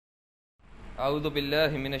اعوذ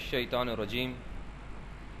باللہ من الشیطان الرجیم،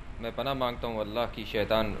 میں پناہ مانگتا ہوں اللہ کی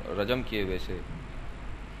شیطان رجم کیے ہوئے سے۔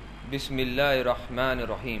 بسم اللہ الرحمن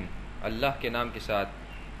الرحیم، اللہ کے نام کے ساتھ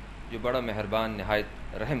جو بڑا مہربان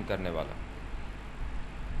نہایت رحم کرنے والا۔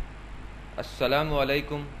 السلام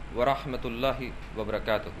علیکم ورحمۃ اللہ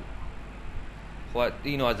وبرکاتہ۔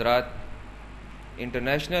 خواتین و حضرات،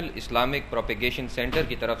 انٹرنیشنل اسلامک پروپیگیشن سینٹر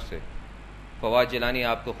کی طرف سے فواد جیلانی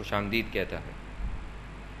آپ کو خوش آمدید کہتا ہے۔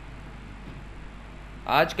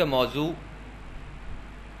 آج کا موضوع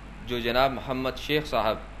جو جناب محمد شیخ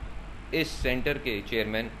صاحب اس سینٹر کے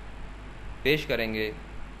چیئرمین پیش کریں گے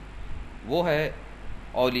وہ ہے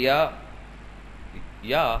اولیاء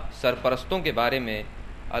یا سرپرستوں کے بارے میں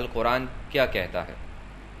القرآن کیا کہتا ہے۔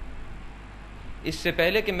 اس سے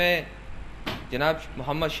پہلے کہ میں جناب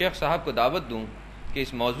محمد شیخ صاحب کو دعوت دوں کہ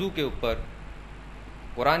اس موضوع کے اوپر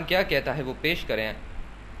قرآن کیا کہتا ہے وہ پیش کریں،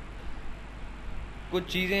 کچھ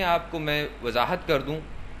چیزیں آپ کو میں وضاحت کر دوں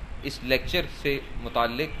اس لیکچر سے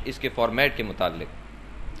متعلق، اس کے فارمیٹ کے متعلق۔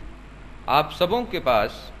 آپ سبوں کے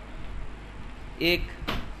پاس ایک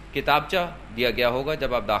کتابچہ دیا گیا ہوگا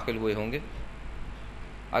جب آپ داخل ہوئے ہوں گے۔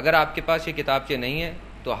 اگر آپ کے پاس یہ کتابچے نہیں ہیں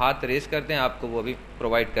تو ہاتھ ریز کر دیں، آپ کو وہ بھی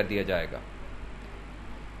پرووائڈ کر دیا جائے گا۔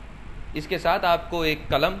 اس کے ساتھ آپ کو ایک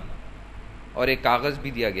قلم اور ایک کاغذ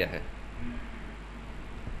بھی دیا گیا ہے۔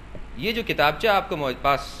 یہ جو کتابچہ آپ کے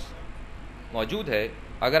پاس موجود ہے،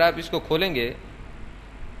 اگر آپ اس کو کھولیں گے،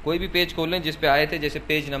 کوئی بھی پیج کھول لیں جس پہ آئے تھے، جیسے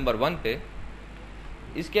پیج نمبر 1 پہ،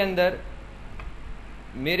 اس کے اندر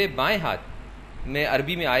میرے بائیں ہاتھ میں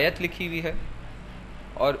عربی میں آیت لکھی ہوئی ہے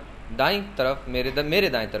اور دائیں طرف میرے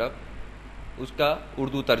دائیں طرف اس کا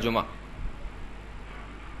اردو ترجمہ۔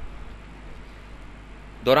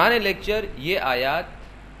 دوران لیکچر یہ آیات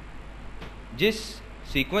جس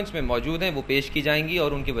سیکوینس میں موجود ہیں وہ پیش کی جائیں گی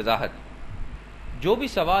اور ان کی وضاحت۔ جو بھی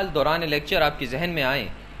سوال دوران لیکچر آپ کے ذہن میں آئیں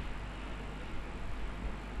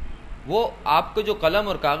وہ آپ کو جو قلم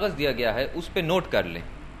اور کاغذ دیا گیا ہے اس پہ نوٹ کر لیں۔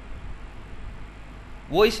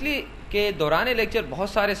 وہ اس لیے کہ دوران لیکچر بہت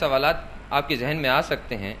سارے سوالات آپ کے ذہن میں آ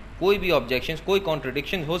سکتے ہیں، کوئی بھی آبجیکشنز، کوئی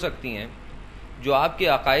کانٹرڈکشنز ہو سکتی ہیں جو آپ کے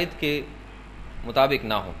عقائد کے مطابق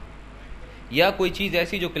نہ ہو، یا کوئی چیز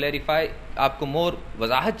ایسی جو کلیریفائی آپ کو مور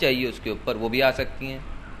وضاحت چاہیے اس کے اوپر، وہ بھی آ سکتی ہیں۔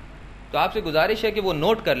 تو آپ سے گزارش ہے کہ وہ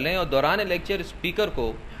نوٹ کر لیں اور دوران لیکچر اسپیکر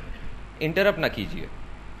کو انٹرپٹ نہ کیجیے،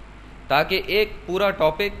 تاکہ ایک پورا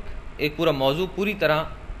ٹاپک، ایک پورا موضوع پوری طرح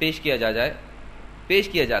پیش کیا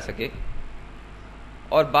جا سکے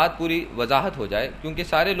اور بات پوری وضاحت ہو جائے، کیونکہ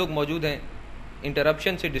سارے لوگ موجود ہیں،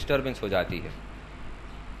 انٹرپشن سے ڈسٹربنس ہو جاتی ہے۔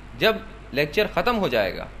 جب لیکچر ختم ہو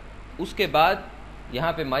جائے گا اس کے بعد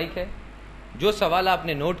یہاں پہ مائک ہے، جو سوال آپ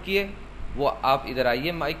نے نوٹ کیے وہ آپ ادھر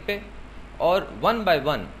آئیے مائک پہ اور 1 بائی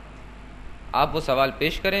 1 آپ وہ سوال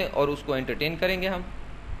پیش کریں اور اس کو انٹرٹین کریں گے ہم۔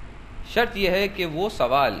 شرط یہ ہے کہ وہ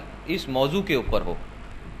سوال اس موضوع کے اوپر ہو۔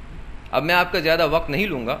 اب میں آپ کا زیادہ وقت نہیں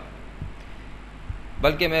لوں گا،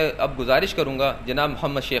 بلکہ میں اب گزارش کروں گا جناب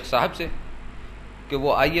محمد شیخ صاحب سے کہ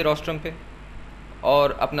وہ آئیے روسٹرم پہ اور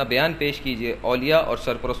اپنا بیان پیش کیجئے اولیاء اور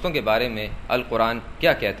سرپرستوں کے بارے میں القرآن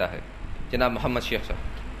کیا کہتا ہے۔ جناب محمد شیخ صاحب۔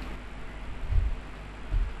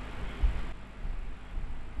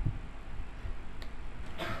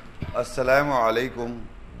 السلام علیکم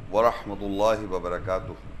ورحمۃ اللہ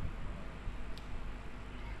وبرکاتہ۔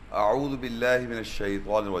 اعوذ باللہ من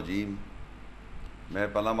الشیطان الرجیم، میں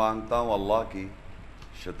پناہ مانگتا ہوں اللہ کی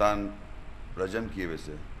شیطان رجم کیے ہوئے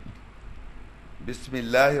سے۔ بسم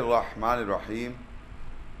اللہ الرحمن الرحیم،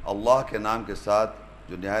 اللہ کے نام کے ساتھ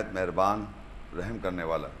جو نہایت مہربان رحم کرنے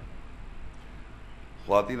والا۔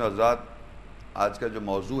 خواتین و حضرات، آج کا جو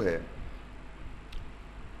موضوع ہے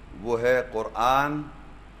وہ ہے قرآن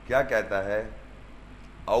کیا کہتا ہے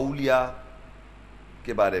اولیاء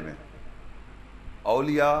کے بارے میں۔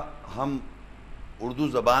 اولیاء ہم اردو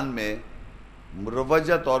زبان میں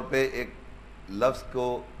مروجہ طور پہ ایک لفظ کو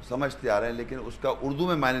سمجھتے آ رہے ہیں، لیکن اس کا اردو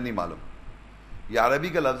میں معنی نہیں معلوم۔ یہ عربی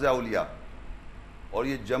کا لفظ ہے اولیاء، اور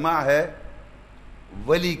یہ جمع ہے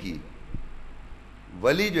ولی کی۔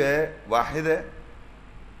 ولی جو ہے واحد ہے،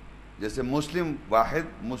 جیسے مسلم واحد،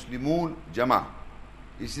 مسلمون جمع،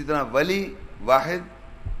 اسی طرح ولی واحد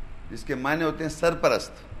جس کے معنی ہوتے ہیں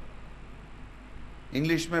سرپرست،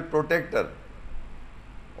 انگلش میں پروٹیکٹر،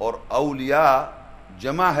 اور اولیاء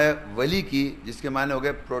جمع ہے ولی کی جس کے معنی ہو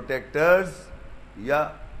گئے پروٹیکٹرز یا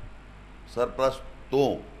سرپرستوں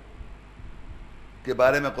کے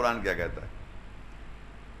بارے میں قرآن کیا کہتا ہے۔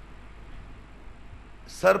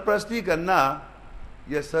 سرپرستی کرنا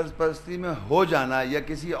یا سرپرستی میں ہو جانا یا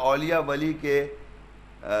کسی اولیاء ولی کے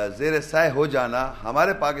زیر سائے ہو جانا،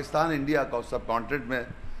 ہمارے پاکستان، انڈیا کا سب کانٹیننٹ میں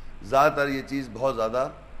زیادہ تر یہ چیز بہت زیادہ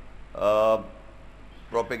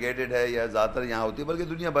پروپیگیٹڈ ہے یا زیادہ تر یہاں ہوتی ہے، بلکہ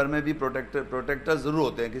دنیا بھر میں بھی پروٹیکٹر ضرور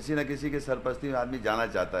ہوتے ہیں، کسی نہ کسی کے سرپرستی میں آدمی جانا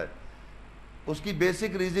چاہتا ہے. اس کی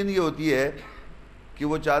بیسک ریزن یہ ہوتی ہے کہ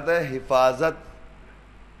وہ چاہتا ہے حفاظت،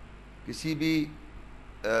 کسی بھی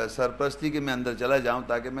سرپرستی کے میں اندر چلا جاؤں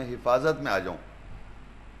تاکہ میں حفاظت میں آ جاؤں،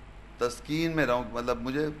 تسکین میں رہوں، مطلب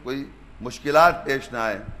مجھے کوئی مشکلات پیش نہ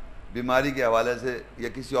آئے بیماری کے حوالے سے یا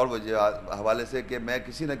کسی اور وجہ حوالے سے، کہ میں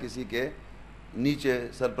کسی نہ کسی کے نیچے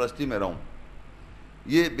سرپرستی میں رہوں.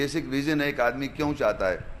 یہ بیسک ریزن ہے ایک آدمی کیوں چاہتا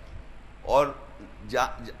ہے. اور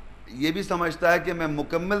یہ بھی سمجھتا ہے کہ میں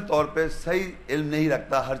مکمل طور پہ صحیح علم نہیں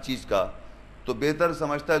رکھتا ہر چیز کا، تو بہتر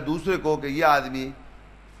سمجھتا ہے دوسرے کو کہ یہ آدمی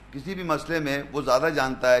کسی بھی مسئلے میں وہ زیادہ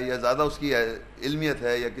جانتا ہے یا زیادہ اس کی علمیت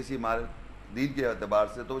ہے یا کسی دین کے اعتبار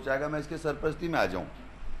سے، تو وہ چاہے گا میں اس کے سرپرستی میں آ جاؤں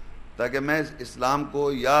تاکہ میں اسلام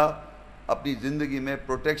کو یا اپنی زندگی میں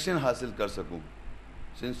پروٹیکشن حاصل کر سکوں.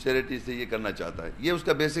 سنسیریٹی سے یہ کرنا چاہتا ہے. یہ اس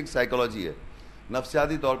کا بیسک سائیکالوجی ہے،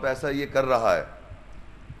 نفسیاتی طور پہ ایسا یہ کر رہا ہے.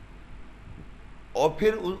 اور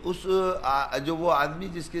پھر جو وہ آدمی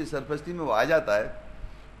جس کی سرپرستی میں وہ آ جاتا ہے،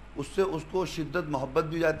 اس سے اس کو شدت محبت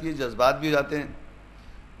بھی ہو جاتی ہے، جذبات بھی ہو جاتے ہیں.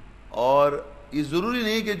 اور یہ ضروری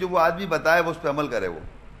نہیں کہ جو وہ آدمی بتائے وہ اس پہ عمل کرے، وہ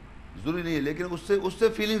ضروری نہیں ہے، لیکن اس سے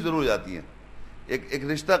فیلنگ ضرور ہو جاتی ہیں، ایک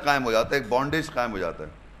رشتہ قائم ہو جاتا ہے، ایک بانڈیج قائم ہو جاتا ہے.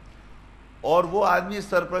 اور وہ آدمی اس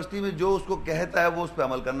سرپرستی میں جو اس کو کہتا ہے وہ اس پہ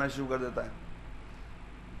عمل کرنا شروع کر دیتا ہے.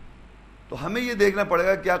 تو ہمیں یہ دیکھنا پڑے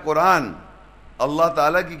گا کیا قرآن، اللہ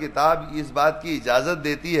تعالیٰ کی کتاب اس بات کی اجازت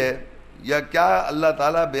دیتی ہے، یا کیا اللہ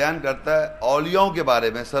تعالیٰ بیان کرتا ہے اولیاؤں کے بارے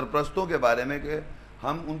میں، سرپرستوں کے بارے میں، کہ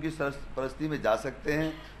ہم ان کی سرپرستی میں جا سکتے ہیں،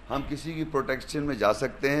 ہم کسی کی پروٹیکشن میں جا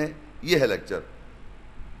سکتے ہیں. یہ ہے لیکچر،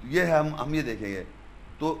 یہ ہے ہم یہ دیکھیں گے.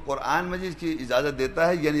 تو قرآن مجید اس کی اجازت دیتا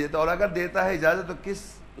ہے یا نہیں دیتا، اور اگر دیتا ہے اجازت تو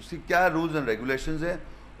اس کی کیا رولز اینڈ ریگولیشنز ہیں،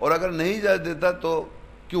 اور اگر نہیں اجازت دیتا تو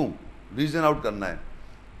کیوں، ریزن آؤٹ کرنا ہے.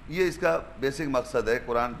 یہ اس کا بیسک مقصد ہے،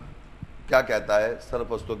 قرآن کیا کہتا ہے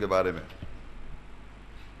سرپرستوں کے بارے میں.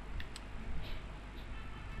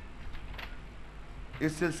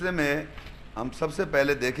 اس سلسلے میں ہم سب سے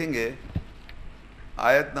پہلے دیکھیں گے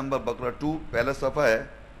آیت نمبر بقرہ 2، پہلا صفحہ ہے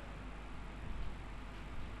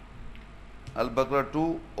البقرہ 2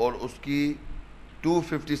 اور اس کی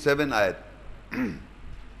 257 آیت.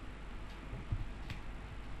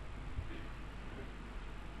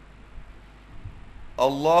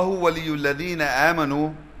 اللہ ولی الذین آمنوا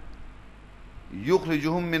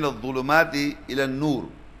یخرجہم من الظلمات الی النور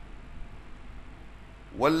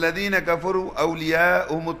والذین کفروا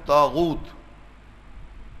اولیاءہم الطاغوت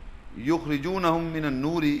یخرجونہم من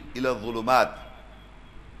النور الی الظلمات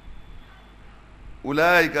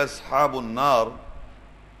اولئک اصحاب النار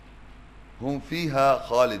ہم فیہا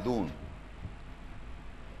خالدون.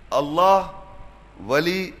 اللہ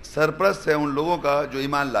ولی سرپرست ہے ان لوگوں کا جو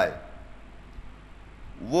ایمان لائے،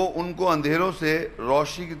 وہ ان کو اندھیروں سے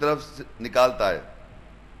روشنی کی طرف نکالتا ہے،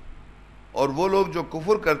 اور وہ لوگ جو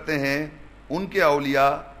کفر کرتے ہیں ان کے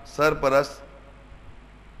اولیاء سرپرست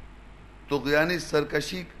طغیانی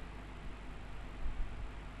سرکشی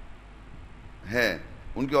ہیں،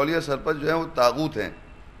 ان کے اولیاء سرپرست جو ہیں وہ طاغوت ہیں،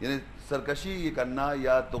 یعنی سرکشی یہ کرنا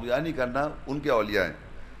یا طغیانی کرنا ان کے اولیاء ہیں.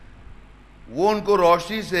 وہ ان کو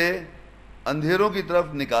روشنی سے اندھیروں کی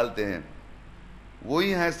طرف نکالتے ہیں،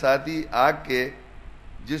 وہی ہیں ساتھی آگ کے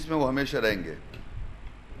جس میں وہ ہمیشہ رہیں گے.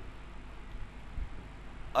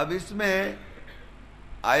 اب اس میں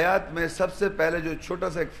آیات میں سب سے پہلے جو چھوٹا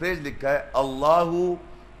سا ایک فریز لکھا ہے، اللہ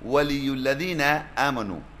ولی الذین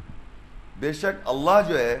آمنوا. بے شک اللہ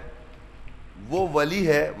جو ہے وہ ولی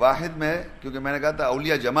ہے، واحد میں، کیونکہ میں نے کہا تھا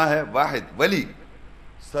اولیاء جمع ہے، واحد ولی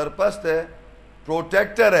سرپرست ہے،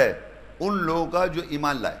 پروٹیکٹر ہے ان لوگوں کا جو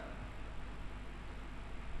ایمان لائے.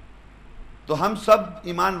 تو ہم سب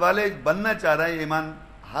ایمان والے بننا چاہ رہے ہیں، ایمان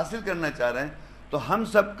حاصل کرنا چاہ رہے ہیں، تو ہم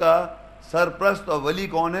سب کا سرپرست اور ولی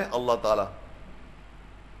کون ہے؟ اللہ تعالیٰ.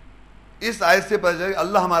 اس آیت سے پتہ چلے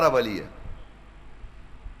اللہ ہمارا ولی ہے.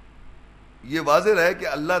 یہ واضح ہے کہ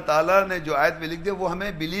اللہ تعالیٰ نے جو آیت میں لکھ دیا وہ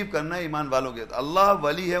ہمیں بلیو کرنا ہے ایمان والوں کے. اللہ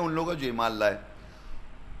ولی ہے ان لوگوں جو ایمان لائے،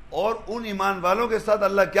 اور ان ایمان والوں کے ساتھ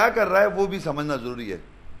اللہ کیا کر رہا ہے وہ بھی سمجھنا ضروری ہے.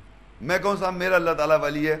 میں کون سا میرا اللہ تعالیٰ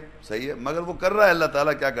ولی ہے، صحیح ہے، مگر وہ کر رہا ہے اللہ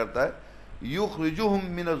تعالیٰ کیا کرتا ہے،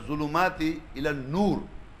 یخرجہم من الظلمات الی النور،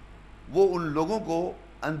 وہ ان لوگوں کو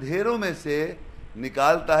اندھیروں میں سے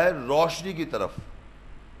نکالتا ہے روشنی کی طرف.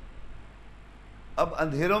 اب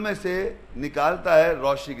اندھیروں میں سے نکالتا ہے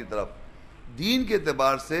روشنی کی طرف. دین کے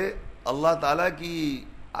اعتبار سے، اللہ تعالیٰ کی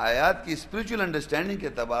آیات کی اسپریچول انڈرسٹینڈنگ کے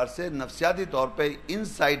اعتبار سے، نفسیاتی طور پہ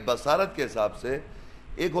انسائٹ بصارت کے حساب سے،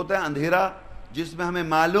 ایک ہوتا ہے اندھیرا جس میں ہمیں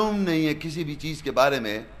معلوم نہیں ہے کسی بھی چیز کے بارے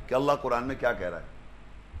میں کہ اللہ قرآن میں کیا کہہ رہا ہے.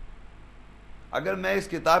 اگر میں اس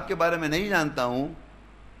کتاب کے بارے میں نہیں جانتا ہوں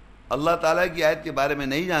اللہ تعالیٰ کی آیت کے بارے میں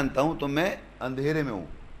نہیں جانتا ہوں تو میں اندھیرے میں ہوں.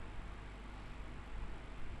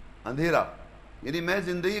 اندھیرا یعنی میں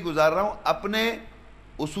زندگی گزار رہا ہوں اپنے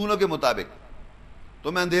اصولوں کے مطابق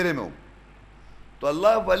تو میں اندھیرے میں ہوں. تو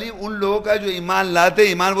اللہ ولی ان لوگوں کا جو ایمان لاتے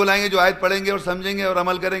ایمان بلائیں گے, جو آیت پڑھیں گے اور سمجھیں گے اور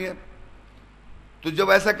عمل کریں گے. تو جب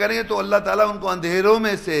ایسا کریں گے تو اللہ تعالیٰ ان کو اندھیروں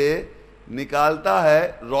میں سے نکالتا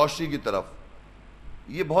ہے روشنی کی طرف.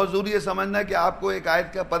 یہ بہت ضروری ہے سمجھنا کہ آپ کو ایک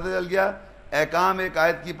آیت کا پتہ چل گیا, احکام ایک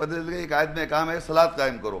آیت کی پتہ چل گیا, ایک آیت میں احکام ہے صلاۃ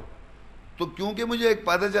قائم کرو. تو کیونکہ مجھے ایک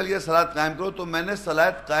پتہ چل گیا صلاۃ قائم کرو تو میں نے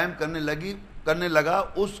صلاۃ قائم کرنے لگا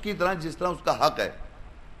اس کی طرح جس طرح اس کا حق ہے.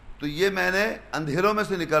 تو یہ میں نے اندھیروں میں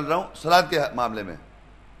سے نکل رہا ہوں صلاۃ کے معاملے میں.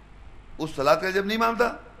 اس صلاۃ کا جب نہیں مانتا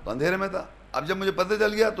تو اندھیرے میں تھا, اب جب مجھے پتہ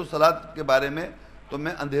چل گیا تو صلاۃ کے بارے میں تو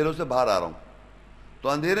میں اندھیروں سے باہر آ رہا ہوں. تو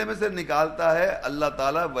اندھیرے میں سے نکالتا ہے اللہ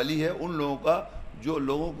تعالیٰ, ولی ہے ان لوگوں کا جو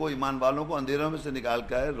لوگوں کو, ایمان والوں کو اندھیروں میں سے نکال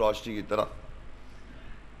کا ہے روشنی کی طرف.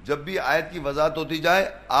 جب بھی آیت کی وضاحت ہوتی جائے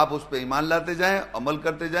آپ اس پہ ایمان لاتے جائیں, عمل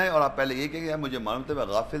کرتے جائیں, اور آپ پہلے یہ کہیں مجھے معلوم تھا میں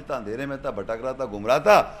غافل تھا, اندھیرے میں تھا, بھٹک رہا تھا, گمراہ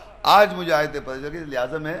تھا, آج مجھے آیتیں پتہ چل گئی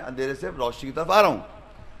لہٰذا میں اندھیرے سے روشنی کی طرف آ رہا ہوں.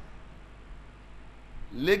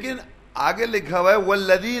 لیکن آگے لکھا ہوا ہے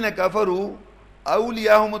والذین کفروا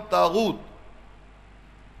اولیاءہم الطاغوت,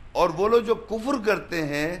 اور وہ لوگ جو کفر کرتے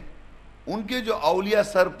ہیں ان کے جو اولیاء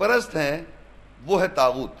سرپرست ہیں وہ ہے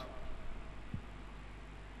طاغوت.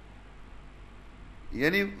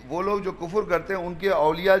 یعنی وہ لوگ جو کفر کرتے ہیں ان کے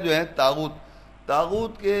اولیاء جو ہیں طاغوت.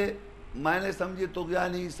 طاغوت کے معنی سمجھے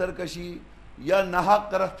طغیانی, سرکشی یا ناحق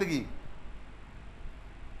کرفتگی.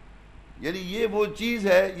 یعنی یہ وہ چیز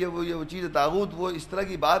ہے, یہ وہ چیز ہے طاغوت. وہ اس طرح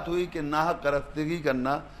کی بات ہوئی کہ ناحق کرفتگی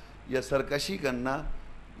کرنا یا سرکشی کرنا,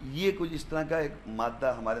 یہ کچھ اس طرح کا ایک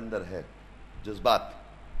مادہ ہمارے اندر ہے, جذبات.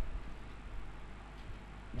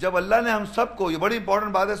 جب اللہ نے ہم سب کو, یہ بڑی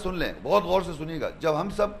امپورٹنٹ بات ہے, سن لیں بہت غور سے سنیے گا, جب ہم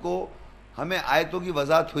سب کو ہمیں آیتوں کی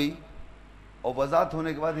وضاحت ہوئی اور وضاحت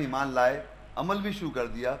ہونے کے بعد ایمان لائے, عمل بھی شروع کر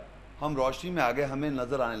دیا, ہم روشنی میں آگے, ہمیں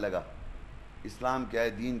نظر آنے لگا اسلام کیا ہے,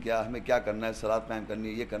 دین کیا, ہمیں کیا کرنا ہے, صلاۃ قائم کرنی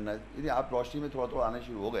ہے, یہ کرنا ہے. یعنی آپ روشنی میں تھوڑا تھوڑا آنے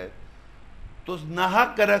شروع ہو گئے تو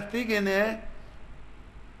ناحق کرفتگی نے,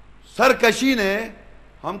 سرکشی نے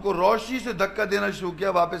ہم کو روشنی سے دھکا دینا شروع کیا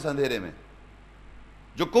واپس اندھیرے میں.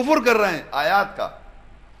 جو کفر کر رہے ہیں آیات کا,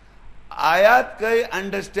 آیات کا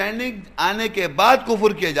انڈرسٹینڈنگ آنے کے بعد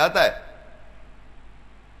کفر کیا جاتا ہے.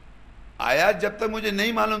 آیات جب تک مجھے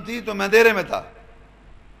نہیں معلوم تھی تو میں اندھیرے میں تھا,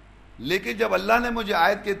 لیکن جب اللہ نے مجھے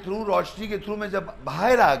آیت کے تھرو, روشنی کے تھرو میں جب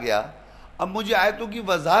باہر آ گیا, اب مجھے آیتوں کی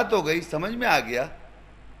وضاحت ہو گئی, سمجھ میں آ گیا,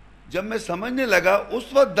 جب میں سمجھنے لگا اس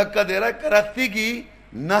وقت دھکا دے رہا ہے کرفتگی,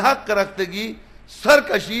 ناحق کرفتگی,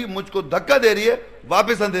 سرکشی مجھ کو دھکا دے رہی ہے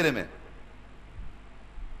واپس اندھیرے میں.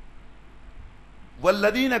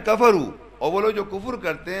 والذین کفروا, اور وہ لوگ جو کفر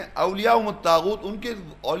کرتے ہیں, اولیاءہم الطاغوت, ان کے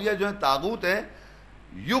اولیاء جو ہیں طاغوت ہیں,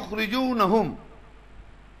 یخرجونہم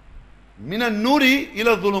من النور الی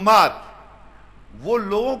الظلمات, وہ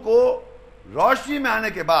لوگوں کو روشنی میں آنے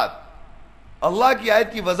کے بعد, اللہ کی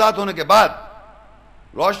آیت کی وضاحت ہونے کے بعد,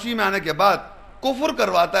 روشنی میں آنے کے بعد کفر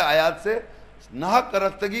کرواتا ہے آیات سے, ناحق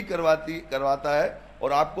کرفتگی کرواتا ہے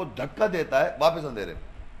اور آپ کو دھکا دیتا ہے واپس اندھیرے.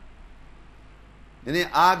 یعنی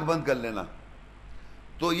آنکھ بند کر لینا.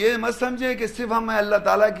 تو یہ مت سمجھیں کہ صرف ہمیں اللہ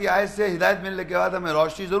تعالیٰ کی آیت سے ہدایت ملنے کے بعد ہمیں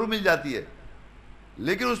روشنی ضرور مل جاتی ہے,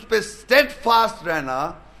 لیکن اس پہ اسٹیڈ فاسٹ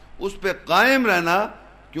رہنا, اس پہ قائم رہنا,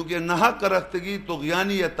 کیونکہ ناحق کرفتگی,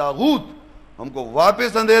 طغیانی یا طاغوت ہم کو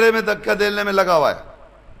واپس اندھیرے میں دھکا دینے میں لگا ہوا ہے,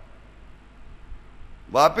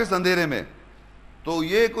 واپس اندھیرے میں. تو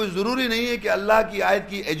یہ کوئی ضروری نہیں ہے کہ اللہ کی آیت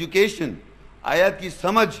کی ایجوکیشن, آیت کی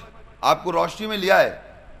سمجھ آپ کو روشنی میں لیا ہے.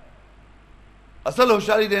 اصل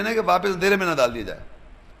ہوشیاری رہنا کہ واپس اندھیرے میں نہ ڈال دیا جائے.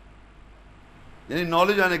 یعنی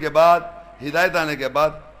نالج آنے کے بعد, ہدایت آنے کے بعد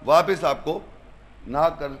واپس آپ کو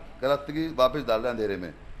ناحق کرفتگی واپس ڈال رہے ہیں اندھیرے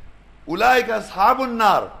میں. اولئک اصحاب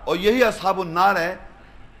النار, اور یہی اصحاب النار ہیں,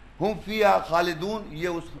 ہم فیہا خالدون, یہ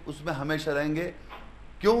اس میں ہمیشہ رہیں گے.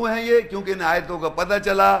 کیوں ہیں یہ؟ کیونکہ ان آیتوں کا پتہ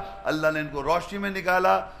چلا, اللہ نے ان کو روشنی میں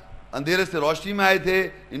نکالا, اندھیرے سے روشنی میں آئے تھے,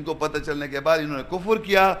 ان کو پتہ چلنے کے بعد انہوں نے کفر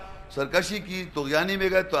کیا, سرکشی کی, طغیانی میں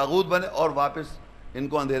گئے, طاغوت بنے, اور واپس ان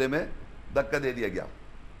کو اندھیرے میں دھکا دے دیا گیا.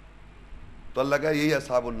 تو اللہ کا یہی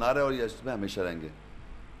اصحاب النار ہے اور یہ اس میں ہمیشہ رہیں گے.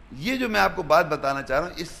 یہ جو میں آپ کو بات بتانا چاہ رہا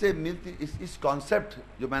ہوں, اس سے ملتی, اس کانسیپٹ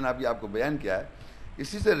جو میں نے ابھی آپ کو بیان کیا ہے,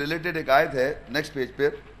 اسی سے ریلیٹڈ ایک آیت ہے نیکسٹ پیج پہ,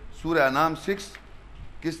 سورہ انعام 6,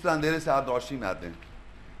 کس طرح اندھیرے سے آپ روشنی میں آتے ہیں.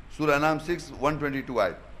 سورہ انعام 6:122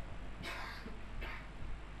 آیت.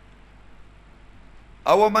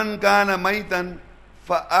 اومن کان میتا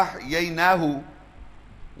فاحییناہ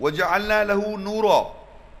وجعلنا له نورا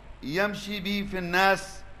یمشی به فی الناس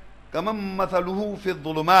کمن مثلہ فی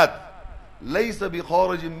الظلمات لیس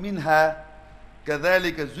بخارج منها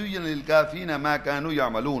كذلك زين للكافرين ما كانوا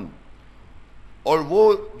يعملون. اور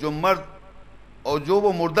وہ جو مرد اور جو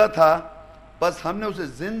وہ مردہ تھا بس ہم نے اسے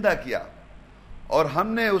زندہ کیا اور ہم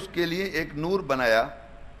نے اس کے لیے ایک نور بنایا،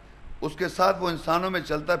 اس کے ساتھ وہ انسانوں میں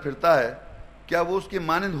چلتا پھرتا ہے، کیا وہ اس کے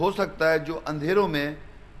مانند ہو سکتا ہے جو اندھیروں میں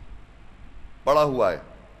پڑا ہوا ہے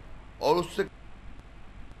اور اس سے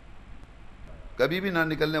کبھی بھی نہ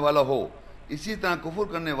نکلنے والا ہو. اسی طرح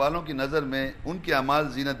کفر کرنے والوں کی نظر میں ان کے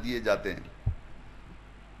اعمال زینت دیے جاتے ہیں.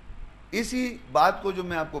 اسی بات کو جو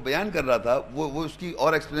میں آپ کو بیان کر رہا تھا وہ اس کی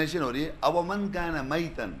اور ایکسپلینیشن ہو رہی ہے. اومن کان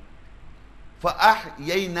میتن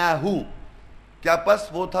فاحییناہ، کیا پس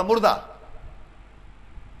وہ تھا مردہ.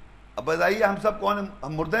 اب بتائیے ہم سب کون ہیں؟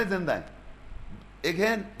 ہم مردہ ہیں زندہ ہیں؟ ایک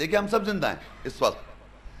ہے، دیکھیں ہم سب زندہ ہیں اس وقت،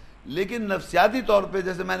 لیکن نفسیاتی طور پہ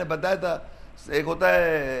جیسے میں نے بتایا تھا ایک ہوتا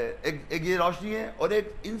ہے ایک یہ روشنی ہے اور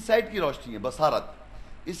ایک انسائٹ کی روشنی ہے بصارت.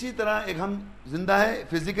 اسی طرح ایک ہم زندہ ہیں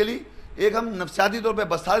فزیکلی، ایک ہم نفسیاتی طور پہ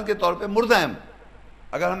بصارت کے طور پہ مردہ ہیں.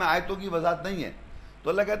 اگر ہمیں آیتوں کی وضاحت نہیں ہے تو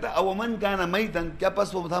اللہ کہتا ہے اومن کان میتن، کیا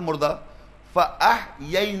پس وہ تھا مردہ،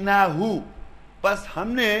 فاحییناہ، پس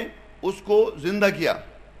ہم نے اس کو زندہ کیا.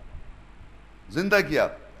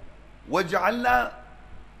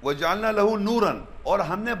 وجعلنا لہ نورا، اور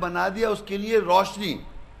ہم نے بنا دیا اس کے لیے روشنی.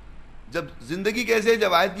 جب زندگی کیسے ہے،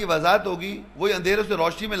 جب آیت کی وضاحت ہوگی، وہی اندھیروں سے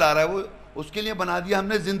روشنی میں لا رہا ہے، وہ اس کے لیے بنا دیا ہم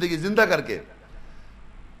نے زندگی، زندہ کر کے.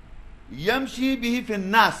 یمشی بہ فی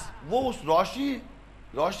الناس، وہ اس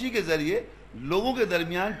روشنی کے ذریعے لوگوں کے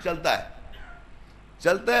درمیان چلتا ہے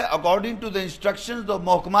اکارڈنگ ٹو دا انسٹرکشنز اور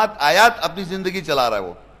محکمات آیات، اپنی زندگی چلا رہا ہے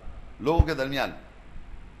وہ لوگوں کے درمیان.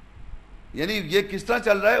 یعنی یہ کس طرح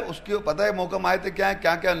چل رہا ہے اس کو پتہ ہے، محکم آیتیں کیا ہیں،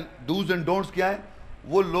 کیا کیا ڈوز اینڈ ڈونٹس کیا ہیں،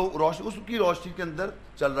 وہ لوگ اس کی روشنی کے اندر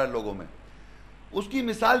چل رہا ہے لوگوں میں. اس کی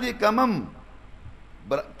مثال یہ کمم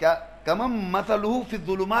مثلہ فی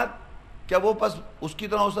الظلمات، کیا وہ پس اس کی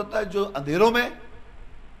طرح ہو سکتا ہے جو اندھیروں میں،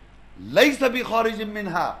 لیس بخارج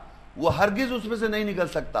منہا، وہ ہرگز اس میں سے نہیں نکل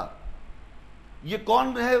سکتا. یہ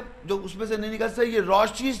کون ہے جو اس میں سے نہیں نکل سکتا؟ یہ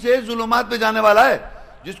روشنی سے ظلمات پہ جانے والا ہے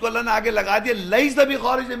جس کو اللہ نے آگے لگا دیا لیس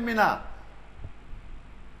بخارج منہا.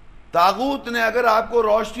 طاغوت نے اگر آپ کو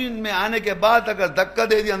روشنی میں آنے کے بعد اگر دھکا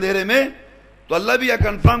دے دیا اندھیرے میں، تو اللہ بھی یہ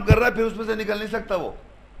کنفرم کر رہا ہے پھر اس میں سے نکل نہیں سکتا وہ.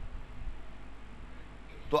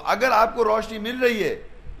 تو اگر آپ کو روشنی مل رہی ہے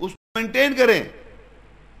اس کو مینٹین کریں،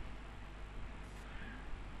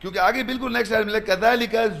 کیونکہ آگے بالکل نیکسٹ آیت میں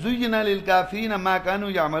کذالک زین للکافرین ما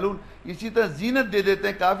کانوا یعملون، اسی طرح زینت دے دیتے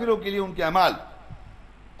ہیں کافروں کے لیے ان کے اعمال.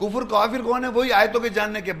 کافر کون ہے؟ وہی آیتوں کے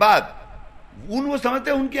جاننے کے بعد وہ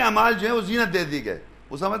سمجھتے ہیں ان کے اعمال جو ہیں وہ زینت دے دی گئے،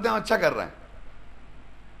 وہ سمجھتے ہیں ہم اچھا کر رہے ہیں.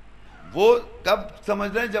 وہ کب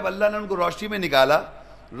سمجھ رہے ہیں؟ جب اللہ نے ان کو روشنی میں نکالا،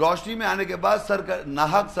 روشنی میں آنے کے بعد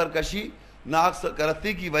ناحق سرکشی، ناحق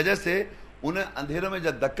سرکرستی کی وجہ سے انہیں اندھیروں میں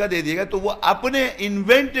جب دھکا دے دیا گیا تو وہ اپنے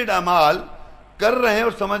انوینٹڈ اعمال کر رہے ہیں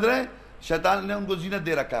اور سمجھ رہے ہیں شیطان نے ان کو زینت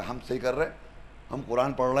دے رکھا ہے، ہم صحیح کر رہے ہیں، ہم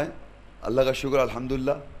قرآن پڑھ رہے ہیں، اللہ کا شکر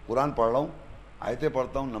الحمدللہ، قرآن پڑھ رہا ہوں، آیتیں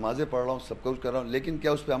پڑھتا ہوں، نمازیں پڑھ رہا ہوں، سب کچھ کر رہا ہوں، لیکن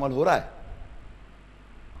کیا اس پہ عمل ہو رہا ہے؟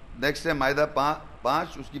 نیکسٹ ہے مائدہ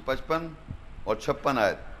 5 اس کی 55 اور 56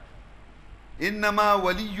 آیت. انما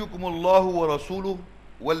ولیکم اللہ ورسولہ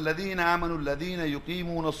والذین آمنوا الذین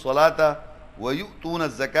یقیمون الصلاة ویؤتون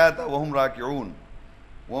الزکاة وهم راکعون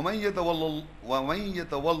ومن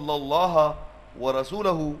یتول اللہ ورسولہ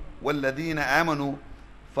والذین آمنوا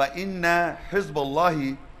فإن حزب اللہ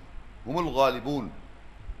هم الغالبون.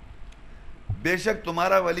 بے شک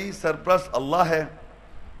تمہارا ولی سرپرست اللہ ہے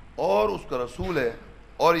اور اس کا رسول ہے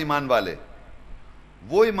اور ایمان والے،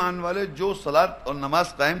 وہ ایمان والے جو صلاۃ اور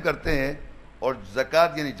نماز قائم کرتے ہیں اور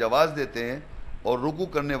زکوٰۃ یعنی جواز دیتے ہیں اور رکوع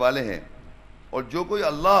کرنے والے ہیں. اور جو کوئی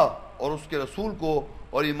اللہ اور اس کے رسول کو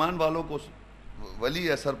اور ایمان والوں کو ولی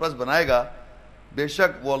یا سرپرست بنائے گا، بے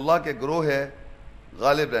شک وہ اللہ کے گروہ ہے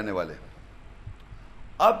غالب رہنے والے.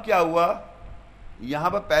 اب کیا ہوا؟ یہاں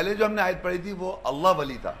پر پہلے جو ہم نے آیت پڑھی تھی وہ اللہ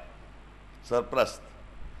ولی تھا، سرپرست.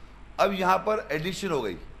 اب یہاں پر ایڈیشن ہو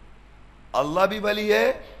گئی، اللہ بھی ولی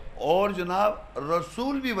ہے اور جناب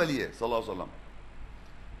رسول بھی ولی ہے صلی اللہ علیہ وسلم.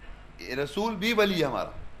 رسول بھی ولی ہے ہمارا.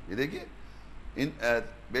 یہ دیکھیے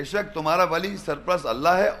بے شک تمہارا ولی سرپرست اللہ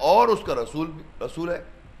ہے اور اس کا رسول ہے.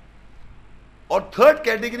 اور تھرڈ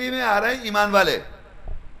کیٹیگری میں آ رہے ہیں ایمان والے،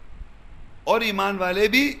 اور ایمان والے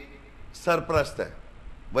بھی سرپرست ہے،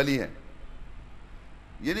 ولی ہیں.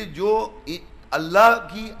 یعنی جو اللہ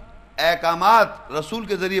کی احکامات رسول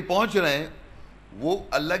کے ذریعے پہنچ رہے ہیں وہ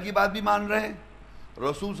اللہ کی بات بھی مان رہے ہیں،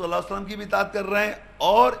 رسول صلی اللہ علیہ وسلم کی بھی اطاعت کر رہے ہیں،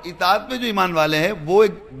 اور اطاعت میں جو ایمان والے ہیں وہ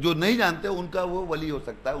جو نہیں جانتے ان کا وہ ولی ہو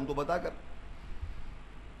سکتا ہے ان کو بتا کر.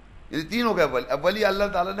 یہ تین ہو گئے ولی. اب ولی اللہ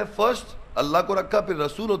تعالیٰ نے فرسٹ اللہ کو رکھا، پھر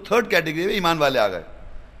رسول، اور تھرڈ کیٹیگری میں ایمان والے آ گئے.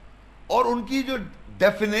 اور ان کی جو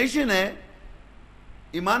ڈیفینیشن ہے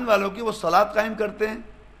ایمان والوں کی وہ صلات قائم کرتے ہیں،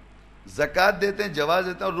 زکوٰۃ دیتے ہیں، جواز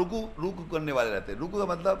دیتے ہیں، اور رکوع کرنے والے رہتے ہیں۔ رکوع کا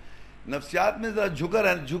مطلب نفسیات میں ذرا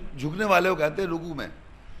جھکنے والے کو کہتے ہیں رکوع میں۔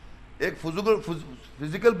 ایک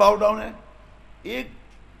فزیکل باؤ ڈاؤن ہے، ایک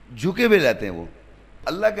جھکے ہوئے رہتے ہیں وہ۔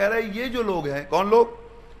 اللہ کہہ رہا ہے یہ جو لوگ ہیں، کون لوگ؟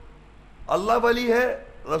 اللہ ولی ہے،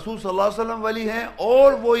 رسول صلی اللہ علیہ وسلم ولی ہیں،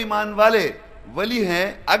 اور وہ ایمان والے ولی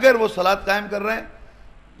ہیں اگر وہ صلات قائم کر رہے ہیں،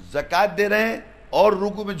 زکوٰۃ دے رہے ہیں، اور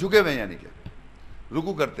رکوع میں جھکے ہوئے ہیں، یعنی کہ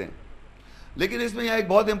رکوع کرتے ہیں۔ لیکن اس میں یہاں ایک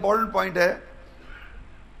بہت امپورٹنٹ پوائنٹ ہے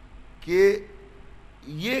کہ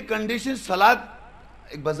یہ کنڈیشن صلات،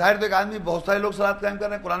 ایک بظاہر تو ایک آدمی، بہت سارے لوگ صلات قائم کر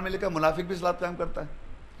رہے ہیں، قرآن میں لکھا ہے منافق بھی صلات قائم کرتا ہے،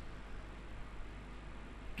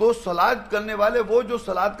 تو صلات کرنے والے وہ جو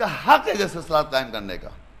صلات کا حق ہے جیسے صلات قائم کرنے کا،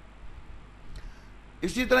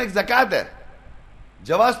 اسی طرح ایک زکوٰۃ ہے،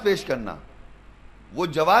 جواز پیش کرنا، وہ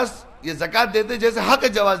جواز یہ زکوٰۃ دیتے جیسے حق ہے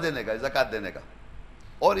جواز دینے کا، زکوٰۃ دینے کا،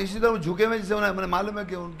 اور اسی طرح وہ جھکے ہوئے، جسے انہیں معلوم ہے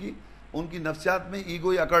کہ ان کی نفسیات میں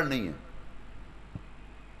ایگو یا اکڑ نہیں ہے،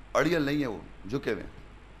 اڑیل نہیں ہے، وہ جھکے ہوئے۔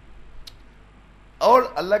 اور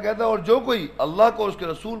اللہ کہتا ہے اور جو کوئی اللہ کو، اس کے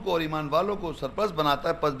رسول کو اور ایمان والوں کو سرپرست بناتا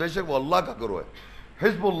ہے، پس بے شک وہ اللہ کا گروہ ہے،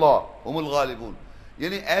 حزب اللہ هم الغالبون،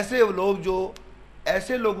 یعنی ایسے لوگ جو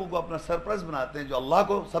ایسے لوگوں کو اپنا سرپرست بناتے ہیں جو اللہ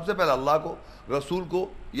کو، سب سے پہلے اللہ کو، رسول کو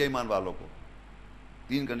یا ایمان والوں کو،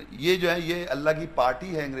 تین کرنے، یہ جو ہے یہ اللہ کی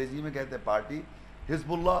پارٹی ہے، انگریزی میں کہتے ہیں پارٹی،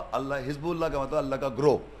 حزب اللہ۔ اللہ حزب اللہ کا مطلب اللہ کا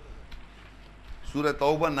گروہ۔ سورہ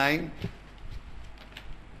توبہ 9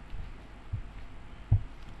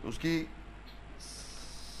 اس کی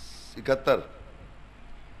 71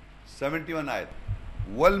 آیت،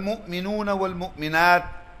 والمؤمنون والمؤمنات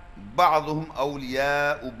بعضهم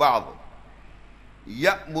اولیاء بعض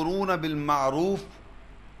یأمرون بالمعروف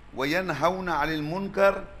وینہون عن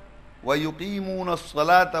المنکر ویقیمون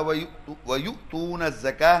الصلاة ویؤتون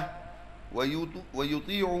الزکاة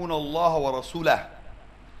ویطیعون اللہ ورسولہ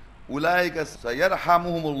اولئک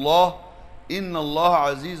سیرحمهم اللہ ان اللہ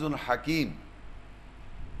عزیز حکیم۔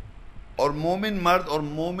 اور مومن مرد اور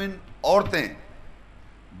مومن عورتیں،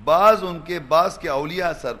 بعض ان کے بعض کے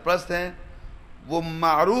اولیاء سرپرست ہیں، وہ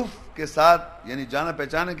معروف کے ساتھ یعنی جانا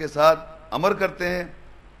پہچانے کے ساتھ امر کرتے ہیں،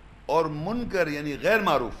 اور منکر یعنی غیر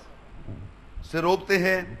معروف سے روکتے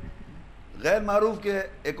ہیں۔ غیر معروف کے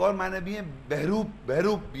ایک اور معنی بھی ہیں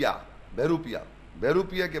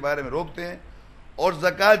بہروپیہ کے بارے میں روکتے ہیں، اور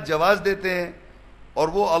زکوٰۃ جواز دیتے ہیں، اور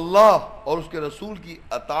وہ اللہ اور اس کے رسول کی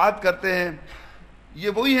اطاعت کرتے ہیں۔ یہ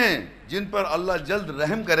وہی ہیں جن پر اللہ جلد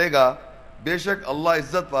رحم کرے گا، بے شک اللہ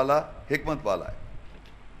عزت والا حکمت والا ہے۔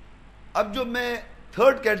 اب جو میں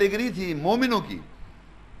تھرڈ کیٹیگری تھی مومنوں کی،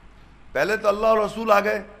 پہلے تو اللہ اور رسول آ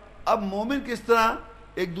گئے، اب مومن کس طرح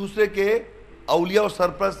ایک دوسرے کے اولیاء اور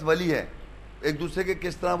سرپرست ولی ہے، ایک دوسرے کے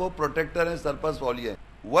کس طرح وہ پروٹیکٹر ہیں، سرپرست ولی ہیں۔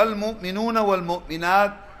 والمؤمنون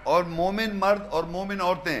والمؤمنات، اور مومن مرد اور مومن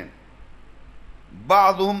عورتیں،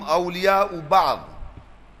 بعضهم اولیاء بعض،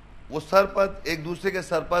 وہ سرپرست ایک دوسرے کے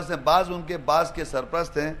سرپرست ہیں، بعض ان کے بعض کے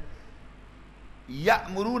سرپرست ہیں۔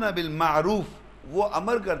 یأمرون بالمعروف، وہ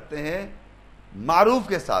امر کرتے ہیں معروف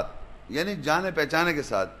کے ساتھ، یعنی جانے پہچانے کے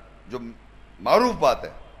ساتھ، جو معروف بات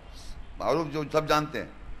ہے، معروف جو سب جانتے ہیں۔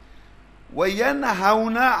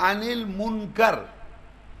 وَيَنْهَوْنَ عَنِ الْمُنْكَرِ،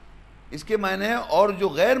 اس کے معنی ہے اور جو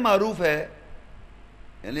غیر معروف ہے،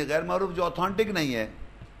 یعنی غیر معروف جو اوتھینٹک نہیں ہے،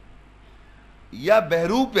 یا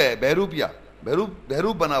بہروپ ہے،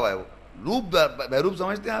 بہروپ بنا ہوا ہے، وہ بہروپ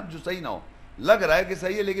سمجھتے ہیں آپ، جو صحیح نہ ہو، لگ رہا ہے کہ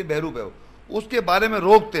صحیح ہے لیکن بہروپ ہے وہ، اس کے بارے میں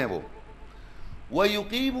روکتے ہیں وہ۔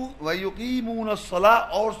 وَيُقِيمُونَ الصَّلَاةَ،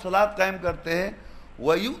 اور صلاۃ قائم کرتے ہیں،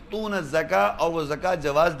 وَيُؤْتُونَ الزَّكَاةَ، اور وہ زکوٰۃ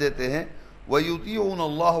جواز دیتے ہیں، وَيُطِيعُونَ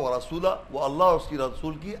اللَّهَ وَرَسُولَهُ، وہ اللہ اور اس کی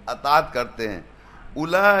رسول کی اطاعت کرتے ہیں۔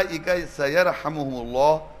 اولئک سیرحمهم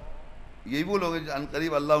اللہ، یہی وہ لوگ ہیں جو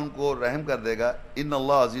عنقریب اللہ ان کو رحم کر دے گا۔ ان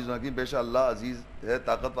اللہ عزیز حکیم، بے شک اللہ عزیز ہے،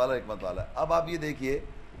 طاقت والا، حکمت والا ہے۔ اب آپ یہ دیکھیے،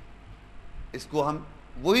 اس کو ہم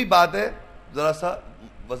وہی بات ہے ذرا سا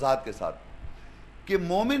وضاحت کے ساتھ، کہ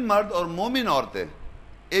مومن مرد اور مومن عورتیں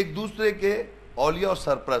ایک دوسرے کے اولیاء اور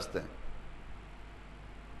سرپرست ہیں۔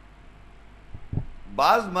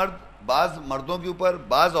 بعض مردوں کے اوپر،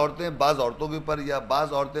 بعض عورتیں بعض عورتوں کے اوپر، یا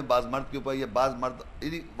بعض عورتیں بعض مرد کے اوپر، یا بعض مرد،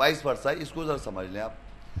 وائس ورسا، اس کو ذرا سمجھ لیں آپ،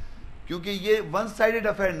 کیونکہ یہ ون سائیڈڈ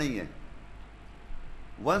افیئر نہیں ہے۔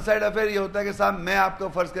 ون سائیڈ افیئر یہ ہوتا ہے کہ صاحب میں آپ کو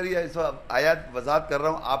فرض کریے اس آیات وضاحت کر رہا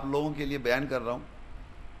ہوں، آپ لوگوں کے لیے بیان کر رہا ہوں،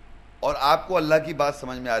 اور آپ کو اللہ کی بات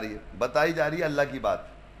سمجھ میں آ رہی ہے، بتائی جا رہی ہے اللہ کی بات،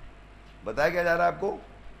 بتایا کیا جا رہا ہے آپ کو؟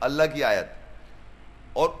 اللہ کی آیت،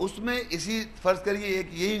 اور اس میں اسی فرض کریے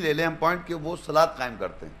ایک یہی لے لیں ہم پوائنٹ کہ وہ صلاۃ قائم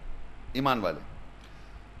کرتے ہیں ایمان والے۔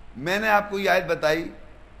 میں نے آپ کو یہ آیت بتائی،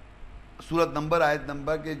 سورت نمبر، آیت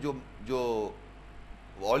نمبر کے جو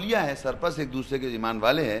اولیاء ہیں، سرپرست ایک دوسرے کے ایمان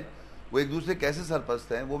والے ہیں، وہ ایک دوسرے کیسے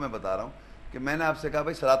سرپرست ہیں وہ میں بتا رہا ہوں کہ میں نے آپ سے کہا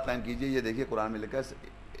بھائی صلاۃ قائم کیجئے، یہ دیکھیے قرآن میں لکھا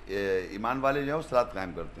ہے ایمان والے جو ہیں وہ صلاۃ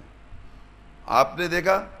قائم کرتے ہیں. آپ نے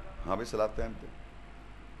دیکھا ہاں بھائی صلاۃ قائم کرتے.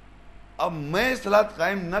 اب میں صلاۃ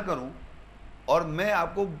قائم نہ کروں اور میں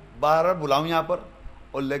آپ کو بار بلاؤں یہاں پر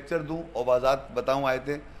اور لیکچر دوں اور واضحات بتاؤں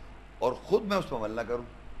آیتیں اور خود میں اس پر عمل نہ کروں،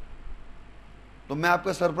 تو میں آپ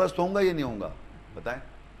کا سرپرست ہوں گا یا نہیں ہوں گا؟ بتائیں.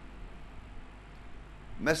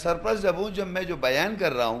 میں سرپرست جب ہوں جب میں جو بیان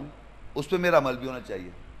کر رہا ہوں اس پہ میرا عمل بھی ہونا چاہیے.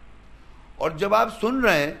 اور جب آپ سن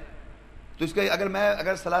رہے ہیں تو اس کا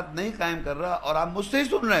اگر صلاۃ نہیں قائم کر رہا اور آپ مجھ سے ہی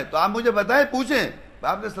سن رہے ہیں تو آپ مجھے بتائیں، پوچھیں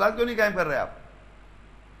آپ نے صلاۃ کیوں نہیں قائم کر رہے آپ.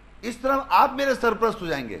 اس طرح آپ میرے سرپرست ہو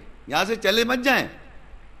جائیں گے. یہاں سے چلے مت جائیں،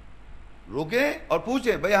 رکیں اور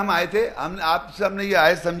پوچھیں بھائی ہم آئے تھے، ہم نے یہ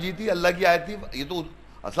آیت سمجھی تھی، اللہ کی آیت تھی، یہ تو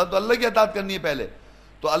اصل تو اللہ کی اطاعت کرنی ہے پہلے.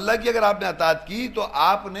 تو اللہ کی اگر آپ نے اطاعت کی تو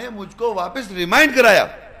آپ نے مجھ کو واپس ریمائنڈ کرایا،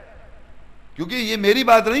 کیونکہ یہ میری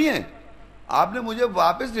بات نہیں ہے، آپ نے مجھے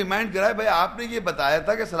واپس ریمائنڈ کرایا بھائی آپ نے یہ بتایا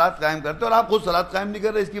تھا کہ صلاۃ قائم کرتے اور آپ خود صلاۃ قائم نہیں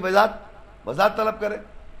کر رہے، اس کی وضاحت طلب کرے.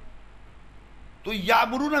 تو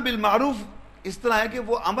یامرون بالمعروف اس طرح ہے کہ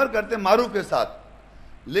وہ امر کرتے ہیں معروف کے ساتھ،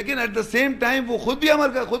 لیکن ایٹ دا سیم ٹائم وہ خود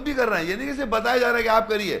بھی کر رہے ہیں. یہ نہیں کہ صرف بتایا جا رہا ہے کہ آپ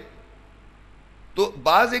کریے. تو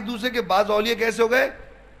بعض ایک دوسرے کے بعض اولیاء کیسے ہو گئے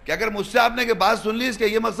کہ اگر مجھ سے آپ نے کہ بات سن لی، اس کا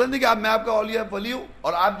یہ مقصد نہیں کہ میں آپ کا اولیاء ولی ہوں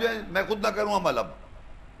اور آپ جو ہے میں خود نہ کروں عمل. اب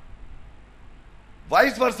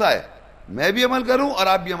وائس ورسا ہے، میں بھی عمل کروں اور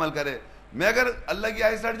آپ بھی عمل کریں. میں اگر اللہ کی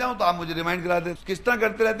آیت سے ہٹ جاؤں تو آپ مجھے ریمائنڈ کرا دیں. کس طرح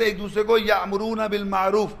کرتے رہتے ایک دوسرے کو؟ یامرون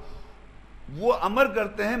بالمعروف، وہ امر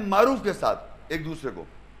کرتے ہیں معروف کے ساتھ ایک دوسرے کو.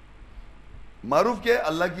 معروف کیا ہے؟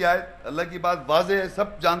 اللہ کی آیت، اللہ کی بات واضح ہے،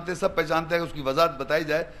 سب جانتے، سب پہچانتے ہیں، اس کی وضاحت بتائی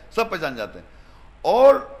جائے سب پہچان جاتے ہیں.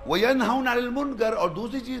 اور وَيَنْهَوْنَ عَنِ الْمُنْكَرِ، اور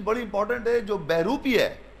دوسری چیز بڑی امپورٹنٹ ہے، جو بہروپی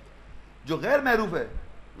ہے، جو غیر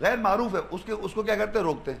معروف ہے اس کو کیا کرتے ہیں؟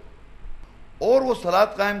 روکتے ہیں. اور وہ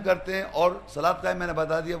صلاۃ قائم کرتے ہیں. اور صلاۃ قائم میں نے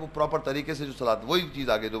بتا دیا وہ پراپر طریقے سے جو صلاۃ، وہی چیز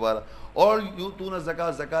آگے دوبارہ. اور یؤتون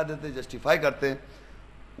الزکاۃ دیتے ہیں، جسٹیفائی کرتے ہیں.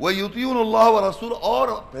 وَيُطِيعُونَ اللَّهَ وَرَسُولَهُ، اور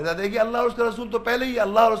پھر دیکھیے اللہ اور اس کے رسول تو پہلے ہی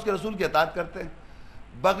اللہ اور اس کے رسول کی اطاعت کرتے ہیں.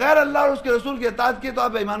 بغیر اللہ اور اس کے رسول کی اطاعت کے تو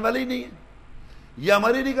آپ ایمان والے ہی نہیں ہیں، یہ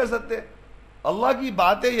عمل ہی نہیں کر سکتے. اللہ کی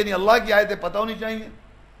باتیں یعنی اللہ کی آیتیں پتہ ہونی چاہیے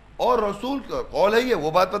اور رسول کا قول ہے یہ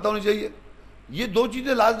وہ بات پتہ ہونی چاہیے. یہ دو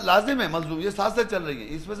چیزیں لازم ہیں، ملزوم، یہ ساتھ ساتھ چل رہی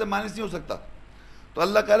ہیں، اس میں سے مانس نہیں ہو سکتا. تو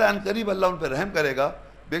اللہ کہہ رہا ہے ان قریب اللہ ان پہ رحم کرے گا،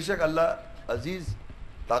 بے شک اللہ عزیز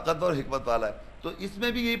طاقتور حکمت والا ہے. تو اس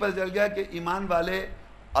میں بھی یہی پتہ چل گیا کہ ایمان والے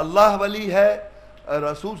اللہ ولی ہے،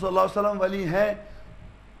 رسول صلی اللہ علیہ وسلم ولی ہے.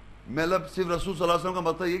 مطلب صرف رسول صلی اللہ علیہ وسلم کا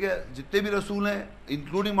مطلب یہ کہ جتنے بھی رسول ہیں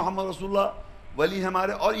انکلوڈنگ محمد رسول اللہ ولی ہیں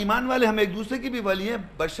ہمارے. اور ایمان والے ہم ایک دوسرے کی بھی ولی ہیں،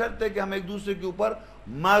 بشرط ہے کہ ہم ایک دوسرے کے اوپر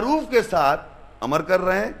معروف کے ساتھ امر کر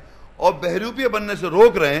رہے ہیں اور بہروپیہ بننے سے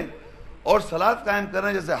روک رہے ہیں اور صلاۃ قائم کر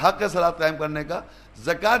رہے ہیں جیسے حق ہے صلاۃ قائم کرنے کا،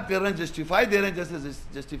 زکوٰۃ کر رہے ہیں، جسٹیفائی دے رہے ہیں جیسے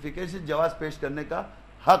جسٹیفیکیشن جواز پیش کرنے کا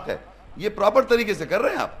حق ہے. یہ پراپر طریقے سے کر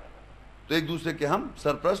رہے ہیں آپ، تو ایک دوسرے کے ہم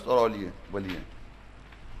سرپرست اور ولی ہیں.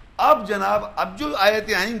 اب جناب اب جو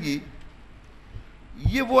آیتیں آئیں گی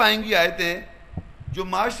یہ وہ آئیں گی آیتیں جو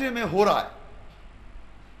معاشرے میں ہو رہا ہے،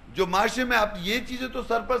 جو معاشرے میں آپ یہ چیزیں تو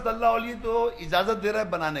سرپرست اللہ ولی تو اجازت دے رہا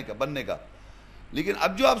ہے بننے کا. لیکن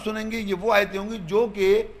اب جو آپ سنیں گے یہ وہ آیتیں ہوں گی جو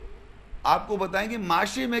کہ آپ کو بتائیں گے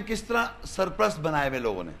معاشرے میں کس طرح سرپرست بنائے ہوئے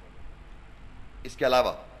لوگوں نے. اس کے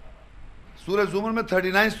علاوہ سورہ زمر میں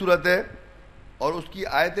 39 سورت ہے اور اس کی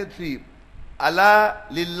آیتیں 3 الا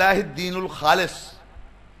للہ الدین الخالص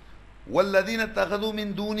والذین اتخذوا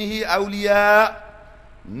من دونه اولیاء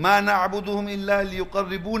ما نعبدهم الا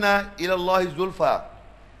ليقربونا الى الله زلفى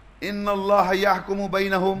ان الله يحكم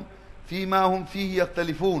بينهم فيما هم فيه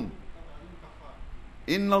يختلفون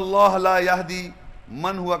ان الله لا يهدي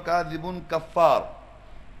من هو كاذب كفار.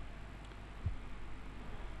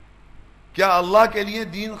 کیا اللہ کے لیے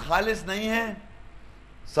دین خالص نہیں ہے؟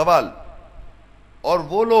 سوال. اور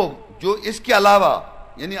وہ لوگ جو اس کے علاوہ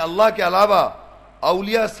یعنی اللہ کے علاوہ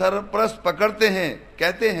اولیاء سرپرست پکڑتے ہیں،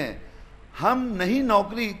 کہتے ہیں ہم نہیں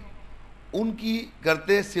نوکری ان کی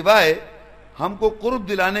کرتے سوائے ہم کو قرب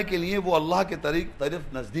دلانے کے لیے وہ اللہ کے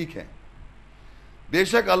طرف نزدیک ہیں. بے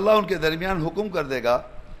شک اللہ ان کے درمیان حکم کر دے گا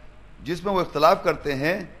جس میں وہ اختلاف کرتے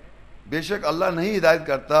ہیں. بے شک اللہ نہیں ہدایت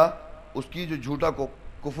کرتا اس کی جو جھوٹا کو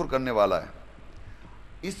کفر کرنے والا ہے.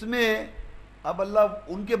 اس میں اب اللہ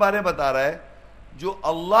ان کے بارے میں بتا رہا ہے جو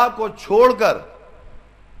اللہ کو چھوڑ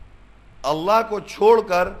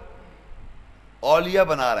کر اولیاء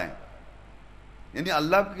بنا رہے ہیں، یعنی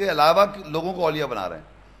اللہ کے علاوہ لوگوں کو اولیاء بنا رہے ہیں.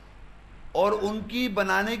 اور ان کی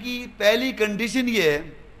بنانے کی پہلی کنڈیشن یہ ہے،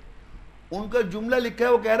 ان کا جملہ لکھا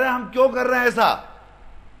ہے، وہ کہہ رہے ہیں ہم کیوں کر رہے ہیں ایسا؟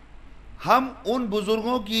 ہم ان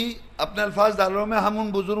بزرگوں کی، اپنے الفاظ ڈال رہا ہوں میں، ہم ان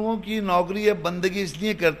بزرگوں کی نوکری یا بندگی اس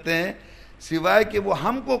لیے کرتے ہیں سوائے کہ وہ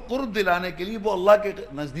ہم کو قرب دلانے کے لیے وہ اللہ کے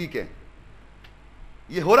نزدیک ہیں.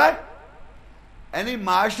 یہ ہو رہا ہے. یعنی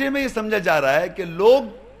معاشرے میں یہ سمجھا جا رہا ہے کہ لوگ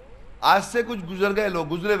آج سے کچھ گزرے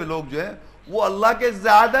ہوئے لوگ جو ہیں وہ اللہ کے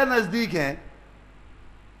زیادہ نزدیک ہیں،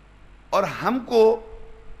 اور ہم کو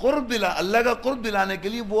اللہ کا قرب دلانے کے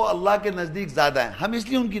لیے وہ اللہ کے نزدیک زیادہ ہیں. ہم اس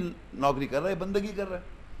لیے ان کی نوکری کر رہے ہیں، بندگی کر رہے ہیں.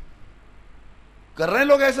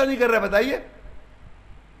 لوگ ایسا نہیں کر رہے. بتائیے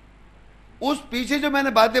اس پیچھے جو میں نے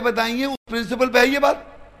باتیں بتائی ہیں اس پرنسپل پہ ہے یہ بات؟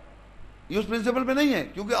 یہ اس پرنسپل پہ نہیں ہے،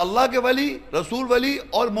 کیونکہ اللہ کے ولی، رسول ولی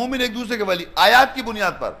اور مومن ایک دوسرے کے ولی آیات کی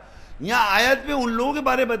بنیاد پر. یہاں آیت میں ان لوگوں کے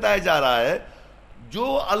بارے میں بتایا جا رہا ہے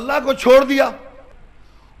جو اللہ کو چھوڑ دیا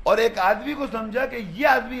اور ایک آدمی کو سمجھا کہ یہ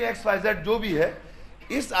آدمی ایکس وائی زیڈ جو بھی ہے،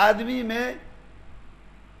 اس آدمی میں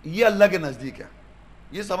یہ اللہ کے نزدیک ہے.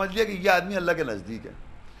 یہ سمجھ لیا کہ یہ آدمی اللہ کے نزدیک ہے،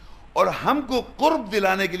 اور ہم کو قرب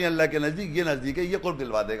دلانے کے لیے اللہ کے نزدیک یہ نزدیک ہے، یہ قرب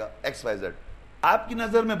دلوا دے گا ایکس وائی زیڈ. آپ کی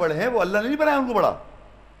نظر میں بڑے ہیں، وہ اللہ نے نہیں بنایا ان کو بڑا.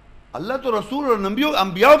 اللہ تو رسول اور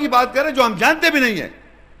انبیاء کی بات کر رہے جو ہم جانتے بھی نہیں ہیں.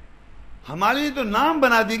 ہمارے لیے تو نام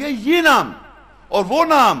بنا دی گئے، یہ نام اور وہ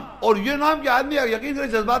نام اور یہ نام کہ آدمی یقین کرے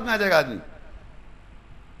جذبات میں آ جائے گا آدمی،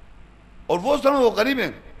 اور وہ سمجھ وہ قریب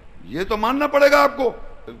ہیں. یہ تو ماننا پڑے گا آپ کو.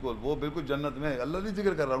 بالکل وہ بالکل جنت میں. اللہ نہیں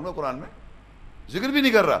ذکر کر رہا ہوں گا، قرآن میں ذکر بھی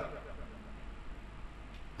نہیں کر رہا.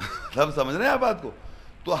 سب سمجھ رہے ہیں آپ بات کو؟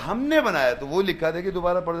 تو ہم نے بنایا. تو وہ لکھا دے کہ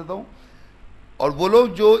دوبارہ پڑھ دیتا ہوں. اور وہ لوگ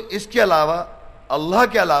جو اس کے علاوہ اللہ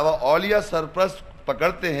کے علاوہ اولیاء سرپرست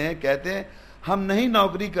پکڑتے ہیں، کہتے ہیں ہم نہیں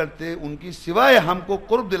نوکری کرتے ان کی سوائے ہم کو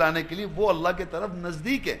قرب دلانے کے لیے وہ اللہ کے طرف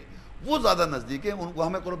نزدیک ہے، وہ زیادہ نزدیک ہے، ان کو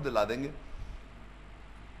ہمیں قرب دلا دیں گے.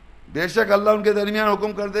 بے شک اللہ ان کے درمیان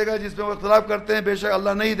حکم کر دے گا جس میں وہ اختلاف کرتے ہیں. بے شک اللہ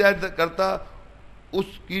نہیں ہدایت کرتا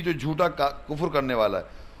اس کی جو جھوٹا کفر کرنے والا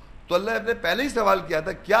ہے. تو اللہ نے پہلے ہی سوال کیا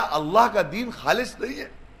تھا کیا اللہ کا دین خالص نہیں ہے؟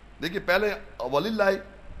 دیکھیے پہلے وللہ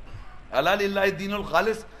الا للہ دین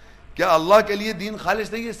الخالص، کیا اللہ کے لیے دین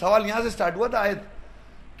خالص نہیں ہے؟ سوال یہاں سے سٹارٹ ہوا تھا آیت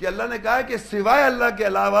کہ اللہ نے کہا کہ سوائے اللہ کے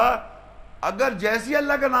علاوہ اگر جیسی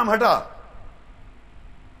اللہ کا نام ہٹا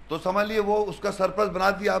تو سمجھ لیے وہ اس کا سرپرست بنا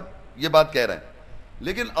دیا. آپ یہ بات کہہ رہے ہیں،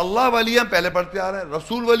 لیکن اللہ ولی ہم پہلے پڑھتے آ رہے ہیں،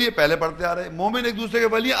 رسول ولی پہلے پڑھتے آ رہے ہیں. مومن ایک دوسرے کے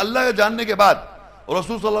ولی اللہ کا جاننے کے بعد اور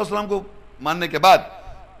رسول صلی اللہ علیہ وسلم کو ماننے کے بعد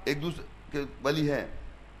ایک دوسرے کے ولی ہیں،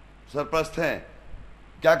 سرپرست ہیں،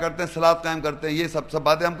 کیا کرتے ہیں، صلاۃ قائم کرتے ہیں. یہ سب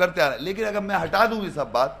باتیں ہم کرتے آ رہے ہیں. لیکن اگر میں ہٹا دوں یہ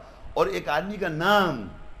سب بات اور ایک آدمی کا نام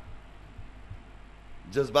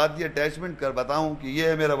جذباتی اٹیچمنٹ کر بتاؤں کہ یہ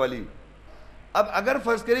ہے میرا ولی، اب اگر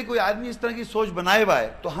فرض کریں کوئی آدمی اس طرح کی سوچ بنائے ہوا ہے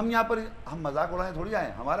تو ہم یہاں پر ہم مذاق اڑانے تھوڑی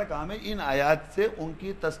آئے. ہمارا کام ہے ان آیات سے ان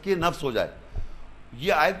کی تزکیہ نفس ہو جائے.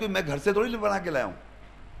 یہ آیت کوئی میں گھر سے تھوڑی بنا کے لایا ہوں.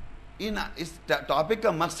 اس ٹاپک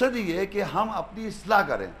کا مقصد یہ ہے کہ ہم اپنی اصلاح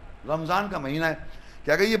کریں. رمضان کا مہینہ ہے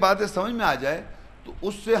کہ اگر یہ باتیں سمجھ میں آ جائے تو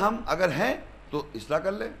اس سے ہم اگر ہیں تو اصلاح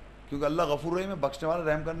کر لیں، کیونکہ اللہ غفور رحیم ہے، بخشنے والا،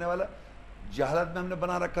 رحم کرنے والا. جہالت میں ہم نے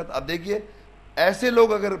بنا رکھا تھا. اب دیکھیے ایسے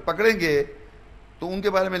لوگ اگر پکڑیں گے تو ان کے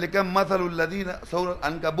بارے میں لکھا مثل الذین سورہ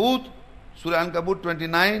عنکبوت، سورہ عنکبوت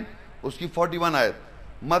 29 اس کی 41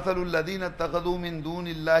 آیت، مثل الذین اتخذوا من دون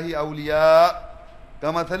اللہ اولیاء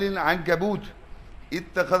کمثل العنکبوت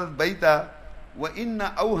اتخذت بیتا وان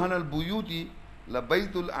اوہن البیوت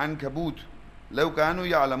لبیت العنکبوت لو کانوا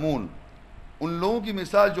یعلمون. ان لوگوں کی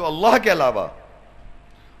مثال جو اللہ کے علاوہ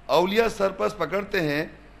اولیاء سرپرست پکڑتے ہیں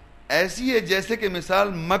ایسی ہے جیسے کہ مثال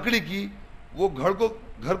مکڑی کی، وہ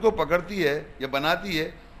گھر کو پکڑتی ہے یا بناتی ہے،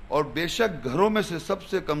 اور بے شک گھروں میں سے سب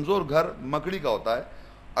سے کمزور گھر مکڑی کا ہوتا ہے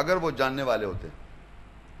اگر وہ جاننے والے ہوتے.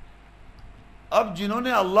 اب جنہوں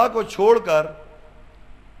نے اللہ کو چھوڑ کر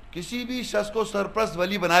کسی بھی شخص کو سرپرست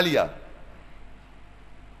ولی بنا لیا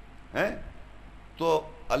ہے تو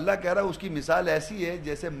اللہ کہہ رہا ہے اس کی مثال ایسی ہے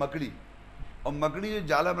جیسے مکڑی، اور مکڑی جو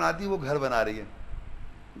جالا بناتی ہے وہ گھر بنا رہی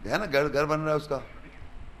ہے نا، گھر بن رہا ہے اس کا.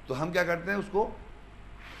 تو ہم کیا کرتے ہیں، اس کو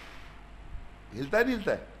ہلتا ہے نہیں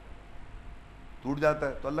ہلتا ہے، ٹوٹ جاتا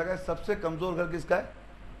ہے. تو اللہ کا سب سے کمزور گھر کس کا ہے؟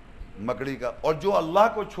 مکڑی کا. اور جو اللہ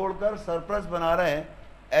کو چھوڑ کر سرپرست بنا رہے ہیں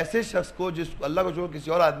ایسے شخص کو، جس اللہ کو چھوڑ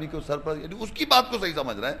کسی اور آدمی کو سرپرست، یعنی اس کی بات کو صحیح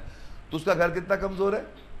سمجھ رہے ہیں تو اس کا گھر کتنا کمزور ہے.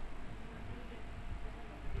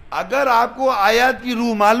 اگر آپ کو آیات کی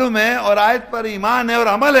روح معلوم ہے اور آیت پر ایمان ہے اور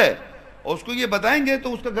عمل ہے اور اس کو یہ بتائیں گے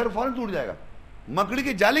تو اس کا گھر فوراً ٹوٹ جائے گا مکڑی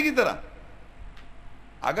کے جالے کی طرح.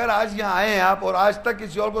 اگر آج یہاں آئے ہیں آپ اور آج تک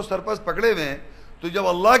کسی اور کو سرپرست پکڑے ہوئے ہیں تو جب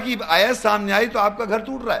اللہ کی آیت سامنے آئی تو آپ کا گھر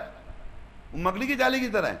ٹوٹ رہا ہے، وہ مکڑی کے جالے کی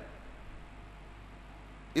طرح ہے.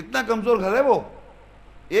 اتنا کمزور گھر ہے وہ.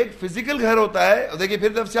 ایک فزیکل گھر ہوتا ہے، دیکھیے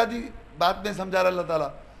پھر نفسیاتی بات میں سمجھا رہا اللہ تعالیٰ.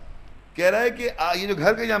 کہہ رہا ہے کہ یہ جو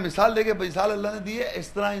گھر کا یہاں مثال دے کے مثال اللہ نے دی ہے اس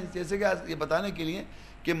طرح، جیسے کہ یہ بتانے کے لیے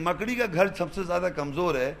کہ مکڑی کا گھر سب سے زیادہ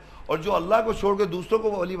کمزور ہے، اور جو اللہ کو چھوڑ کے دوسروں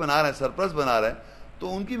کو ولی بنا رہے ہیں، سرپرست بنا رہے ہیں،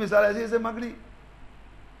 تو ان کی مثال ایسی جیسے مکڑی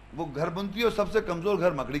وہ گھر بنتی ہے اور سب سے کمزور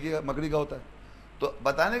گھر مکڑی کا ہوتا ہے۔ تو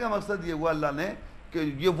بتانے کا مقصد یہ ہوا اللہ نے کہ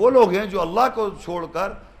یہ وہ لوگ ہیں جو اللہ کو چھوڑ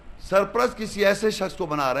کر سرپرست کسی ایسے شخص کو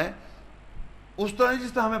بنا رہے ہیں، اس طرح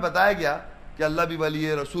جس طرح ہمیں بتایا گیا کہ اللہ بھی ولی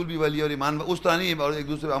ہے، رسول بھی ولی ہے اور ایمان اس طرح نہیں، اور ایک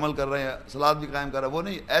دوسرے پہ عمل کر رہے ہیں، صلات بھی قائم کر رہے ہیں، وہ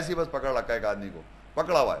نہیں، ایسی بس پکڑ رکھا ہے ایک آدمی کو،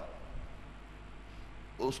 پکڑا ہوا ہے،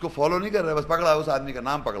 اس کو فالو نہیں کر رہے، بس پکڑا ہے، اس آدمی کا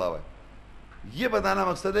نام پکڑا ہوا ہے۔ یہ بتانا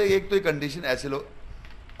مقصد ہے۔ ایک تو یہ کنڈیشن ایسے لوگ،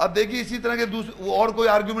 اب دیکھیے اسی طرح کے دوسرے اور کوئی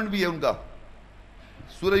آرگومنٹ بھی ہے ان کا،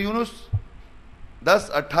 سورہ یونس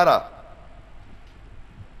 10:18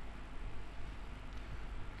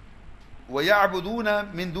 وَيَعْبُدُونَ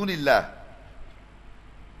مِن دُونِ اللَّهِ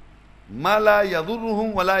مَا لَا يَضُرُّهُمْ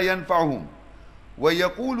وَلَا يَنْفَعُهُمْ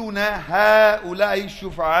وَيَقُولُونَ هَؤُلَاءِ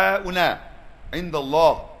شُفَعَاؤُنَا عِندَ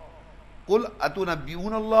اللَّهِ قُلْ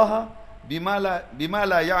أَتُنَبِّئُونَ اللَّهَ بِمَا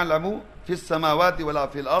لَا يَعْلَمُ فِي السَّمَاوَاتِ وَلَا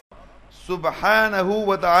فِي الْأَرْضِ سُبْحَانَهُ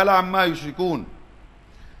وَتَعَالَى عَمَّا يُشْرِكُونَ۔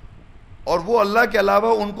 اور وہ اللہ کے علاوہ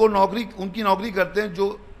ان کی نوکری کرتے ہیں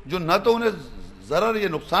جو نہ تو انہیں ضرر یا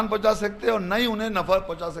نقصان پہنچا سکتے اور نہ ہی انہیں نفع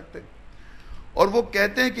پہنچا سکتے، اور وہ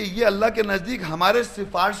کہتے ہیں کہ یہ اللہ کے نزدیک ہمارے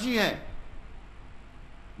سفارشی ہیں۔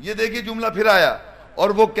 یہ دیکھیے جملہ پھر آیا، اور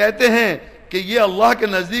وہ کہتے ہیں کہ یہ اللہ کے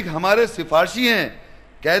نزدیک ہمارے سفارشی ہیں۔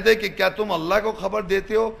 کہتے کہ کیا تم اللہ کو خبر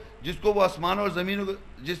دیتے ہو جس کو وہ آسمانوں اور زمینوں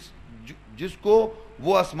جس کو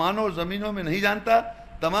وہ آسمانوں اور زمینوں میں نہیں جانتا؟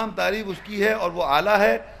 تمام تعریف اس کی ہے اور وہ اعلیٰ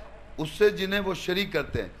ہے اس سے جنہیں وہ شریک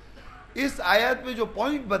کرتے ہیں۔ اس آیت میں جو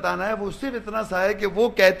پوائنٹ بتانا ہے وہ صرف اتنا سا ہے کہ وہ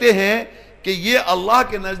کہتے ہیں کہ یہ اللہ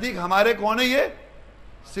کے نزدیک ہمارے کون ہے، یہ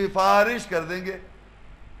سفارش کر دیں گے،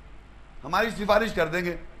 ہماری سفارش کر دیں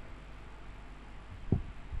گے۔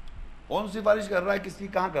 کون سفارش کر رہا ہے؟ کس کی؟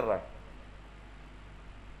 کہاں کر رہا ہے؟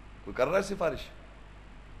 کوئی کر رہا ہے سفارش؟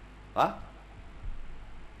 ہاں،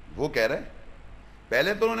 وہ کہہ رہے ہیں۔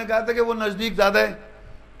 پہلے تو انہوں نے کہا تھا کہ وہ نزدیک زیادہ ہے،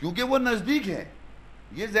 کیونکہ وہ نزدیک ہے،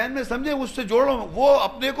 یہ ذہن میں سمجھے، اس سے جوڑو۔ وہ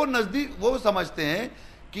اپنے کو نزدیک وہ سمجھتے ہیں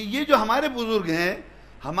کہ یہ جو ہمارے بزرگ ہیں،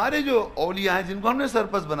 ہمارے جو اولیاء ہیں جن کو ہم نے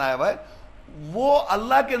سرپرست بنایا ہوا ہے، وہ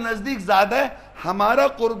اللہ کے نزدیک زیادہ ہے، ہمارا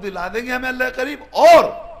قرب دلا دیں گے ہمیں اللہ کے قریب اور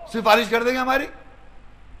سفارش کر دیں گے ہماری،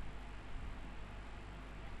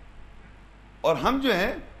 اور ہم جو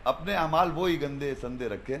ہیں اپنے اعمال وہی گندے سندے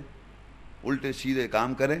رکھیں، الٹے سیدھے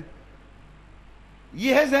کام کریں۔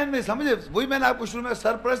 یہ ہے ذہن میں، سمجھے؟ وہی میں نے آپ کو شروع میں،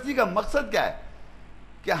 سرپرستی کا مقصد کیا ہے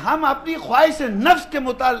کہ ہم اپنی خواہش نفس کے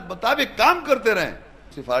مطابق کام کرتے رہیں۔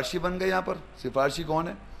 سفارشی بن گئے یہاں پر۔ سفارشی کون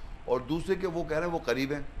ہے؟ اور دوسرے کے وہ کہہ رہے ہیں وہ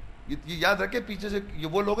قریب ہیں۔ یہ یاد رکھے، پیچھے سے یہ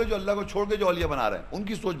وہ لوگ ہیں جو اللہ کو چھوڑ کے جو اولیاء بنا رہے ہیں، ان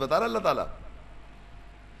کی سوچ بتا رہا اللہ تعالیٰ۔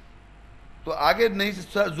 تو آگے نئی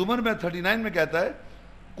زمر میں 39 میں کہتا ہے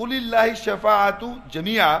قُلِ اللَّهِ الشَّفَاعَةُ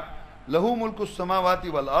جَمِيعًا لَهُ مُلْكُ السَّمَاوَاتِ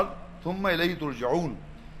وَالْأَرْضِ ثُمَّ إِلَيْهِ تُرْجَعُونَ۔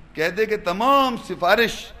 کہتے کہ تمام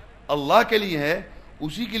سفارش اللہ کے لیے ہے،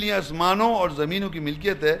 اسی کے لیے آسمانوں اور زمینوں کی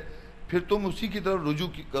ملکیت ہے، پھر تم اسی کی طرف رجوع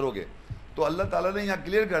کرو گے۔ تو اللہ تعالیٰ نے یہاں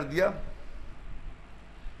کلیئر کر دیا،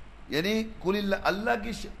 یعنی اللہ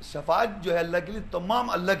کی شفاعت جو ہے اللہ کے لیے، تمام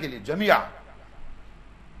اللہ کے لیے جميعا۔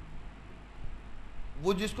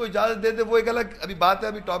 وہ جس کو اجازت دیتے وہ ایک الگ ابھی بات ہے،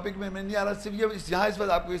 ابھی ٹاپک میں نہیں آ رہا، صرف یہ یہاں اس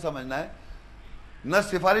وقت آپ کو یہ سمجھنا ہے، نہ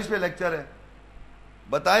سفارش پہ لیکچر ہے،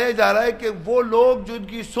 بتایا جا رہا ہے کہ وہ لوگ جن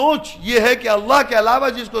کی سوچ یہ ہے کہ اللہ کے علاوہ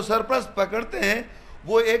جس کو سرپرست پکڑتے ہیں،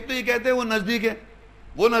 وہ ایک تو یہ کہتے ہیں وہ نزدیک ہے،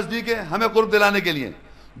 وہ نزدیک ہے ہمیں قرب دلانے کے لیے،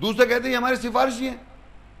 دوسرے کہتے ہیں یہ ہمارے سفارشی ہیں،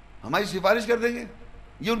 ہماری سفارش کر دیں گے۔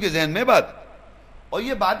 یہ ان کے ذہن میں بات، اور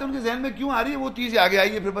یہ باتیں ان کے ذہن میں کیوں آ رہی ہے وہ چیز آگے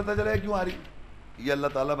آئی ہے، پھر پتہ چلا ہے کیوں آ رہی ہے۔ یہ اللہ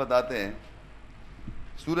تعالیٰ بتاتے ہیں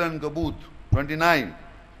سورہ عنکبوت 29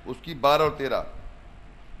 اس کی 12 اور 13،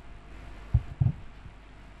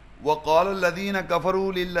 وَقَالَ الَّذِينَ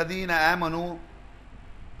كَفَرُوا لِلَّذِينَ آمَنُوا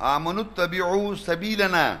اتَّبِعُوا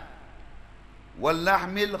سَبِيلَنَا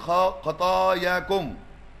وَلْنَحْمِلْ خَطَايَاكُمْ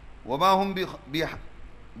وَمَا هُمْ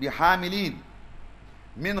بِحَامِلِينَ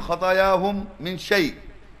مِنْ خَطَايَاهُمْ مِنْ شَيْءٍ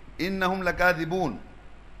إِنَّهُمْ لَكَاذِبُونَ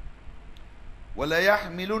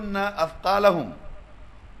وَلَيَحْمِلُنَّ أَثْقَالَهُمْ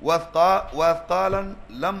وَأَثْقَالًا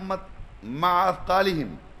لَمَّتْ مَعَ أَثْقَالِهِمْ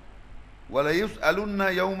وَلَيُسْأَلُنَّ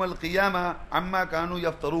يَوْمَ الْقِيَامَةِ عَمَّا كَانُوا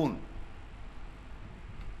يَفْتَرُونَ۔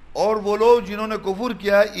 اور وہ لوگ جنہوں نے کفر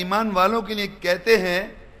کیا ایمان والوں کے لیے کہتے ہیں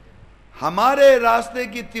ہمارے راستے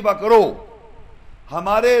کی اتباع کرو،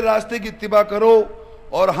 ہمارے راستے کی اتباع کرو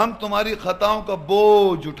اور ہم تمہاری خطاؤں کا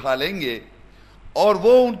بوجھ اٹھا لیں گے، اور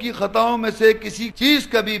وہ ان کی خطاؤں میں سے کسی چیز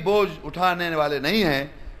کا بھی بوجھ اٹھانے والے نہیں ہیں،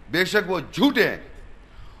 بے شک وہ جھوٹے ہیں،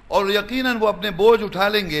 اور یقیناً وہ اپنے بوجھ اٹھا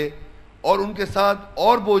لیں گے اور ان کے ساتھ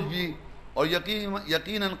اور بوجھ بھی اور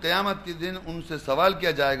یقیناً قیامت کے دن ان سے سوال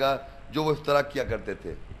کیا جائے گا جو وہ افترا کیا کرتے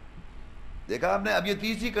تھے. دیکھا آپ نے. اب یہ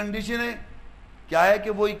تیسری کنڈیشن ہے کیا ہے کہ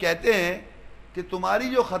وہ یہ کہتے ہیں کہ تمہاری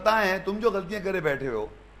جو خطائیں ہیں, تم جو غلطیاں کرے بیٹھے ہو,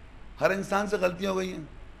 ہر انسان سے غلطیاں ہو گئی ہیں.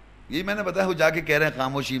 یہی میں نے بتایا, وہ جا کے کہہ رہے ہیں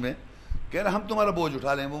خاموشی میں, کہہ رہے ہیں ہم تمہارا بوجھ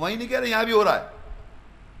اٹھا لیں. وہ وہیں نہیں کہہ رہے, یہاں بھی ہو رہا ہے.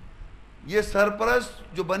 یہ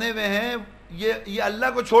سرپرست جو بنے ہوئے ہیں, یہ اللہ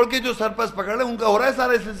کو چھوڑ کے جو سرپرست پکڑ رہے ہیں ان کا ہو رہا ہے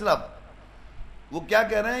سارا سلسلہ. وہ کیا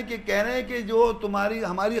کہہ رہے ہیں کہ جو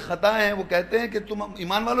ہماری خطائیں ہیں, وہ کہتے ہیں کہ تم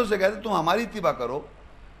ایمان والوں سے کہتے ہیں تم ہماری اتباع کرو,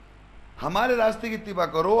 ہمارے راستے کی اتباع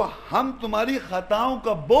کرو, ہم تمہاری خطاؤں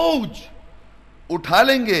کا بوجھ اٹھا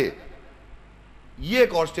لیں گے. یہ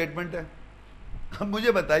ایک اور سٹیٹمنٹ ہے. اب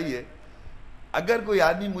مجھے بتائیے, اگر کوئی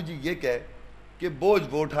آدمی مجھے یہ کہے کہ بوجھ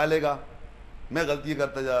وہ اٹھا لے گا, میں غلطی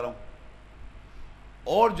کرتا جا رہا ہوں,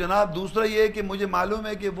 اور جناب دوسرا یہ ہے کہ مجھے معلوم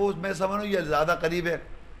ہے کہ وہ میں سمجھوں یہ زیادہ قریب ہے,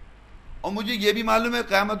 اور مجھے یہ بھی معلوم ہے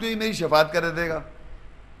قیامت میں میری شفاعت کر دے گا,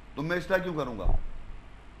 تو میں اس طرح کیوں کروں گا؟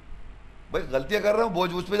 بھائی غلطیاں کر رہا ہوں,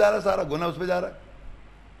 بوجھ اس پہ جا رہا ہے, سارا گناہ اس پہ جا رہا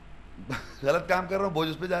ہے. غلط کام کر رہا ہوں, بوجھ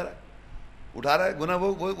اس پہ جا رہا ہے, اٹھا رہا ہے گناہ,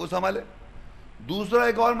 وہ سنبھالے. دوسرا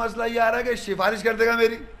ایک اور مسئلہ یہ آ رہا ہے کہ سفارش کر دے گا,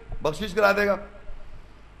 میری بخشش کرا دے گا.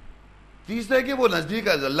 تیسرا ہے کہ وہ نزدیک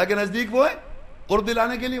ہے, اللہ کے نزدیک وہ ہے, قرب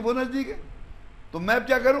دلانے کے لیے وہ نزدیک ہے. تو میں اب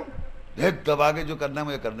کیا کروں؟ دیکھ دبا کے جو کرنا ہے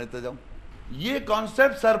مجھے کرنے تے جاؤں. یہ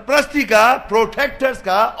کانسیپٹ سرپرستی کا, پروٹیکٹرز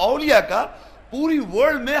کا, اولیاء کا, پوری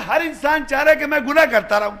ورلڈ میں ہر انسان چاہ رہا ہے کہ میں گناہ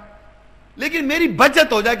کرتا رہوں, لیکن میری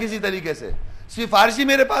بچت ہو جائے کسی طریقے سے. سفارشی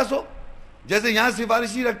میرے پاس ہو, جیسے یہاں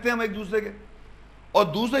سفارشی رکھتے ہیں ہم ایک دوسرے کے, اور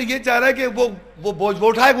دوسرا یہ چاہ رہا ہے کہ وہ بوجھ وہ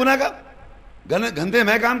اٹھائے گناہ کا, گندے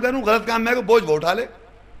میں کام کروں, غلط کام میں بوجھ وہ اٹھا لے.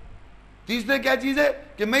 تیسرے کیا چیز ہے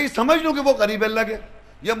کہ میں یہ سمجھ لوں کہ وہ قریب اللہ کے,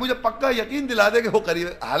 یا مجھے پکا یقین دلا دے کہ وہ قریب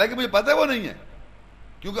ہے, حالانکہ مجھے پتہ ہے وہ نہیں ہے,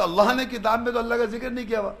 کیونکہ اللہ نے کتاب میں تو اللہ کا ذکر نہیں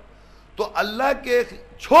کیا ہوا. تو اللہ کے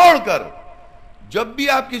چھوڑ کر جب بھی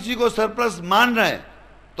آپ کسی کو سرپرست مان رہے ہیں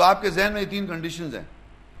تو آپ کے ذہن میں یہ تین کنڈیشنز ہیں.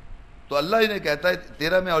 تو اللہ نے کہتا ہے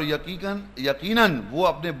 13 میں, اور یقیناً وہ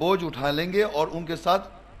اپنے بوجھ اٹھا لیں گے, اور ان کے ساتھ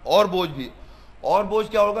اور بوجھ بھی. اور بوجھ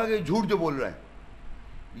کیا ہوگا کہ جھوٹ جو بول رہے ہیں,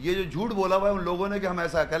 یہ جو جھوٹ بولا ہوا ہے ان لوگوں نے کہ ہم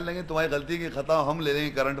ایسا کر لیں گے, تمہاری غلطی کی خطا ہم لے لیں گے,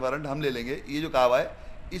 کرنٹ وارنٹ ہم لے لیں گے, یہ جو کہا ہوا ہے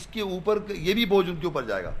اس کے اوپر یہ بھی بوجھ ان کے اوپر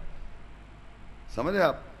جائے گا. سمجھے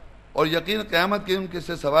آپ؟ اور یقین قیامت کے ان کے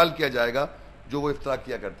سے سوال کیا جائے گا جو وہ افترا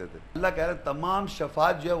کیا کرتے تھے. اللہ کہہ رہا ہے تمام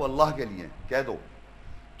شفاعت جو ہے وہ اللہ کے لیے کہہ دو.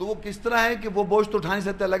 تو وہ کس طرح ہے کہ وہ بوجھ تو اٹھا نہیں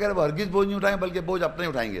سکتے, اللہ کہہ رہا ہے وہ ہرگز بوجھ نہیں اٹھائیں بلکہ بوجھ اپنے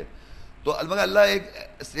اٹھائیں گے. تو البتہ اللہ ایک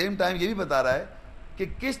سیم ٹائم یہ بھی بتا رہا ہے کہ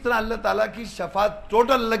کس طرح اللہ تعالیٰ کی شفاعت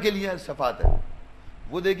ٹوٹل اللہ کے لیے شفاعت ہے.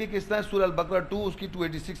 وہ دیکھیے کس طرح سورہ البقرہ 2 اس کی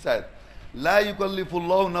 286 آیت, لا یکلف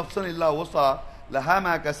اللہ نفسا الا وسعها لها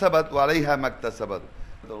ما کسبت وعلیہا ما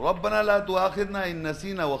اکتسبت ربنا لا تؤاخذنا ان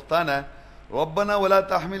نسینا واخطانا ربنا ولا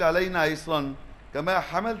تحمل علینا اصرا كما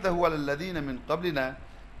حملته على الذين من قبلنا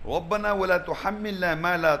ربنا ولا تحملنا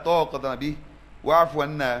ما لا طاقة به واعف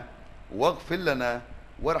عنا واغفر لنا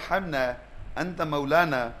وارحمنا انت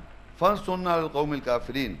مولانا فانصرنا على القوم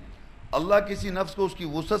الكافرين. اللہ کسی نفس کو اس کی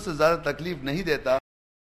وسعت سے زیادہ تکلیف نہیں دیتا,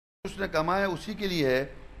 اس نے کمایا اسی کے لیے ہے,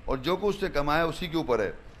 اور جو کچھ اس نے کمایا اسی کے اوپر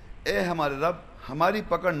ہے. اے ہمارے رب ہماری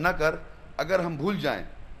پکڑ نہ کر اگر ہم بھول جائیں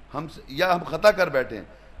یا ہم خطا کر بیٹھیں.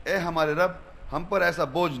 اے ہمارے رب ہم پر ایسا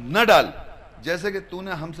بوجھ نہ ڈال جیسے کہ تو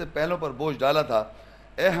نے ہم سے پہلوں پر بوجھ ڈالا تھا.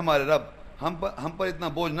 اے ہمارے رب ہم پر اتنا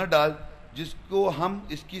بوجھ نہ ڈال جس کو ہم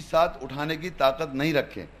اس کی ساتھ اٹھانے کی طاقت نہیں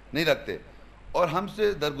رکھتے, اور ہم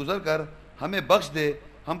سے درگزر کر ہمیں بخش دے,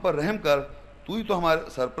 ہم پر رحم کر, تو ہی تو ہمارا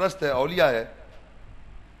سرپرست ہے, اولیاء ہے,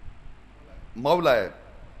 مولا ہے,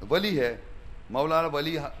 ولی ہے, مولانا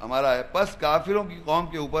ولی ہمارا ہے, پس کافروں کی قوم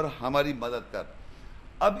کے اوپر ہماری مدد کر.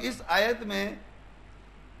 اب اس آیت میں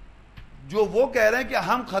جو وہ کہہ رہے ہیں کہ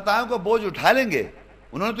ہم خطاؤں کا بوجھ اٹھا لیں گے,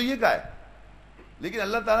 انہوں نے تو یہ کہا ہے, لیکن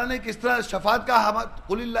اللہ تعالیٰ نے کس طرح شفاعت کا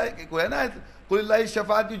قل اللہ کو ہے نا, قل اللہ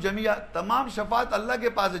شفاعت جمیع, تمام شفاعت اللہ کے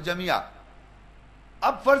پاس ہے جمیع.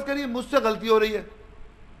 اب فرض کریے مجھ سے غلطی ہو رہی ہے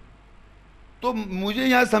تو مجھے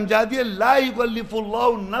یہاں سمجھا دیا لا یکلف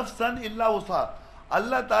اللہ نفسا الا وسعها,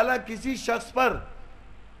 اللہ تعالیٰ کسی شخص پر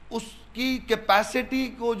اس کی کیپیسٹی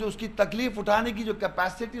کو, جو اس کی تکلیف اٹھانے کی جو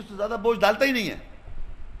کیپیسٹی, اس سے زیادہ بوجھ ڈالتا ہی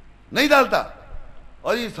نہیں ڈالتا.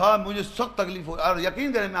 اور یہ صاحب مجھے سخت تکلیف ہو, اور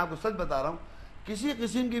یقین کریں میں آپ کو سچ بتا رہا ہوں, کسی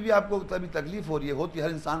قسم کی بھی آپ کو کبھی تکلیف ہو رہی ہے, ہوتی ہر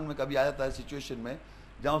انسان میں کبھی آ جاتا ہے سچویشن میں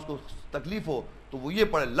جہاں اس کو تکلیف ہو, تو وہ یہ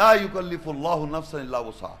پڑھے لا یکلف اللہ نفسا الا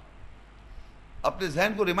وسعها, اپنے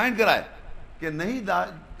ذہن کو ریمائنڈ کرائے کہ نہیں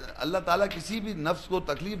اللہ تعالیٰ کسی بھی نفس کو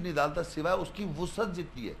تکلیف نہیں ڈالتا سوائے اس کی وسعت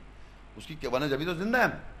جتنی ہے اس کی, ورنہ جبھی تو زندہ ہے.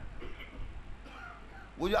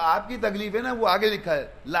 وہ جو آپ کی تکلیف ہے نا, وہ آگے لکھا ہے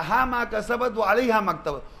لہا ما کسبت وعلیہا ما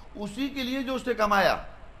اکتسبت, اسی کے لیے جو اس نے کمایا,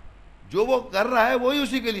 جو وہ کر رہا ہے وہی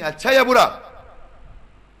اسی کے لیے، اچھا یا برا.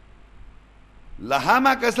 لہا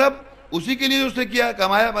ما کسب، اسی کے لیے اس نے کیا،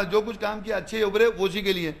 کمایا، جو کچھ کام کیا اچھے یا برے وہ اسی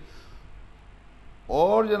کے لیے.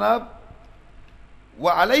 اور جناب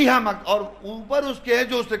وعلیہا اور اوپر اس کے ہے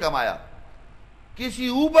جو اس نے کمایا. کسی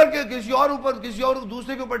اور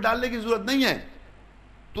دوسرے کے اوپر ڈالنے کی ضرورت نہیں ہے.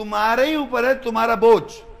 تمہارے ہی اوپر ہے تمہارا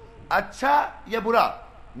بوجھ، اچھا یا برا.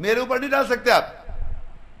 میرے اوپر نہیں ڈال سکتے آپ.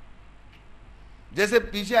 جیسے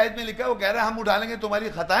پیچھے آیت میں لکھا ہے، وہ کہہ رہا ہے ہم اٹھا لیں گے تمہاری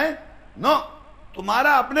خطائیں. نو،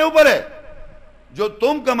 تمہارا اپنے اوپر ہے. جو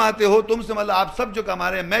تم کماتے ہو، تم سے مطلب آپ سب جو کما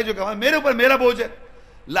رہے ہیں، میں جو کما، میرے اوپر میرا بوجھ ہے.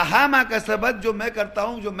 لہا ما کسبت، جو میں کرتا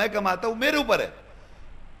ہوں، جو میں کماتا ہوں میرے اوپر ہے،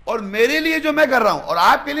 اور میرے لیے جو میں کر رہا ہوں اور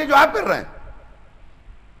آپ کے لیے جو آپ کر رہے ہیں.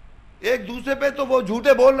 ایک دوسرے پہ تو وہ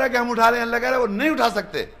جھوٹے بول رہے ہیں کہ ہم اٹھا رہے ہیں، اللہ کہہ رہا ہے وہ نہیں اٹھا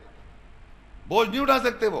سکتے، بوجھ نہیں اٹھا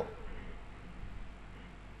سکتے. وہ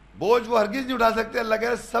بوجھ وہ ہرگز نہیں اٹھا سکتے. اللہ کہہ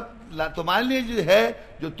رہا ہے سب تمہارے لیے جو ہے،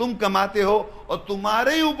 جو تم کماتے ہو، اور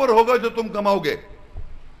تمہارے ہی اوپر ہوگا جو تم کماؤ گے.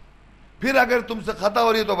 پھر اگر تم سے خطا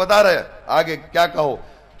ہو رہی ہے تو بتا رہے آگے کیا کہو.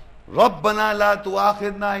 ربنا لا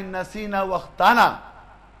تؤاخذنا ان نسینا واخطانا.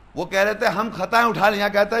 وہ کہہ رہے تھے ہم خطائیں اٹھا لیں. یہاں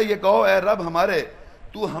کہتا ہے یہ کہو اے رب ہمارے،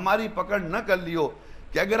 تو ہماری پکڑ نہ کر لیو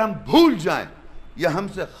کہ اگر ہم بھول جائیں یا ہم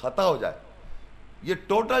سے خطا ہو جائے. یہ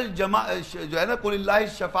ٹوٹل جمع جو ہے نا، قل اللہ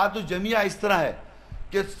الشفاعۃ الجمیعہ، اس طرح ہے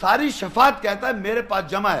کہ ساری شفاعت کہتا ہے میرے پاس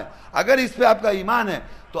جمع ہے. اگر اس پہ آپ کا ایمان ہے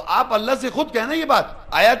تو آپ اللہ سے خود کہنا یہ بات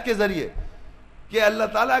آیات کے ذریعے کہ اللہ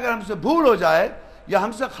تعالیٰ اگر ہم سے بھول ہو جائے یا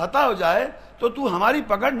ہم سے خطا ہو جائے تو ہماری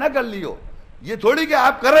پکڑ نہ کر لیو. یہ تھوڑی کہ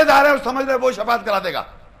آپ کرے جا رہے ہیں اور سمجھ رہے وہ شفاعت کرا دے گا.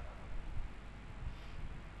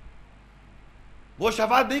 وہ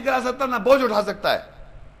شفاعت نہیں کرا سکتا، نہ بوجھ اٹھا سکتا ہے،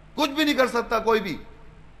 کچھ بھی نہیں کر سکتا کوئی بھی.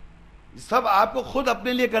 سب آپ کو خود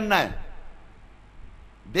اپنے لیے کرنا ہے.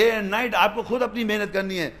 ڈے اینڈ نائٹ آپ کو خود اپنی محنت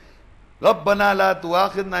کرنی ہے. ربنا لا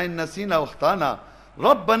تؤاخذنا ان نسینا واخطانا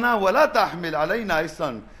ربنا ولا تحمل علینا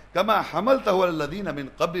اصرا کما حملتہ علی الذین من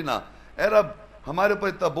قبلنا. اے رب ہمارے اوپر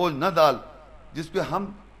اتنا بوجھ نہ ڈال جس پہ ہم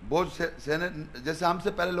بوجھ سہنے، جیسے ہم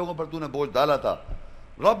سے پہلے لوگوں پر تو نے بوجھ ڈالا تھا.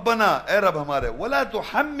 ربنا، اے رب ہمارے، ولا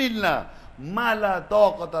تحملنا ما لا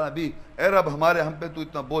طاقت لنا بہ. اے رب ہمارے، ہم پہ تو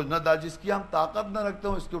اتنا بوجھ نہ ڈال جس کی ہم طاقت نہ رکھتے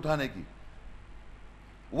ہوں اس کے اٹھانے کی.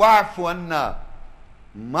 واعف عنا،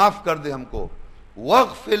 معاف کر دے ہم کو.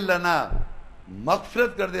 واغفر لنا،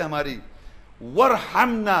 مغفرت کر دے ہماری.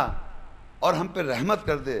 ورحمنا، اور ہم پہ رحمت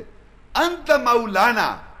کر دے. انت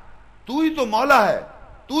مولانا، تو ہی تو مولا ہے،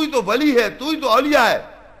 تو ہی تو ولی ہے، تو ہی تو اولیاء ہے.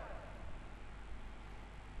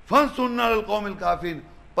 فانصرنا علی القوم الکافرین،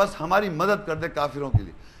 بس ہماری مدد کر دے کافروں کے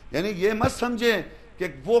لیے. یعنی یہ مت سمجھیں کہ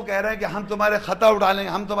وہ کہہ رہے ہیں کہ ہم تمہارے خطا اٹھا لیں،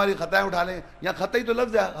 ہم تمہاری خطائیں اٹھا لیں. یہاں خطا ہی تو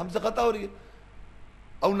لفظ ہے، ہم سے خطا ہو رہی ہے.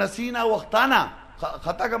 او نسینا واخطانا،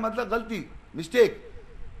 خطا کا مطلب غلطی، مسٹیک.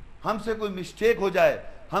 ہم سے کوئی مسٹیک ہو جائے،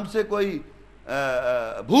 ہم سے کوئی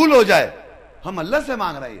بھول ہو جائے، ہم اللہ سے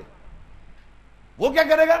مانگ رہے ہیں. وہ کیا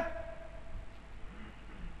کرے گا؟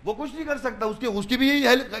 وہ کچھ نہیں کر سکتا. اس کی بھی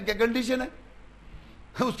یہی کنڈیشن ہے،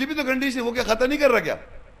 اس کی بھی تو کنڈیشن. وہ کیا خطا نہیں کر رہا کیا؟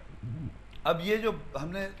 اب یہ جو ہم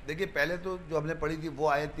نے دیکھیے پہلے تو جو ہم نے پڑھی تھی وہ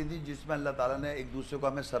آیت کی تھی جس میں اللہ تعالیٰ نے ایک دوسرے کو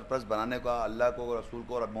ہمیں سرپرست بنانے کا، اللہ کو، رسول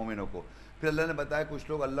کو اور مومنوں کو. پھر اللہ نے بتایا کچھ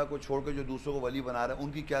لوگ اللہ کو چھوڑ کے جو دوسروں کو ولی بنا رہے ہیں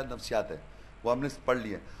ان کی کیا نفسیات ہے، وہ ہم نے پڑھ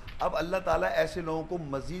لی ہے. اب اللہ تعالیٰ ایسے لوگوں کو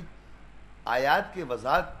مزید آیات کے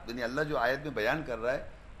وضاحت، یعنی اللہ جو آیت میں بیان کر رہا ہے،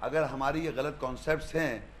 اگر ہماری یہ غلط کانسیپٹس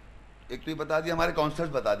ہیں، ایک تو یہ بتا دیا، ہمارے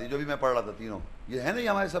کانسیپٹس بتا دیے جو بھی میں پڑھ رہا تھا تینوں، یہ ہے نا، یہ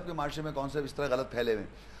ہمارے سب کے معاشرے میں کانسیپٹ اس طرح غلط پھیلے ہوئے.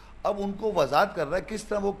 اب ان کو وضاحت کر رہا ہے، کس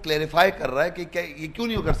طرح وہ کلیریفائی کر رہا ہے کہ کیا یہ کیوں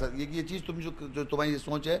نہیں کر سکتی، یہ چیز تم جو تمہاری یہ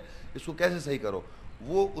سوچ ہے اس کو کیسے صحیح کرو.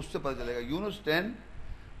 وہ اس سے پتہ چلے گا. یونس 10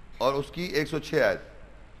 اور اس کی 106 آیت.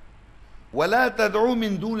 وَلَا تَدْعُوا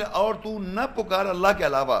مِن دُونِ، اور تو نہ پکار اللہ کے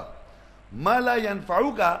علاوہ، مَا لَا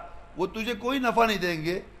يَنفَعُكَ، وہ تجھے کوئی نفع نہیں دیں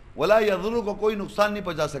گے، وَلَا يَضُرُّكَ، کوئی نقصان نہیں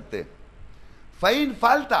پہنچا سکتے. فَإِن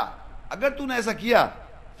فَعَلْتَ، اگر تو نے ایسا کیا،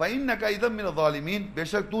 فَإِنَّكَ إِذًا مِنَ الظَّالِمِينَ، بے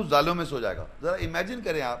شک تو ظالموں میں سو جائے گا. ذرا امیجن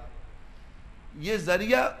کریں آپ، یہ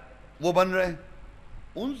ذریعہ وہ بن رہے ہیں،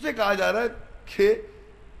 ان سے کہا جا رہا ہے کہ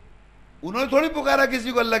انہوں نے تھوڑی پکارا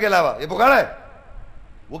کسی کو اللہ کے علاوہ، یہ پکارا ہے،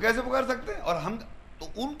 وہ کیسے پکار سکتے ہیں؟ اور ہم تو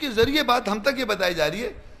ان کے ذریعے بات ہم تک یہ بتائی جا رہی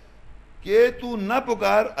ہے کہ تو نہ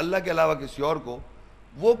پکار اللہ کے علاوہ کسی اور کو،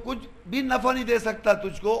 وہ کچھ بھی نفع نہیں دے سکتا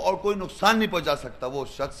تجھ کو اور کوئی نقصان نہیں پہنچا سکتا. وہ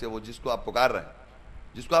شخص ہے، وہ جس کو آپ پکار رہے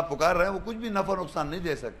ہیں، جس کو آپ پکار رہے ہیں، وہ کچھ بھی نفع نقصان نہیں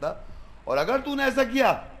دے سکتا. اور اگر تو نے ایسا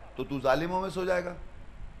کیا تو ظالموں میں سو جائے گا.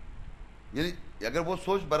 یعنی اگر وہ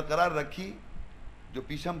سوچ برقرار رکھی جو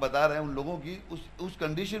پیچھے ہم بتا رہے ہیں ان لوگوں کی، اس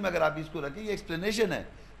کنڈیشن میں اگر آپ اس کو رکھیں، یہ ایکسپلینیشن ہے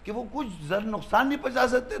کہ وہ کچھ ذر نقصان نہیں پہنچا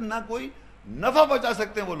سکتے، نہ کوئی نفع پہنچا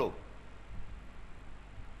سکتے ہیں. وہ لوگ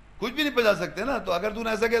کچھ بھی نہیں پہنچا سکتے نا. تو اگر تو نے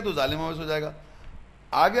ایسا کیا تو ظالموں میں سو جائے گا.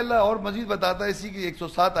 آگے اللہ اور مزید بتاتا ہے، اسی کی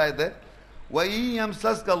 107 آیت ہے، وَإِن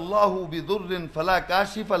يَمْسَسْكَ اللَّهُ بِضُرٍّ فَلَا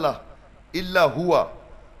كَاشِفَ لَهُ إِلَّا هُوَ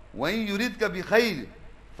وَإِن يُرِدْكَ بِخَيْرٍ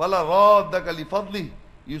فَلَا رَادَّ لِفَضْلِهِ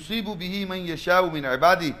يُصِيبُ بِهِ مَن يَشَاءُ مِنْ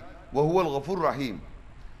عِبَادِهِ وَهُوَ الْغَفُورُ الرَّحِيمُ۔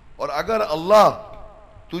 اور اگر اللہ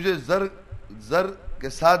تجھے زر کے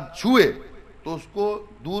ساتھ چھوئے تو اس کو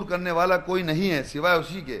دور کرنے والا کوئی نہیں ہے سوائے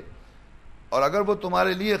اسی کے، اور اگر وہ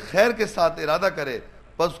تمہارے لیے خیر کے ساتھ ارادہ کرے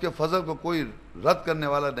پس اس کے فضل کو کوئی رد کرنے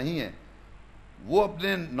والا نہیں ہے۔ وہ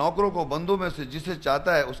اپنے نوکروں کو بندوں میں سے جسے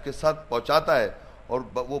چاہتا ہے اس کے ساتھ پہنچاتا ہے، اور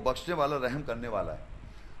وہ بخشنے والا رحم کرنے والا ہے۔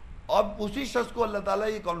 اب اسی شخص کو اللہ تعالیٰ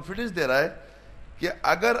یہ کانفیڈنس دے رہا ہے کہ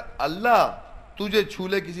اگر اللہ تجھے چھو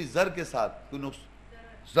لے کسی زر کے ساتھ، کوئی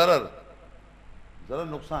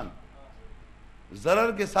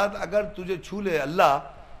ضرر کے ساتھ اگر تجھے چھو لے اللہ،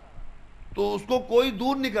 تو اس کو کوئی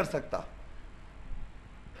دور نہیں کر سکتا،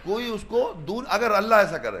 کوئی اس کو دور، اگر اللہ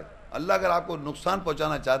ایسا کرے، اللہ اگر آپ کو نقصان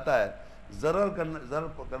پہنچانا چاہتا ہے، ضرر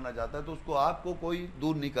کرنا چاہتا ہے، تو اس کو آپ کو کوئی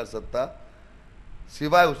دور نہیں کر سکتا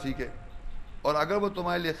سوائے اسی کے، اور اگر وہ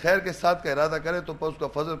تمہارے لیے خیر کے ساتھ کا ارادہ کرے تو اس کا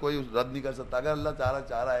فضل کوئی رد نہیں کر سکتا۔ اگر اللہ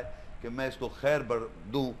چاہ رہا ہے کہ میں اس کو خیر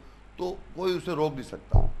دوں تو کوئی اسے روک نہیں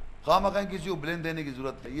سکتا۔ خواہ مخواہ کسی کو بلیم دینے کی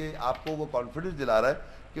ضرورت ہے، یہ آپ کو وہ کانفیڈنس دلا رہا ہے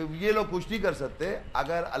کہ یہ لوگ کچھ نہیں کر سکتے،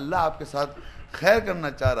 اگر اللہ آپ کے ساتھ خیر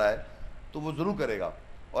کرنا چاہ رہا ہے تو وہ ضرور کرے گا،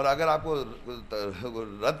 اور اگر آپ کو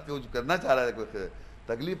رد کرنا چاہ رہا ہے، کوئی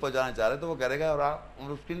تکلیف پہنچانا چاہ رہا ہے تو وہ کرے گا، اور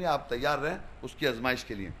اس کے لیے آپ تیار رہیں، اس کی آزمائش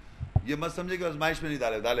کے لیے۔ یہ مت سمجھے کہ آزمائش میں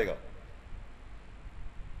نہیں ڈالے گا۔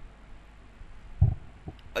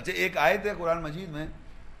 اچھا، ایک آیت ہے قرآن مجید میں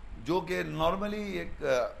جو کہ نارملی ایک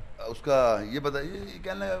اس کا یہ بتائیے،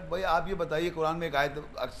 کہنا ہے بھائی آپ یہ بتائیے قرآن میں ایک آیت،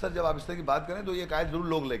 اکثر جب آپ اس طرح کی بات کریں تو یہ ایک آیت ضرور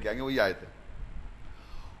لوگ لے کے آئیں گے، وہی آیت ہے،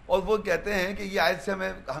 اور وہ کہتے ہیں کہ یہ آیت سے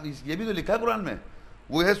ہمیں یہ بھی تو لکھا ہے قرآن میں،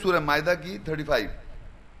 وہ ہے سورہ مائدہ کی 35،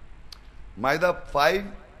 مائدہ 5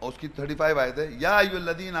 اور اس کی 35 آیت ہے، یا ایھا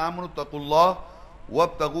الذین آمنوا اتقوا اللہ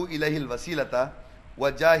وابتغوا الیہ الوسیلۃ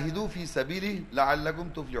وجاہدوا فی سبیلہ لعلکم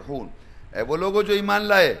تفلحون۔ اے وہ لوگوں جو ایمان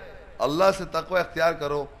لائے، اللہ سے تقوی اختیار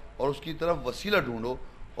کرو اور اس کی طرف وسیلہ ڈھونڈو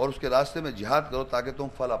اور اس کے راستے میں جہاد کرو تاکہ تم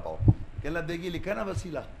فلاح پاؤ۔ کہ اللہ دیکھیے لکھا ہے نا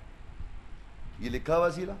وسیلہ، یہ لکھا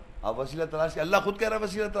وسیلہ، آپ وسیلہ تلاش کریں، اللہ خود کہہ رہا ہے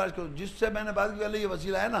وسیلہ تلاش کرو۔ جس سے میں نے بات کی اللہ یہ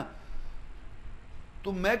وسیلہ ہے نا،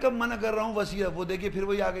 تو میں کب منع کر رہا ہوں وسیلہ، وہ دیکھیے پھر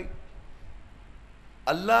وہی آ گئی۔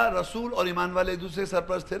 اللہ، رسول اور ایمان والے ایک دوسرے کے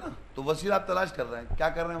سرپرست تھے نا، تو وسیلہ آپ تلاش کر رہے ہیں، کیا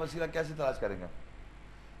کر رہے ہیں؟ وسیلہ کیسے تلاش کریں گے؟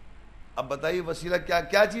 اب بتائیے وسیلہ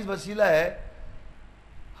کیا چیز وسیلہ ہے؟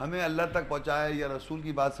 ہمیں اللہ تک پہنچائے یا رسول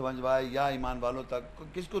کی بات سمجھوائے یا ایمان والوں تک،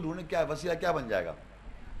 کس کو ڈھونڈے؟ کیا وسیلہ کیا بن جائے گا؟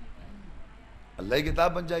 اللہ کی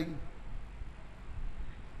کتاب بن جائے گی،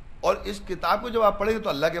 اور اس کتاب کو جب آپ پڑھیں گے تو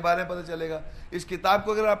اللہ کے بارے میں پتہ چلے گا، اس کتاب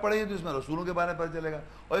کو اگر آپ پڑھیں گے تو اس میں رسولوں کے بارے میں پتہ چلے گا،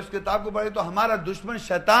 اور اس کتاب کو پڑھیں گے تو ہمارا دشمن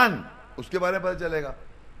شیطان اس کے بارے میں پتہ چلے گا۔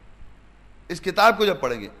 اس کتاب کو جب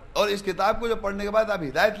پڑھیں گے، اور اس کتاب کو جب پڑھنے کے بعد آپ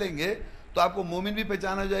ہدایت لیں گے تو آپ کو مومن بھی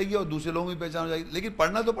پہچان ہو جائے گی اور دوسرے لوگوں بھی پہچان ہو جائے گی، لیکن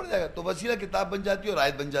پڑھنا تو پڑ جائے گا، تو وسیلہ کتاب بن جاتی ہے اور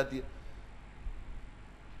آیت بن جاتی ہے۔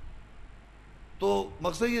 تو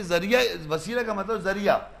مقصد یہ ذریعہ، وسیلہ کا مطلب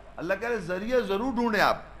ذریعہ، اللہ کہہ رہے ذریعہ ضرور ڈھونڈیں،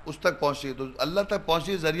 آپ اس تک پہنچے، تو اللہ تک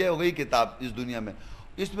پہنچے ذریعہ ہو گئی کتاب اس دنیا میں،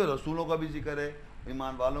 اس میں رسولوں کا بھی ذکر ہے،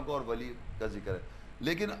 ایمان والوں کا اور ولی کا ذکر ہے،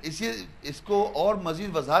 لیکن اس کو اور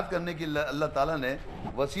مزید وضاحت کرنے کے لیے اللہ تعالیٰ نے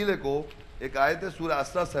وسیلے کو ایک آیت ہے سورہ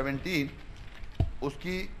اسراء 17 اس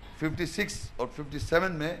کی 56 اور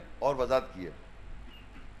 57 میں اور وضاحت کی ہے۔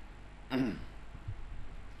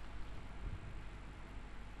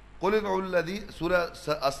 قُلِ ادْعُوا الَّذِينَ سورہ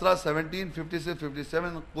اسراء 17 56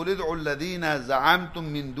 57 قُلِ ادْعُوا الَّذِينَ زَعَمْتُم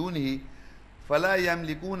مِّن دُونِهِ فَلَا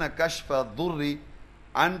يَمْلِكُونَ كَشْفَ الضُّرِّ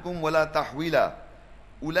عَنكُمْ وَلَا تَحْوِيلًا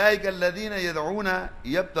أُولَٰئِكَ الَّذِينَ يَدْعُونَ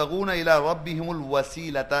يَبْتَغُونَ إِلَىٰ رَبِّهِمُ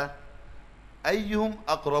الْوَسِيلَةَ أَيُّهُمْ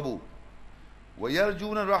أَقْرَبُ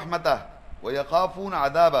وَيَرْجُونَ رَحْمَتَهُ وَيَخَافُونَ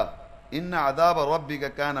عَذَابَهُ إِنَّ عَذَابَ رَبِّكَ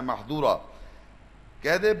كَانَ مَحْذُورًا۔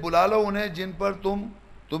 کہہ دے بلا لو انہیں جن پر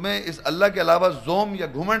تمہیں اس اللہ کے علاوہ زوم یا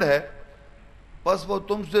گھمنڈ ہے، پس وہ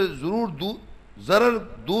تم سے ضرر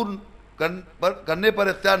دور کرنے پر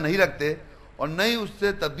اختیار نہیں رکھتے اور نہ ہی اس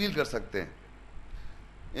سے تبدیل کر سکتے ہیں۔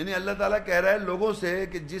 یعنی اللہ تعالیٰ کہہ رہا ہے لوگوں سے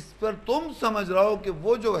کہ جس پر تم سمجھ رہا ہو کہ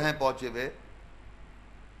وہ جو ہیں پہنچے ہوئے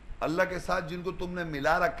اللہ کے ساتھ، جن کو تم نے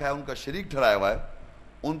ملا رکھا ہے، ان کا شریک ٹھہرایا ہوا ہے،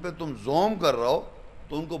 ان پہ تم زوم کر رہا ہو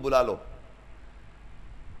تو ان کو بلا لو۔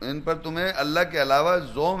 ان پر تمہیں اللہ کے علاوہ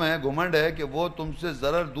زوم ہے، گھمنڈ ہے کہ وہ تم سے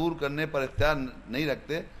ضرر دور کرنے پر اختیار نہیں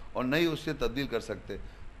رکھتے اور نہ ہی اس سے تبدیل کر سکتے،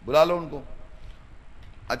 بلا لو ان کو۔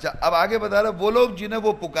 اچھا، اب آگے بتا رہا وہ لوگ جنہیں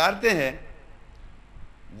وہ پکارتے ہیں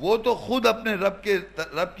وہ تو خود اپنے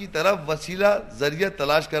رب کی طرف وسیلہ ذریعہ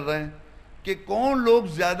تلاش کر رہے ہیں کہ کون لوگ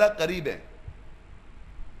زیادہ قریب ہیں۔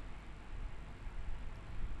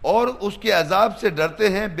 اور اس کے عذاب سے ڈرتے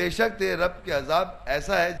ہیں، بے شک تیرے رب کے عذاب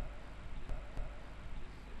ایسا ہے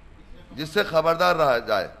جس سے خبردار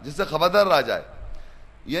رہ جائے.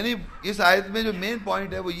 یعنی اس آیت میں جو مین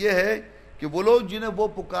پوائنٹ ہے وہ یہ ہے کہ وہ لوگ جنہیں وہ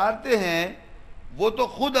پکارتے ہیں وہ تو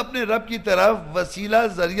خود اپنے رب کی طرف وسیلہ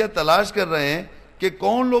ذریعہ تلاش کر رہے ہیں کہ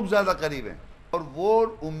کون لوگ زیادہ قریب ہیں، اور وہ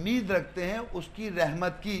امید رکھتے ہیں اس کی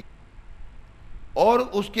رحمت کی اور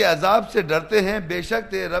اس کے عذاب سے ڈرتے ہیں. بے شک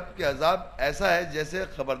تیرے رب کے عذاب ایسا ہے جس سے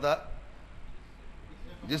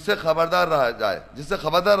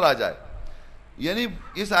خبردار رہ جائے. یعنی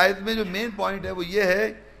اس آیت میں جو مین پوائنٹ ہے وہ یہ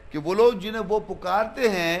ہے کہ وہ لوگ جنہیں وہ پکارتے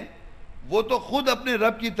ہیں وہ تو خود اپنے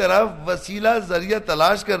رب کی طرف وسیلہ ذریعہ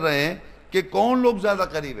تلاش کر رہے ہیں کہ کون لوگ زیادہ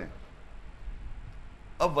قریب ہیں.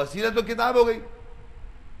 اب وسیلہ تو کتاب ہو گئی،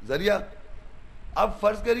 ذریعہ. اب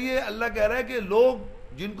فرض کریے اللہ کہہ رہا ہے کہ لوگ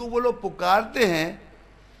جن کو وہ لوگ پکارتے ہیں،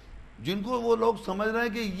 جن کو وہ لوگ سمجھ رہے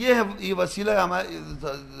ہیں کہ یہ وسیلہ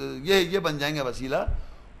یہ بن جائیں گے وسیلہ،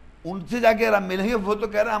 ان سے جا کے ملیں گے. وہ تو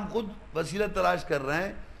کہہ رہے ہیں ہم خود وسیلہ تلاش کر رہے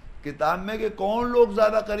ہیں کتاب میں کہ کون لوگ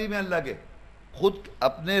زیادہ قریب ہیں اللہ کے. خود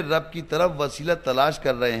اپنے رب کی طرف وسیلہ تلاش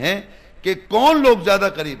کر رہے ہیں کہ کون لوگ زیادہ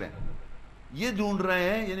قریب ہیں. یہ ڈھونڈ رہے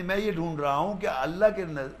ہیں، یعنی میں یہ ڈھونڈ رہا ہوں کہ اللہ کے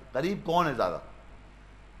قریب کون ہے زیادہ.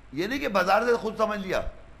 یہ نہیں کہ بازار سے خود سمجھ لیا،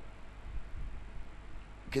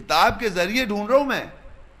 کتاب کے ذریعے ڈھونڈ رہا ہوں میں.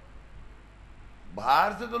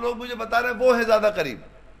 باہر سے تو لوگ مجھے بتا رہے ہیں وہ ہے زیادہ قریب.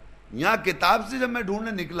 یہاں کتاب سے جب میں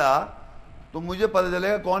ڈھونڈنے نکلا تو مجھے پتہ چلے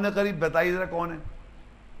گا کون ہے قریب. بتائیے ذرا کون ہے،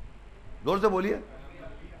 زور سے بولیے.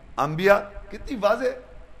 انبیاء. کتنی واضح.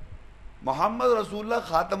 محمد رسول اللہ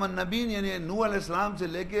خاتم النبین، یعنی نوح علیہ السلام سے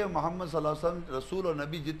لے کے محمد صلی اللہ علیہ وسلم رسول اور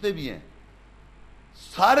نبی جتنے بھی ہیں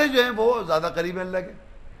سارے جو ہیں وہ زیادہ قریب ہیں اللہ کے.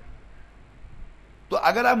 تو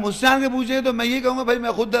اگر آپ مجھ سے آگے پوچھیں تو میں یہ کہوں گا بھائی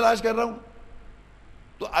میں خود تلاش کر رہا ہوں.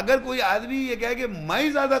 تو اگر کوئی آدمی یہ کہے کہ میں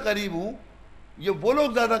زیادہ قریب ہوں، یہ وہ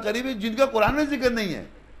لوگ زیادہ قریب ہیں جن کا قرآن میں ذکر نہیں ہے.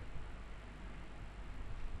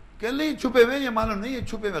 کہ نہیں چھپے ہوئے، یہ معلوم نہیں ہے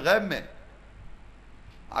چھپے ہوئے غیب میں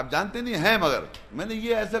آپ جانتے نہیں ہیں، مگر میں نے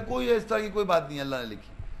یہ ایسا کوئی اس طرح کی کوئی بات نہیں اللہ نے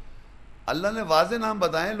لکھی. اللہ نے واضح نام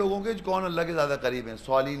بتائے لوگوں کے کون اللہ کے زیادہ قریب ہیں.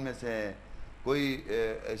 صالحین میں سے ہیں، کوئی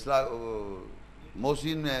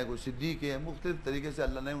محسنین میں ہے، کوئی صدیق ہے. مختلف طریقے سے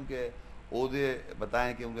اللہ نے ان کے عہدے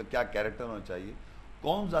بتائیں کہ ان کا کیا کیریکٹر ہونا چاہیے.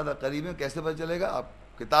 کون زیادہ قریب ہے کیسے پتہ چلے گا؟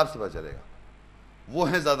 آپ کتاب سے پتہ چلے گا. وہ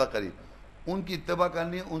ہیں زیادہ قریب، ان کی اتباع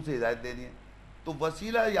کرنی ہے، ان سے ہدایت دینی ہے. تو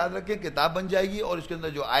وسیلہ یاد رکھیں کتاب بن جائے گی اور اس کے اندر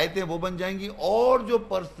جو آیتیں وہ بن جائیں گی اور جو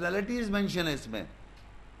پرسنالٹیز مینشن ہے اس میں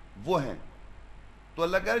وہ ہیں. تو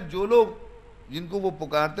اللہ کہہ رہے جو لوگ جن کو وہ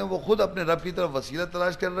پکارتے ہیں وہ خود اپنے رب کی طرف وسیلہ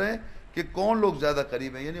تلاش کر رہے ہیں کہ کون لوگ زیادہ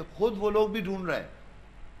قریب ہیں. یعنی خود وہ لوگ بھی ڈھونڈ رہے ہیں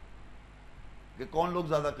کہ کون لوگ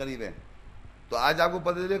زیادہ قریب ہیں. تو آج آپ کو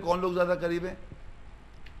پتہ چلے کون لوگ زیادہ قریب ہیں.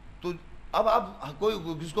 تو اب آپ کوئی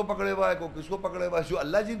کس کو پکڑے ہوا ہے، کوئی کس کو پکڑے ہوا ہے. جو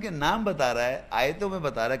اللہ جن کے نام بتا رہا ہے، آیتوں میں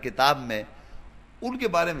بتا رہا ہے، کتاب میں، ان کے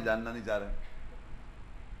بارے میں جاننا نہیں چاہ رہے.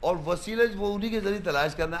 اور وسیلے وہ انہی کے ذریعے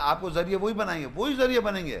تلاش کرنا ہے. آپ کو ذریعے وہی بنائیں گے، وہی ذریعے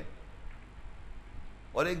بنیں گے.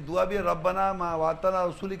 اور ایک دعا بھی ہے ربنا ما وعدتنا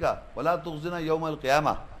رسولک ولا تخزنا یوم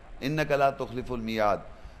القیامہ انک لا تخلف المیعاد.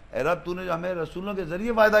 اے رب تو نے جو ہمیں رسولوں کے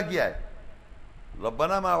ذریعے وعدہ کیا ہے،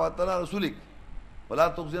 ربنا ما وعدتنا رسولک ولا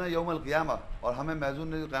تخزنا یوم القیامہ، اور ہمیں محزون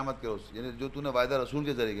نہیں قیامت کے روز. یعنی جو تو نے وعدہ رسول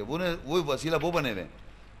کے ذریعے کیا وہی وسیلہ وہ بنے ہوئے.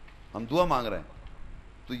 ہم دعا مانگ رہے ہیں.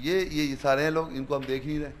 تو یہ سارے ہیں لوگ، ان کو ہم دیکھ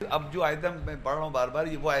نہیں رہے. اب جو آیتیں میں پڑھ رہا ہوں بار بار،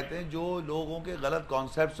 یہ وہ آیتیں ہیں جو لوگوں کے غلط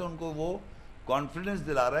کانسیپٹس ہیں ان کو وہ کانفیڈنس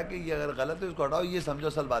دلا رہا ہے کہ یہ اگر غلط ہے اس کو ہٹاؤ، یہ سمجھو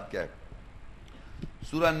اصل بات کیا ہے.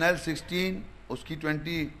 سورہ نیل 16 اس کی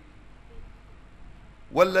 20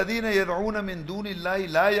 والذین یدعون من دون اللہ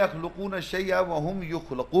لا یخلقون شیئا وهم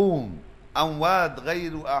یخلقون اموات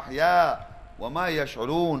غیر احیاء وما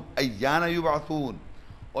یشعرون ایان یبعثون.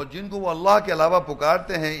 اور جن کو وہ اللہ کے علاوہ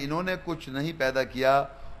پکارتے ہیں انہوں نے کچھ نہیں پیدا کیا،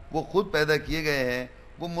 وہ خود پیدا کیے گئے ہیں.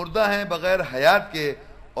 وہ مردہ ہیں بغیر حیات کے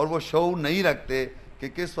اور وہ شعور نہیں رکھتے کہ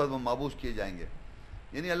کس وقت وہ مابوس کیے جائیں گے.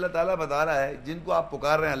 یعنی اللہ تعالیٰ بتا رہا ہے جن کو آپ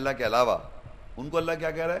پکار رہے ہیں اللہ کے علاوہ، ان کو اللہ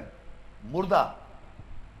کیا کہہ رہا ہے؟ مردہ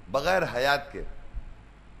بغیر حیات کے.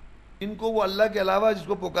 ان کو وہ اللہ کے علاوہ جس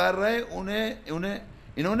کو پکار رہے ہیں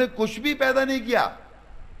انہوں نے کچھ بھی پیدا نہیں کیا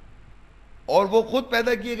اور وہ خود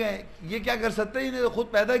پیدا کیے گئے. یہ کیا کر سکتے ہیں؟ انہیں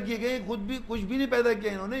خود پیدا کیے گئے، خود بھی کچھ بھی نہیں پیدا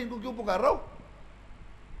کیا انہوں نے. ان کو کیوں پکار رہا ہو؟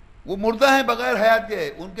 وہ مردہ ہیں بغیر حیات کے،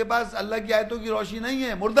 ان کے پاس اللہ کی آیتوں کی روشنی نہیں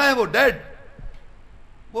ہے. مردہ ہیں، وہ ڈیڈ،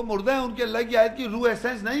 وہ مردہ ہیں. ان کے اللہ کی آیت کی روح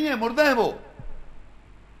ایسنس نہیں ہے، مردہ ہیں وہ.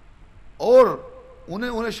 اور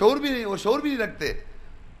انہیں شعور بھی نہیں، وہ شعور بھی نہیں رکھتے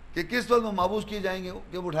کہ کس وقت وہ مابوس کیے جائیں گے،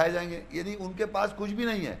 کب اٹھائے جائیں گے. یعنی ان کے پاس کچھ بھی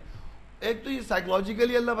نہیں ہے. ایک تو یہ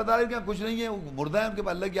سائیکولوجیکلی اللہ بتا رہا ہے کہ کچھ نہیں ہے، وہ مردہ ہے، ان کے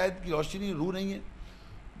پاس اللہ کی آیت کی روشنی روح نہیں ہے.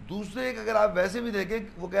 دوسرے ایک اگر آپ ویسے بھی دیکھیں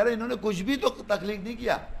وہ کہہ رہے ہیں انہوں نے کچھ بھی تو تخلیق نہیں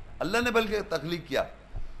کیا، اللہ نے بلکہ تخلیق کیا.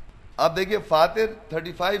 آپ دیکھیے فاطر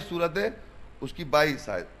 35 سورت ہے اس کی 22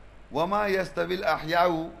 آیت، وما يستوي الاحياء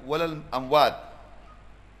ولا الاموات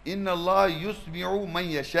ان اللہ يسمع من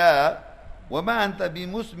يشاء وما انت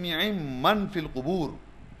بمسمع من في القبور.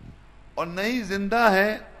 اور نہیں زندہ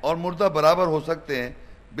ہیں اور مردہ برابر ہو سکتے ہیں،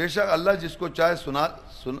 بے شک اللہ جس کو چاہے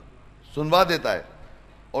سنوا دیتا ہے،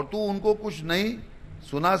 اور تو ان کو کچھ نہیں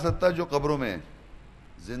سنا سکتا جو قبروں میں ہیں.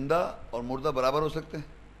 زندہ اور مردہ برابر ہو سکتے ہیں؟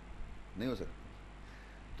 نہیں ہو سکتے.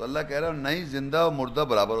 تو اللہ کہہ رہا ہے نہیں زندہ اور مردہ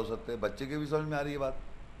برابر ہو سکتے ہیں. بچے کے بھی سمجھ میں آ رہی ہے بات.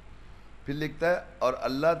 پھر لکھتا ہے اور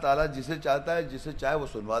اللہ تعالیٰ جسے چاہتا ہے جسے چاہے وہ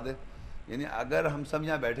سنوا دے. یعنی اگر ہم سب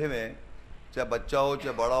یہاں بیٹھے ہوئے ہیں، چاہے بچہ ہو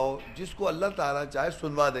چاہے بڑا ہو، جس کو اللہ تعالیٰ چاہے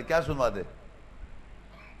سنوا دے. کیا سنوا دے؟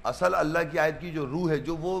 اصل اللہ کی آیت کی جو روح ہے،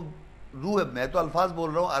 جو وہ روح ہے، میں تو الفاظ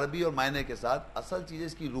بول رہا ہوں عربی اور معنی کے ساتھ، اصل چیز ہے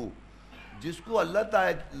اس کی روح، جس کو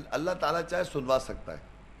اللہ تعالیٰ چاہے سنوا سکتا ہے.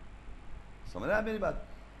 سمجھ رہے ہیں میری بات؟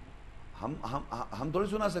 ہم تھوڑی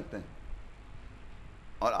سنا سکتے ہیں.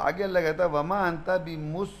 اور آگے اللہ کہتا ہے وما انت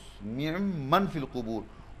بمسمع من فی القبور،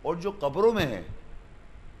 اور جو قبروں میں ہیں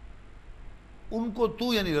ان کو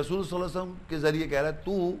تو، یعنی رسول صلی اللہ علیہ وسلم کے ذریعے کہہ رہا ہے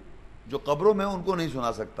تو جو قبروں میں ان کو نہیں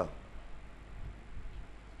سنا سکتا.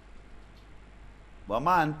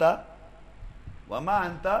 وما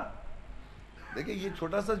انت دیکھیں یہ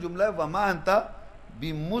چھوٹا سا جملہ ہے، وما انت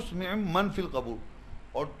بمسمع من فی القبور،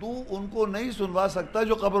 اور تو ان کو نہیں سنوا سکتا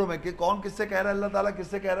جو قبروں میں. کہ کون کس سے کہہ رہا ہے؟ اللہ تعالیٰ کس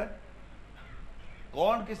سے کہہ رہا ہے؟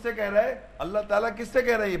 کون کس سے کہہ رہا ہے؟ اللہ تعالیٰ کس سے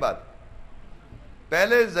کہہ رہا ہے یہ بات؟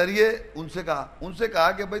 پہلے ذریعے ان سے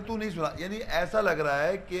کہا کہ بھائی تو نہیں سنا. یعنی ایسا لگ رہا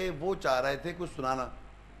ہے کہ وہ چاہ رہے تھے کچھ سنانا،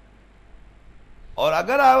 اور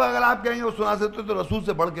اگر آپ کہیں گے وہ سنا سکتے تو رسول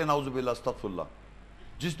سے بڑھ کے نعوذ باللہ استغفر اللہ،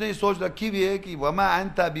 جس نے یہ سوچ رکھی بھی ہے کہ وما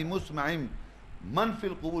انت بمسمع من فی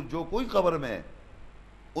القبور، جو کوئی قبر میں ہے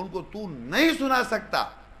ان کو تو نہیں سنا سکتا،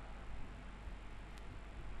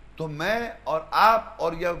 تو میں اور آپ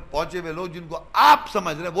اور یہ پہنچے ہوئے لوگ جن کو آپ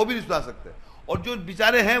سمجھ رہے ہیں وہ بھی نہیں سنا سکتے. اور جو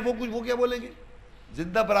بیچارے ہیں وہ کیا بولیں گے؟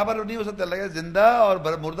 زندہ برابر نہیں ہو سکتا. اللہ کہے زندہ اور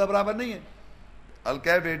مردہ برابر نہیں ہے.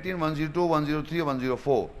 الکہف 18 102 103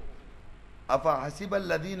 104 افحسب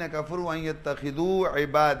الذین کفروا ان یتخذوا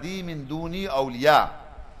عبادی من دونی اولیاء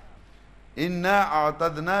انا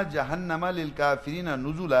اعتدنا جہنم للکافرین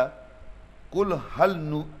نزلا قل هل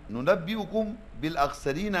ننبئکم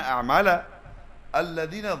بالاخسرین اعمالا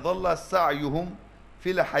الذین ضل سعیهم فی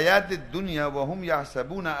الحیات الدنیا وهم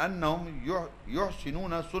یحسبون انهم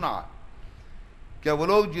یحسنون صنعا. کیا وہ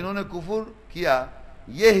لوگ جنہوں نے کفر کیا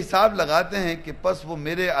یہ حساب لگاتے ہیں کہ پس وہ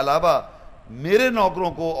میرے علاوہ میرے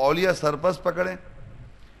نوکروں کو اولیاء سرپرست پکڑیں؟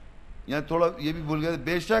 یہاں تھوڑا یہ بھی بھول گئے،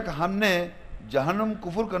 بے شک ہم نے جہنم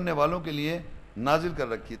کفر کرنے والوں کے لیے نازل کر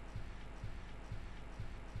رکھی.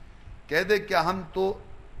 کہہ دے کیا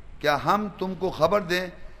ہم تم کو خبر دیں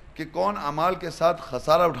کہ کون اعمال کے ساتھ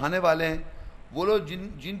خسارہ اٹھانے والے ہیں؟ وہ لوگ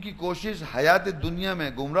جن کی کوشش حیات دنیا میں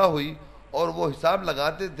گمراہ ہوئی اور وہ حساب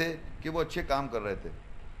لگاتے تھے کہ وہ اچھے کام کر رہے تھے.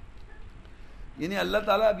 یعنی اللہ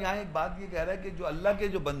تعالیٰ اب یہاں ایک بات یہ کہہ رہا ہے کہ جو اللہ کے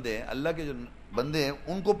جو بندے ہیں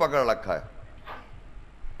ان کو پکڑ رکھا ہے،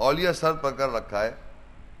 اولیاء سر پکڑ رکھا ہے.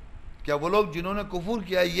 کیا وہ لوگ جنہوں نے کفر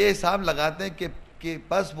کیا یہ حساب لگاتے ہیں کہ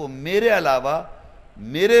پس وہ میرے علاوہ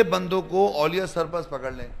میرے بندوں کو اولیاء سرپرست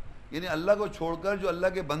پکڑ لیں؟ یعنی اللہ کو چھوڑ کر جو اللہ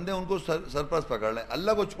کے بندے ان کو سرپرست پکڑ لیں.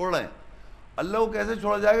 اللہ کو چھوڑ رہے ہیں. اللہ کو کیسے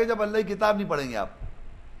چھوڑا جائے گا جب اللہ کی کتاب نہیں پڑھیں گے آپ؟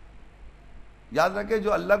 یاد رکھیں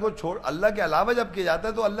جو اللہ کو اللہ کے علاوہ جب کیا جاتا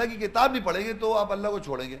ہے تو اللہ کی کتاب نہیں پڑھیں گے تو آپ اللہ کو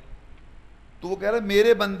چھوڑیں گے. تو وہ کہہ رہے ہیں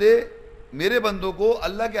میرے بندوں کو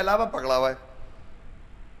اللہ کے علاوہ پکڑا ہوا ہے.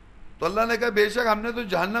 تو اللہ نے کہا بے شک ہم نے تو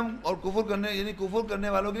جہنم اور کفر کرنے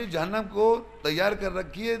والوں کے لیے جہنم کو تیار کر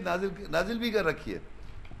رکھی ہے، نازل بھی کر رکھی ہے.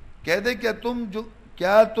 کہہ دے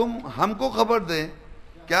کیا تم ہم کو خبر دیں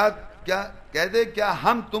کیا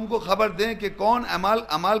ہم تم کو خبر دیں کہ کون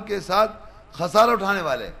اعمال کے ساتھ خسارہ اٹھانے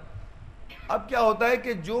والے ہیں؟ اب کیا ہوتا ہے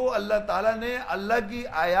کہ جو اللہ تعالیٰ نے اللہ کی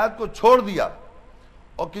آیات کو چھوڑ دیا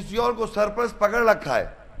اور کسی اور کو سرپرست پکڑ رکھا ہے،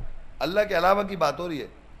 اللہ کے علاوہ کی بات ہو رہی ہے.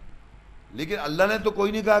 لیکن اللہ نے تو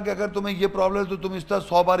کوئی نہیں کہا کہ اگر تمہیں یہ پرابلم ہے تو تم اس طرح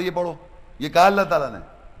 100 بار یہ پڑھو. یہ کہا اللہ تعالیٰ نے.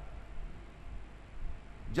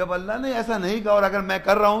 جب اللہ نے ایسا نہیں کہا اور اگر میں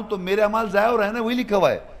کر رہا ہوں تو میرے اعمال ضائع ہو رہے ہیں نا، وہی لکھا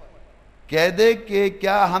ہوا ہے. کہہ دے کہ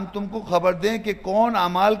کیا ہم تم کو خبر دیں کہ کون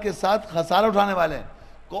اعمال کے ساتھ خسارہ اٹھانے والے ہیں؟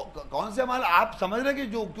 کون سے اعمال آپ سمجھ رہے ہیں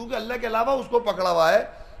کہ کیونکہ اللہ کے علاوہ اس کو پکڑا ہوا ہے،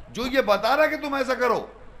 جو یہ بتا رہا ہے کہ تم ایسا کرو،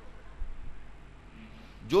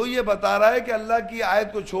 جو یہ بتا رہا ہے کہ اللہ کی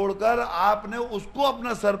آیت کو چھوڑ کر آپ نے اس کو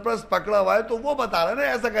اپنا سرپرست پکڑا ہوا ہے، تو وہ بتا رہا ہے نا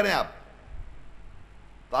ایسا کریں آپ.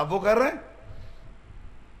 تو آپ وہ کر رہے ہیں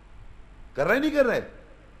نہیں کر رہے؟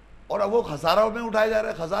 اور اب وہ خسارہ میں اٹھایا جا رہا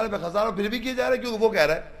ہے، خسارے پہ خسارہ پھر بھی کیا جا رہا ہے، کیونکہ وہ کہہ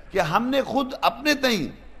رہا ہے کہ ہم نے خود اپنے تئیں،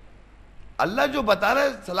 اللہ جو بتا رہا ہے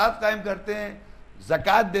صلاۃ قائم کرتے ہیں،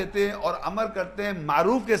 زکوٰۃ دیتے ہیں اور امر کرتے ہیں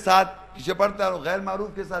معروف کے ساتھ، پیچھے پڑتا ہے، اور غیر معروف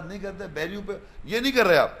کے ساتھ نہیں کرتے، بیریوں پہ یہ نہیں کر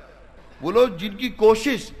رہے آپ. وہ لوگ جن کی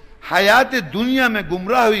کوشش حیات دنیا میں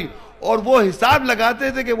گمراہ ہوئی اور وہ حساب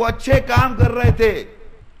لگاتے تھے کہ وہ اچھے کام کر رہے تھے،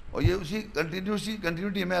 اور یہ اسی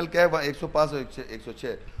کنٹینیوٹی میں الکہف 105 اور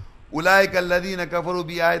 106 اولئک الذین کفروا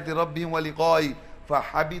بآیات ربہم ولقائہ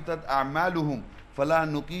فحبطت اعمالہم فلا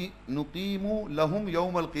نقیم لهم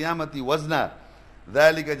یوم القیامۃ وزنا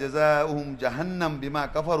ذلک جزاؤہم جہنم بما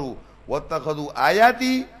کفروا واتخذوا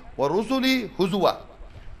آیاتی ورسلی ہزوا.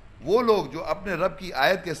 وہ لوگ جو اپنے رب کی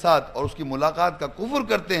آیت کے ساتھ اور اس کی ملاقات کا کفر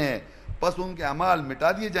کرتے ہیں، پس ان کے اعمال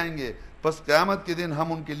مٹا دیے جائیں گے، پس قیامت کے دن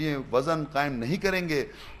ہم ان کے لیے وزن قائم نہیں کریں گے،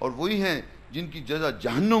 اور وہی ہیں جن کی جزا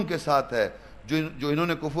جہنم کے ساتھ ہے، جو انہوں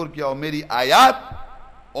نے کفر کیا اور میری آیات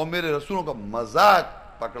اور میرے رسولوں کا مذاق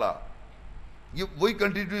پکڑا. یہ وہی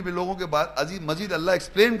کنٹینیوٹی میں لوگوں کے بعد عزیز مزید اللہ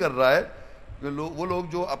ایکسپلین کر رہا ہے کہ وہ لوگ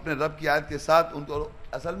جو اپنے رب کی آیت کے ساتھ، ان کو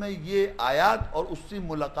اصل میں یہ آیات اور اس سے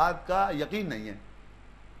ملاقات کا یقین نہیں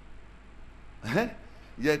ہے،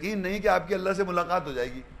 یقین نہیں کہ آپ کی اللہ سے ملاقات ہو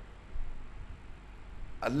جائے گی.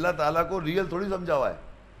 اللہ تعالیٰ کو ریئل تھوڑی سمجھا ہوا ہے.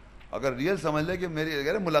 اگر ریئل سمجھ لے کہ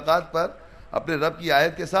میری ملاقات پر اپنے رب کی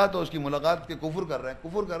آیت کے ساتھ اور اس کی ملاقات کے کفر کر رہے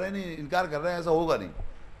ہیں نہیں، انکار کر رہے ہیں، ایسا ہوگا نہیں.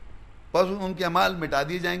 بس ان کے اعمال مٹا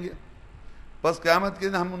دیے جائیں گے، بس قیامت کے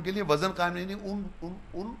دن ہم ان کے لیے وزن قائم نہیں. ان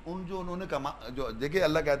جو انہوں نے جو دیکھیں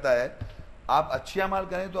اللہ کہتا ہے آپ اچھے اعمال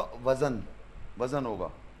کریں تو وزن ہوگا،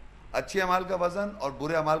 اچھے اعمال کا وزن اور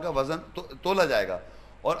برے اعمال کا وزن تولا جائے گا.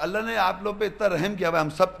 اور اللہ نے آپ لوگ پہ اتنا رحم کیا ہوا ہم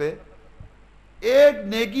سب پہ، ایک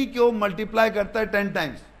نیکی کو ملٹیپلائی کرتا ہے 10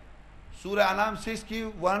 ٹائمز. سورہ انعام 6 کی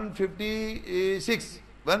 160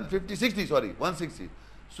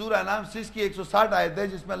 سورہ انعام 6 کی 160 آیت ہے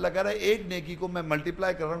جس میں اللہ کہہ رہا ہے ایک نیکی کو میں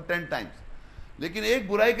ملٹیپلائی کر رہا ہوں 10 ٹائمز، لیکن ایک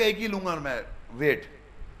برائی کا ایک ہی لوں گا میں ویٹ.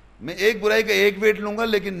 میں ایک برائی کا ایک ویٹ لوں گا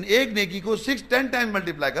لیکن ایک نیکی کو 10 ٹائمز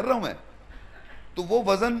ملٹیپلائی کر رہا ہوں میں. تو وہ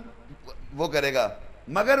وزن وہ کرے گا.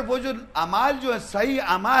 مگر وہ جو اعمال جو ہے صحیح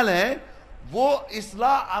اعمال ہیں، وہ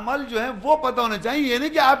اصلاح عمل جو ہیں وہ پتہ ہونے چاہیے. یہ نہیں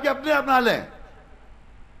کہ آپ کے اپنے اعمال ہیں،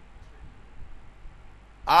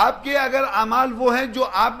 آپ کے اگر اعمال وہ ہیں جو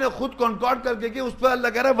آپ نے خود کنکارڈ کر کے اس پہ اللہ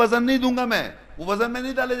کہہ رہا ہے وزن نہیں دوں گا میں، وہ وزن میں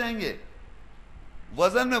نہیں ڈالے جائیں گے.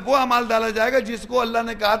 وزن میں وہ اعمال ڈالا جائے گا جس کو اللہ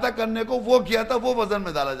نے کہا تھا کرنے کو، وہ کیا تھا، وہ وزن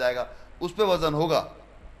میں ڈالا جائے گا، اس پہ وزن ہوگا،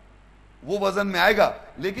 وہ وزن میں آئے گا.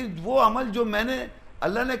 لیکن وہ عمل جو میں نے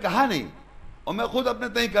اللہ نے کہا نہیں اور میں خود اپنے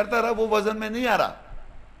تئیں کرتا رہا، وہ وزن میں نہیں آ رہا،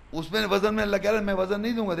 اس میں وزن میں اللہ کہہ رہا ہے میں وزن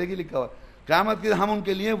نہیں دوں گا. دیکھیے لکھا ہوا قیامت کے ہم ان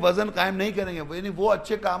کے لیے وزن قائم نہیں کریں گے، یعنی وہ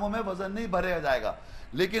اچھے کاموں میں وزن نہیں بھرا جائے گا.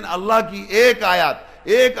 لیکن اللہ کی ایک آیات،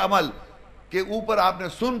 ایک عمل کے اوپر آپ نے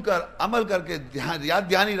سن کر عمل کر کے یاد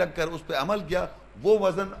دھیانی رکھ کر اس پہ عمل کیا، وہ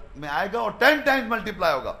وزن میں آئے گا اور 10 ٹائمز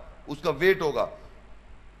ملٹیپلائی ہوگا، اس کا ویٹ ہوگا،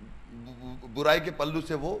 برائی کے پلو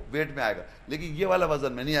سے وہ ویٹ میں آئے گا. لیکن یہ والا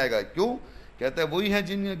وزن میں نہیں آئے گا. کیوں؟ کہتا ہے وہی ہیں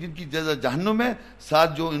جن کی جزا جہنم میں،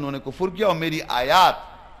 ساتھ جو انہوں نے کفر کیا اور میری آیات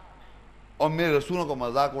اور میرے رسولوں کو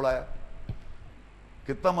مذاق اڑایا.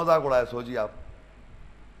 کتنا مذاق اڑایا سوچیے آپ.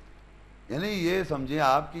 یعنی یہ سمجھیں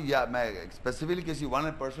آپ کی، میں اسپیسیفکلی کسی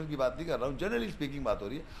ون پرسن کی بات نہیں کر رہا ہوں، جنرلی اسپیکنگ بات ہو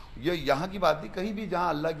رہی ہے. یہ یہاں کی بات نہیں، کہیں بھی جہاں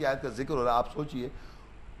اللہ کی آیت کا ذکر ہو رہا ہے آپ سوچئے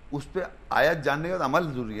اس پہ آیت جاننے کا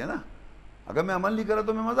عمل ضروری ہے نا. اگر میں عمل نہیں کر رہا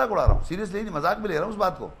تو میں مذاق اڑا رہا ہوں، سیریسلی نہیں، مذاق میں لے رہا ہوں اس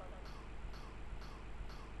بات کو،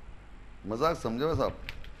 مذاق سمجھو صاحب.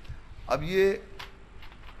 اب یہ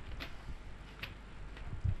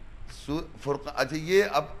اچھا یہ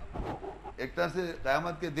اب ایک طرح سے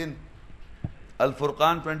قیامت کے دن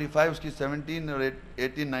الفرقان 25 اس کی 17 اور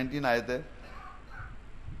 18 19 آیت ہے.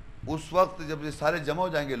 اس وقت جب یہ سارے جمع ہو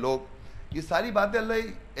جائیں گے لوگ، یہ ساری باتیں اللہ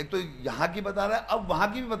ایک تو یہاں کی بتا رہا ہے، اب وہاں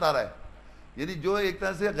کی بھی بتا رہا ہے. یعنی جو ایک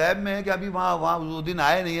طرح سے غیب میں ہے کہ ابھی وہاں وہ دن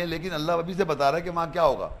آئے نہیں ہے، لیکن اللہ ابھی سے بتا رہا ہے کہ وہاں کیا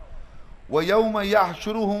ہوگا. وَيَوْمَ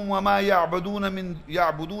يَحْشُرُهُمْ وَمَا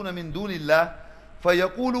يَعْبُدُونَ مِن دُونِ اللَّهِ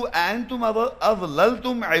فَيَقُولُ أَأَنْتُمْ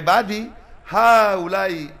أَضْلَلْتُمْ عِبَادِي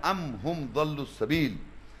هَؤُلَاءِ أَمْ هُمْ ضَلُّوا السَّبِيلَ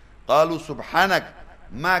قالوا سبحانك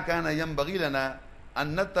ما كان ينبغي لنا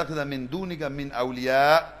ان نتخذ من دونك من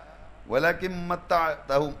اولياء ولكن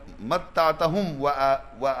متعتهم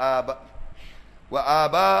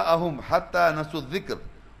وآباءهم حتى نسوا الذكر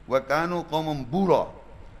وكانوا قوما بورا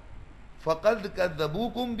فقد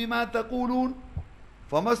كذبوكم بما تقولون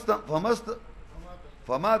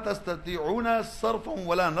فما تستطيعون صرفا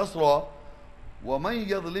ولا نصرا ومن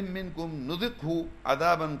يظلم منكم نذقه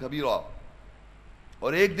عذابا كبيرا.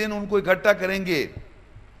 اور ایک دن ان کو اکٹھا کریں گے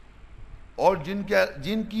اور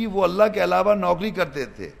جن کی وہ اللہ کے علاوہ نوکری کرتے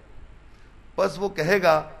تھے، پس وہ کہے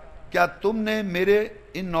گا کیا تم نے میرے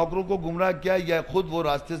ان نوکروں کو گمراہ کیا یا خود وہ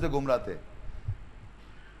راستے سے گمراہ تھے؟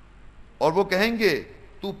 اور وہ کہیں گے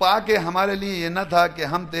تو پاک ہے، ہمارے لیے یہ نہ تھا کہ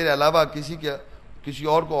ہم تیرے علاوہ کسی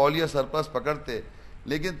اور کو اولیاء سرپرست پکڑتے،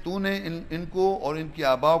 لیکن تو نے ان کو اور ان کی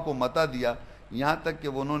آباؤں کو متا دیا، یہاں تک کہ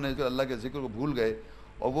انہوں نے اللہ کے ذکر کو بھول گئے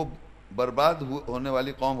اور وہ برباد ہونے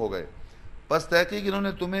والی قوم ہو گئے۔ پس تحقیق انہوں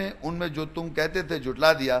نے تمہیں ان میں جو تم کہتے تھے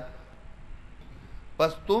جھٹلا دیا،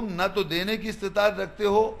 پس تم نہ تو دینے کی استطاعت رکھتے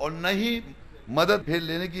ہو اور نہ ہی مدد پھیر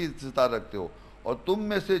لینے کی استطاعت رکھتے ہو، اور تم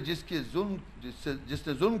میں سے جس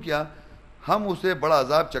نے ظلم کیا ہم اسے بڑا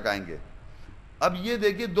عذاب چکائیں گے۔ اب یہ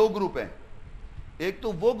دیکھیے دو گروپ ہیں، ایک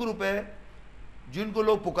تو وہ گروپ ہے جن کو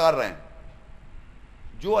لوگ پکار رہے ہیں،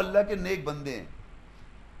 جو اللہ کے نیک بندے ہیں،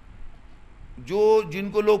 جن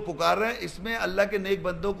کو لوگ پکار رہے ہیں، اس میں اللہ کے نیک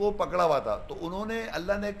بندوں کو پکڑا ہوا تھا، تو انہوں نے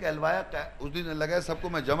اللہ نے کہلوایا، اس دن اللہ کہا سب کو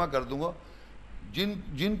میں جمع کر دوں گا،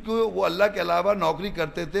 جن کو وہ اللہ کے علاوہ نوکری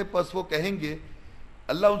کرتے تھے، پس وہ کہیں گے،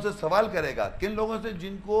 اللہ ان سے سوال کرے گا کن لوگوں سے؟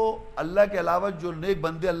 جن کو اللہ کے علاوہ جو نیک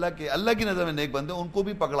بندے اللہ کی نظر میں نیک بندے ان کو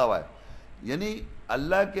بھی پکڑا ہوا ہے، یعنی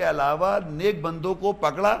اللہ کے علاوہ نیک بندوں کو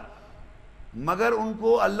پکڑا، مگر ان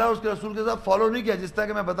کو اللہ اس کے رسول کے ساتھ فالو نہیں کیا، جس طرح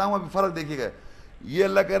کہ میں بتاؤں ابھی فرق دیکھیے گا۔ یہ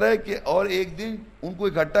اللہ کہہ رہا ہے کہ اور ایک دن ان کو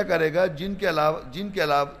اکٹھا کرے گا جن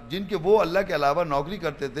کے وہ اللہ کے علاوہ نوکری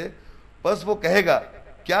کرتے تھے، بس وہ کہے گا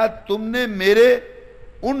کیا تم نے میرے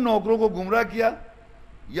ان نوکروں کو گمراہ کیا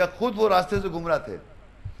یا خود وہ راستے سے گمراہ تھے؟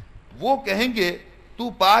 وہ کہیں گے تو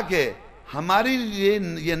پاک ہے، ہماری لیے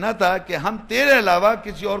یہ نہ تھا کہ ہم تیرے علاوہ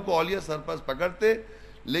کسی اور کو اولیاء سرپرست پکڑتے،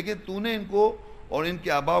 لیکن تو نے ان کو اور ان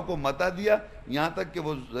کے آباؤں کو متا دیا، یہاں تک کہ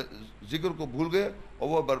وہ ذکر کو بھول گئے اور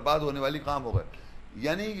وہ برباد ہونے والی کام ہو گئے۔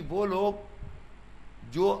 یعنی وہ لوگ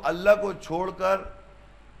جو اللہ کو چھوڑ کر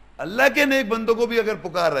اللہ کے نیک بندوں کو بھی اگر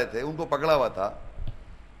پکار رہے تھے، ان کو پکڑا ہوا تھا،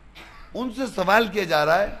 ان سے سوال کیا جا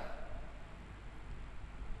رہا ہے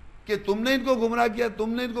کہ تم نے ان کو گمراہ کیا،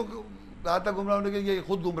 تم نے ان کو کہا تھا گمراہ ہونے کے لیے، یہ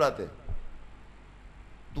خود گمراہ تھے۔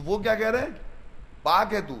 تو وہ کیا کہہ رہے ہیں؟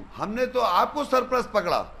 پاک ہے تو، ہم نے تو آپ کو سرپرست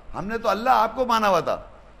پکڑا، ہم نے تو اللہ آپ کو مانا ہوا تھا،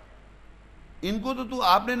 ان کو تو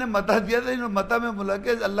آپ نے متا دیا تھا، انہوں متا میں بلا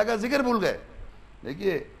کے اللہ کا ذکر بھول گئے۔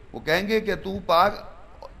 دیکھیے وہ کہیں گے کہ تو پاک،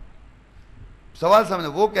 سوال سمجھے،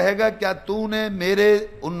 وہ کہے گا کیا تو نے میرے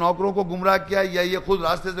ان نوکروں کو گمراہ کیا یا یہ خود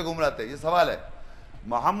راستے سے گمراہ تھے؟ یہ سوال ہے۔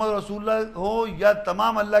 محمد رسول اللہ ہو یا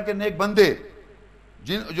تمام اللہ کے نیک بندے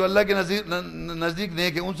جو اللہ کے نزدیک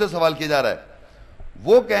نیک ہیں، ان سے سوال کیا جا رہا ہے۔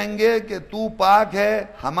 وہ کہیں گے کہ تو پاک ہے،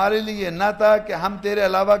 ہمارے لیے یہ نہ تھا کہ ہم تیرے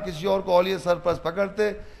علاوہ کسی اور کو اولیاء سرپرست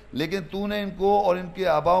پکڑتے، لیکن تو نے ان کو اور ان کے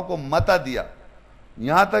آباؤں کو متا دیا،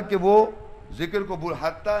 یہاں تک کہ وہ ذکر کو بھول،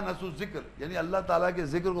 حتیٰ نسو ذکر، یعنی اللہ تعالیٰ کے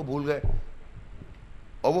ذکر کو بھول گئے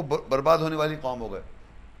اور وہ برباد ہونے والی قوم ہو گئے۔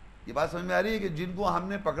 یہ بات سمجھ میں آ رہی ہے کہ جن کو ہم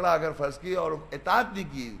نے پکڑا اگر فرض کی اور اطاعت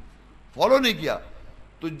نہیں کی، فالو نہیں کیا،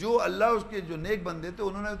 تو جو اللہ اس کے جو نیک بندے تھے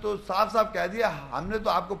انہوں نے تو صاف صاف کہہ دیا ہم نے تو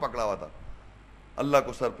آپ کو پکڑا ہوا تھا، اللہ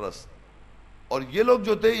کو سرپرست۔ اور یہ لوگ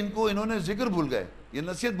جو تھے انہوں نے ذکر بھول گئے، یہ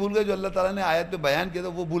نصیحت بھول گئے جو اللہ تعالیٰ نے آیت میں بیان کیا تھا،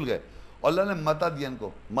 وہ بھول گئے، اور اللہ نے متا دیا ان کو،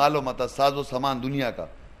 مال و متا، ساز و سامان دنیا کا،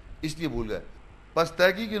 اس لیے بھول گئے۔ پس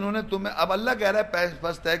تحقیق انہوں نے تمہیں، اب اللہ کہہ رہا ہے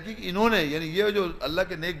پس تحقیق انہوں نے، یعنی یہ جو اللہ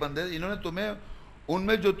کے نیک بندے انہوں نے تمہیں ان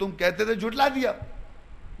میں جو تم کہتے تھے جھٹلا دیا۔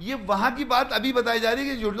 یہ وہاں کی بات ابھی بتائی جا رہی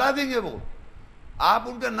ہے کہ جھٹلا دیں گے، وہ آپ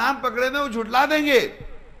ان کا نام پکڑے میں وہ جھٹلا دیں گے،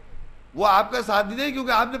 وہ آپ کا ساتھ نہیں دیں گے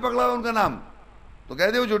کیونکہ آپ نے پکڑا ہوا ان کا نام، تو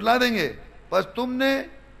کہتے وہ جھٹلا دیں گے۔ بس تم نے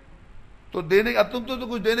تو دینے، اب تم تو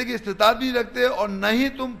کچھ دینے کی استطاعت بھی رکھتے اور نہ ہی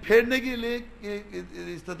تم پھیرنے کے لیے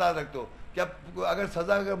استطاعت رکھتے ہو، کہ اگر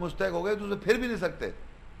سزا اگر مستحق ہو گئے تو اسے پھر بھی نہیں سکتے،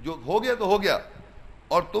 جو ہو گیا تو ہو گیا،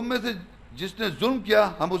 اور تم میں سے جس نے ظلم کیا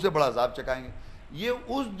ہم اسے بڑا عذاب چکائیں گے۔ یہ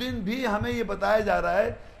اس دن بھی ہمیں یہ بتایا جا رہا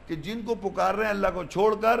ہے کہ جن کو پکار رہے ہیں اللہ کو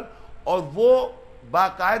چھوڑ کر، اور وہ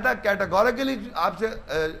باقاعدہ کیٹیگوریکلی آپ سے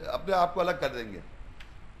اپنے آپ کو الگ کر دیں گے،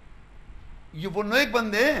 یہ وہ نیک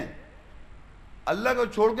بندے ہیں، اللہ کو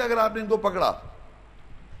چھوڑ کے اگر آپ نے ان کو پکڑا،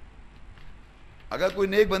 اگر کوئی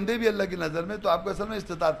نیک بندے بھی اللہ کی نظر میں، تو آپ کو اصل میں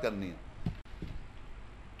استطاعت کرنی ہے۔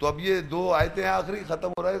 تو اب یہ 2 آیتیں ہیں، آخری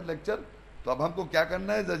ختم ہو رہا ہے لیکچر، تو اب ہم کو کیا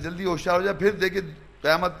کرنا ہے، جلدی ہوشیار ہو جائے، پھر دیکھیں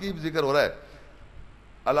قیامت کی ذکر ہو رہا ہے۔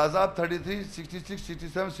 الاحزاب 33 66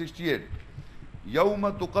 67 68 یوم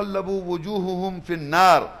تقلب وجوہہم فی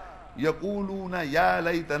النار یقولون یا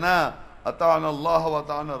لیتنا اطعنا اللہ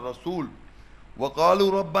واطعنا الرسول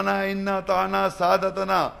وقالوا ربنا انا اطعنا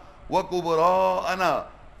سادتنا وکبراءنا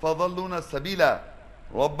فضلونا السبیل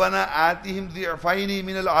ربنا آتهم ضعفین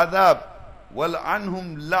من العذاب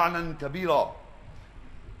والعنہم لعنا کبیرا۔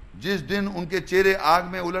 جس دن ان کے چہرے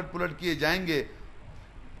آگ میں الٹ پلٹ کیے جائیں گے،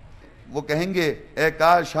 وہ کہیں گے اے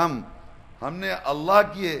کاش ہم نے اللہ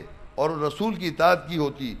کی اور رسول کی اطاعت کی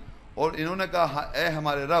ہوتی، اور انہوں نے کہا اے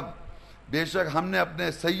ہمارے رب بے شک ہم نے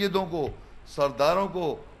اپنے سیدوں کو، سرداروں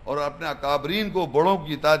کو اور اپنے اکابرین کو، بڑوں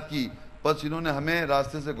کی اطاعت کی، بس انہوں نے ہمیں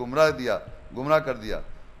راستے سے گمراہ کر دیا.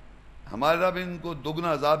 ہمارے رب ان کو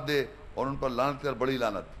دگنا عذاب دے اور ان پر لعنت کر، بڑی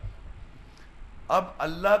لعنت. اب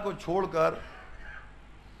اللہ کو چھوڑ کر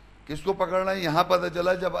کس کو پکڑنا ہے؟ یہاں پتہ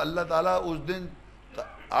چلا جب اللہ تعالیٰ اس دن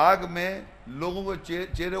آگ میں لوگوں کو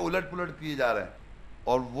چہرے الٹ پلٹ کیے جا رہے ہیں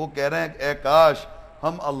اور وہ کہہ رہے ہیں اے کاش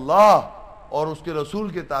ہم اللہ اور اس کے رسول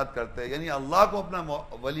کی اطاعت کرتے، یعنی اللہ کو اپنا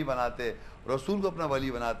ولی بناتے، رسول کو اپنا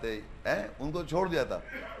ولی بناتے ہیں. ان کو چھوڑ دیا تھا.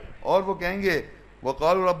 اور وہ کہیں گے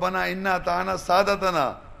وقالوا ربنا انا اطعنا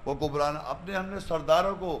سادتنا وکبرانا، اپنے ہم نے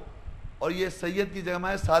سرداروں کو، اور یہ سید کی جگہ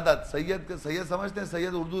ہے سادت. سید سمجھتے ہیں،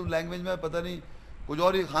 سید اردو لینگویج میں پتہ نہیں کچھ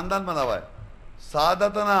اور ہی خاندان بنا ہوا ہے.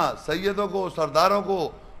 سادتنا، سیدوں کو، سرداروں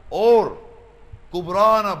کو، اور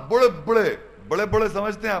کبرانا، بڑے بڑے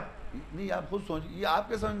سمجھتے ہیں آپ؟ نہیں، آپ خود سوچ، یہ آپ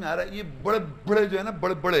کے سمجھ میں آ رہا ہے؟ یہ بڑے جو ہے نا،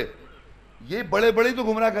 بڑے یہ بڑے تو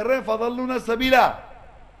گمراہ کر رہے ہیں. فضلونا سبیلا،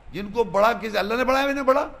 جن کو بڑا کسی اللہ نے بنایا، انہیں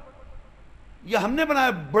بڑا یہ ہم نے بنایا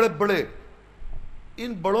بڑے.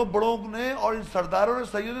 ان بڑوں نے اور ان سرداروں نے،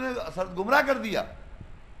 سیدوں نے گمراہ کر دیا،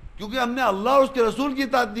 کیونکہ ہم نے اللہ اور اس کے رسول کی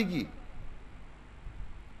اطاعت نہیں کی.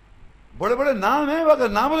 بڑے نام ہیں، اگر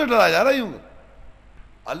ناموں سے ڈرا جا رہا ہوں.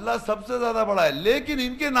 اللہ سب سے زیادہ بڑا ہے، لیکن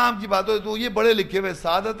ان کے نام کی بات ہو تو یہ بڑے لکھے ہوئے،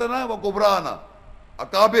 سادتنا و کبرانا،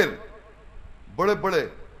 اکابر، بڑے.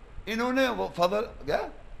 انہوں نے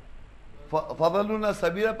فضلونا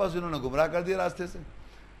سبیلا، پس انہوں نے گمراہ کر دیا راستے سے.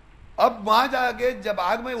 اب وہاں جا کے جب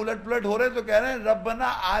آگ میں الٹ پلٹ ہو رہے تو کہہ رہے ہیں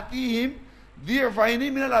ربنا آتیہم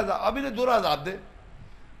ضعفین من العذاب، اب انہیں 2 عذاب دے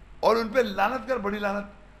اور ان پہ لعنت کر، بڑی لعنت.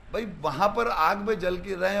 بھائی وہاں پر آگ میں جل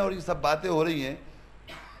کے رہے اور یہ سب باتیں ہو رہی ہیں.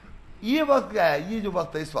 یہ وقت کیا ہے؟ یہ جو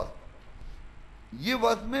وقت ہے، اس وقت، یہ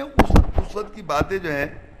وقت میں اس وقت کی باتیں جو ہیں،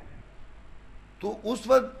 تو اس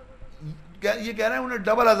وقت یہ کہہ رہے ہیں انہیں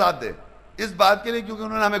ڈبل عذاب دے اس بات کے لیے، کیونکہ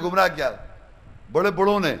انہوں نے ہمیں گمراہ کیا.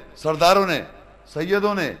 بڑوں نے، سرداروں نے،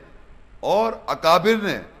 سیدوں نے اور اکابر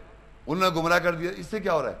نے، انہوں نے گمراہ کر دیا. اس سے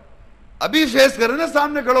کیا ہو رہا ہے؟ ابھی فیس کریں نا،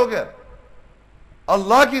 سامنے کھڑو گیا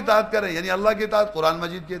اللہ کی اطاعت کریں، یعنی اللہ کی اطاعت، قرآن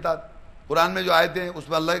مجید کی اطاعت. قرآن میں جو آیتیں ہیں اس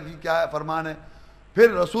میں اللہ کی کیا فرمان ہے.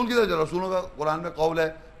 پھر رسول کی طرف، جو رسولوں کا قرآن میں قول ہے،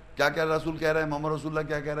 کیا رسول کہہ رہے ہیں، محمد رسول اللہ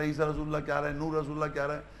کیا کہہ رہے ہیں، عیسیٰ رسول اللہ کیا رہے ہیں، نور رسول اللہ کیا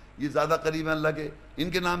رہے ہیں. یہ زیادہ قریب ہیں اللہ کے، ان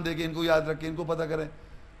کے نام دے کے ان کو یاد رکھیں، ان کو پتہ کریں.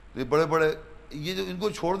 یہ بڑے یہ جو ان کو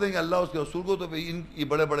چھوڑ دیں گے اللہ اس کے رسول کو، تو یہ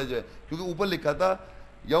بڑے جو ہے، کیونکہ اوپر لکھا تھا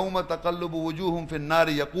یوم تقلب وجوہہم فی النار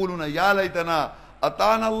یقولون یا لیتنا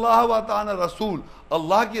اطعنا اللہ واطعنا الرسول.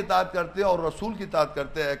 اللہ کی اطاعت کرتے اور رسول کی اطاعت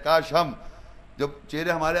کرتے ہیں، کاش ہم، جب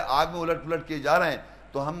چہرے ہمارے آگ میں الٹ پلٹ کیے جا رہے ہیں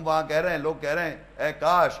تو ہم وہاں کہہ رہے ہیں، لوگ کہہ رہے ہیں اے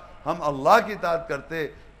کاش ہم اللہ کی اطاعت کرتے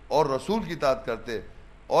اور رسول کی اطاعت کرتے.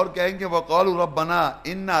 اور کہیں گے وقالوا ربنا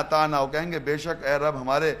انا اطعنا، وہ کہیں گے بے شک اے رب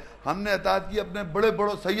ہمارے، ہم نے اطاعت کی اپنے بڑے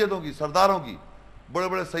سیدوں کی، سرداروں کی،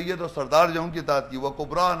 بڑے سید اور سردار جو ان کی اطاعت کی،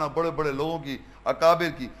 وکبرانا، بڑے لوگوں کی، اکابر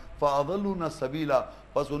کی. فاضلونا سبیلا،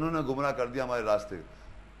 بس انہوں نے گمراہ کر دیا ہمارے راستے،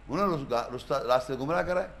 انہوں نے راستے گمراہ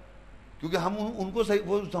کرا ہے. کیونکہ ہم ان کو صحیح،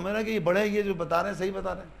 وہ سمجھ رہے ہیں کہ یہ بڑے، یہ جو بتا رہے ہیں صحیح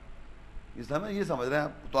بتا رہے ہیں، یہ سمجھ رہے ہیں.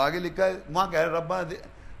 تو آگے لکھا ہے، وہاں کہہ رہے ربنا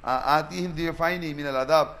آتیہم ضعفین من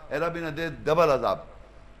العذاب، اے رب انہیں دے ڈبل عذاب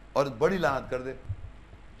اور بڑی لعنت کر دے.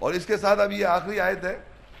 اور اس کے ساتھ اب یہ آخری آیت ہے،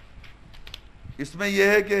 اس میں یہ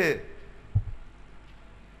ہے کہ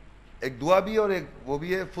ایک دعا بھی اور ایک وہ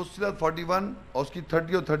بھی ہے، فصلت 41 اور اس کی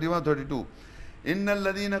 30 اور 31 32. ان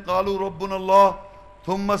الذين قالوا ربنا الله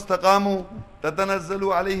ثم استقاموا تتنزل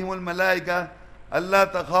عليهم الملائكة الا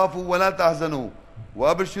تخافوا ولا تحزنوا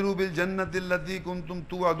وابشروا بالجنة التي كنتم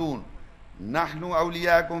توعدون نحن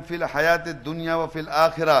اولياءكم في الحياة الدنيا وفي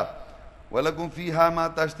الآخرة ولكم فيها ما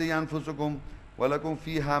تشتهي انفسكم ولكم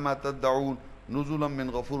فيها ما تدعون نزلا من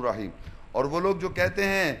غفور رحيم. اور وہ لوگ جو کہتے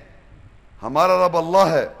ہیں ہمارا رب اللہ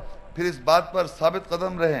ہے، پھر اس بات پر ثابت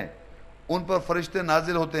قدم رہیں، ان پر فرشتے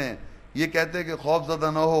نازل ہوتے ہیں، یہ کہتے ہیں کہ خوف زدہ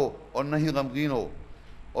نہ ہو اور نہ ہی غمگین ہو،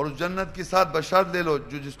 اور اس جنت کے ساتھ بشارت لے لو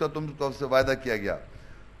جس کا تم سے وعدہ کیا گیا،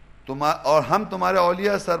 اور ہم تمہارے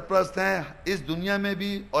اولیاء سرپرست ہیں اس دنیا میں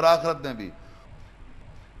بھی اور آخرت میں بھی،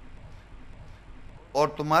 اور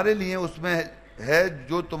تمہارے لیے اس میں ہے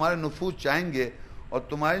جو تمہارے نفوس چاہیں گے، اور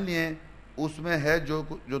تمہارے لیے اس میں ہے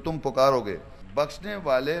جو تم پکارو گے، بخشنے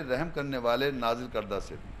والے، رحم کرنے والے، نازل کردہ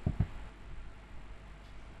سے.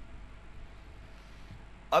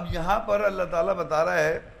 اب یہاں پر اللہ تعالیٰ بتا رہا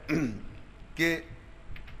ہے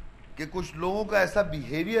کہ کچھ لوگوں کا ایسا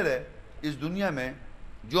بیہیویئر ہے اس دنیا میں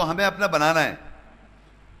جو ہمیں اپنا بنانا ہے،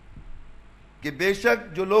 کہ بے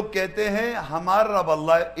شک جو لوگ کہتے ہیں ہمارا رب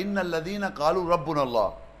اللہ ہے، ان الذین قالوا ربنا اللہ،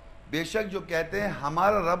 بے شک جو کہتے ہیں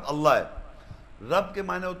ہمارا رب اللہ ہے. رب کے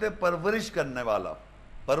معنی ہوتے ہیں پرورش کرنے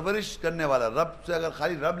والا، رب سے اگر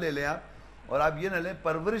خالی رب لے لیں آپ اور آپ یہ نہ لیں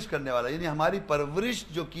پرورش کرنے والا، یعنی ہماری پرورش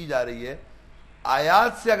جو کی جا رہی ہے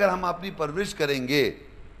آیات سے، اگر ہم اپنی پرورش کریں گے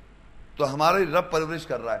تو ہمارا رب پرورش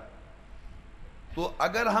کر رہا ہے. تو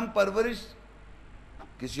اگر ہم پرورش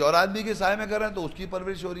کسی اور آدمی کے سائے میں کر رہے ہیں تو اس کی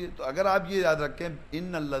پرورش ہو رہی ہے. تو اگر آپ یہ یاد رکھیں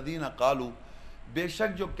ان الذین قالوا، بے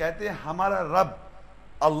شک جو کہتے ہیں ہمارا رب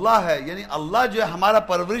اللہ ہے، یعنی اللہ جو ہے ہمارا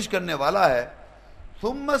پرورش کرنے والا ہے،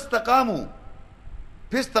 ثم استقاموا،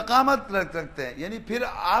 پھر استقامت رکھتے ہیں، یعنی پھر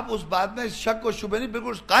آپ اس بات میں شک و شبہ نہیں،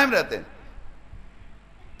 بالکل قائم رہتے ہیں.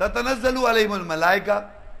 تتنزل علیہم الملائکہ،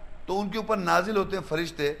 تو ان کے اوپر نازل ہوتے ہیں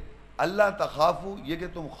فرشتے، اللہ تخافوا، یہ کہ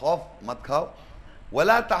تم خوف مت کھاؤ،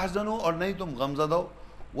 ولا تحزنوا، اور نہیں تم غمزدہ ہو،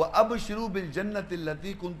 وابشروا بالجنۃ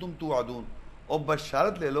التي کنتم توعدون، اور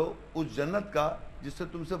بشارت لے لو اس جنت کا جس سے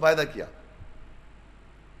تم سے وعدہ کیا.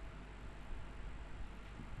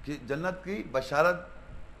 کہ جنت کی بشارت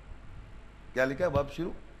کیا لکھا ہے؟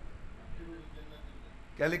 وابشروا،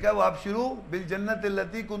 کیا لکھا ہے؟ وابشروا بالجنۃ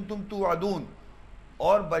التي کنتم توعدون،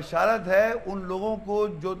 اور بشارت ہے ان لوگوں کو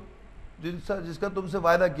جو جس کا تم سے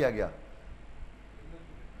وعدہ کیا گیا.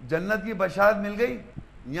 جنت کی بشارت مل گئی.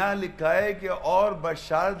 یہاں لکھا ہے کہ اور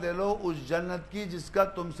بشارت لے لو اس جنت کی جس کا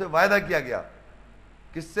تم سے وعدہ کیا گیا.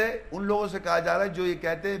 کس سے؟ ان لوگوں سے کہا جا رہا ہے جو یہ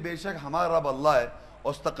کہتے ہیں بے شک ہمارا رب اللہ ہے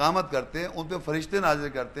اور استقامت کرتے ہیں، ان پہ فرشتے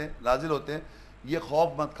نازل ہوتے ہیں، یہ خوف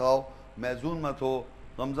مت کھاؤ، محزون مت ہو،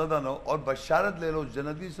 غمزدہ نہ ہو، اور بشارت لے لو اس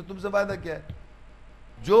جنت کی جس سے تم سے وعدہ کیا ہے.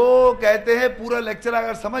 جو کہتے ہیں پورا لیکچر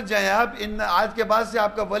اگر سمجھ جائیں آپ، ان آج کے بعد سے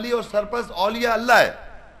آپ کا ولی اور سرپرست اولیاء اللہ ہے.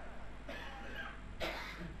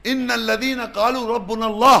 ان الذین قالوا ربنا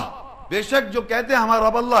اللہ، بے شک جو کہتے ہیں ہمارا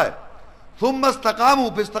رب اللہ ہے، ثم استقاموا،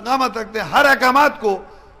 پھر استقامت رکھتے ہیں، ہر احکامات کو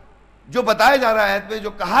جو بتایا جا رہا ہے آیت میں،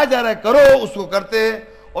 جو کہا جا رہا ہے کرو اس کو کرتے ہیں،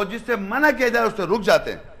 اور جس سے منع کیا جا رہا ہے اس سے رک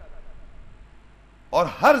جاتے ہیں، اور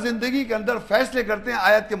ہر زندگی کے اندر فیصلے کرتے ہیں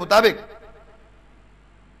آیت کے مطابق،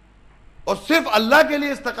 اور صرف اللہ کے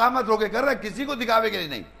لیے استقامت رو کے کر رہا ہے، کسی کو دکھاوے کے لیے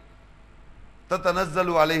نہیں. تتنزل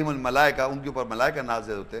علیہم الملائکہ، ان کے اوپر ملائکہ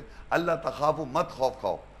نازل ہوتے ہیں، اللہ تخافوا، مت خوف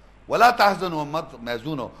کھاؤ، ولا تحزنوا، مت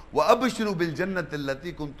محزون ہو، وابشروا بالجنۃ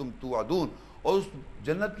التي کنتم توعدون، اور اس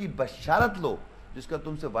جنت کی بشارت لو جس کا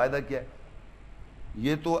تم سے وعدہ کیا ہے.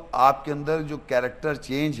 یہ تو آپ کے اندر جو کیریکٹر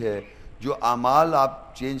چینج ہے، جو اعمال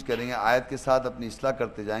آپ چینج کریں گے، آیت کے ساتھ اپنی اصلاح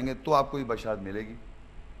کرتے جائیں گے تو آپ کو یہ بشارت ملے گی.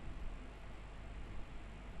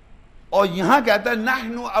 اور یہاں کہتا ہے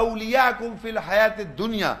نحن اولیاءکم فی الحیات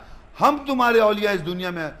الدنیا، ہم تمہارے اولیاء اس دنیا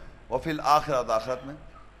میں، وفی الآخرۃ، آخرت میں.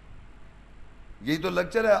 یہی تو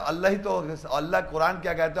لیکچر ہے. اللہ ہی تو، اللہ قرآن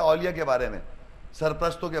کیا کہتا ہے اولیاء کے بارے میں،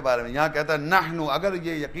 سرپرستوں کے بارے میں. یہاں کہتا ہے نحن، اگر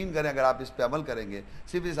یہ یقین کریں، اگر آپ اس پہ عمل کریں گے،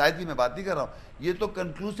 صرف اس آیت کی میں بات نہیں کر رہا ہوں، یہ تو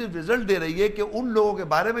کنکلوسیو رزلٹ دے رہی ہے کہ ان لوگوں کے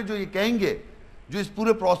بارے میں جو یہ کہیں گے، جو اس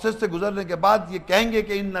پورے پروسیس سے گزرنے کے بعد یہ کہیں گے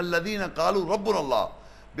کہ ان الذین قالوا ربنا اللہ،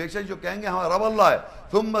 بے شک جو کہیں گے ہمارا رب اللہ ہے،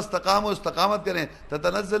 ثم استقاموا، استقامت کریں،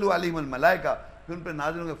 تتنزل علیہم الملائکہ، پھر ان پہ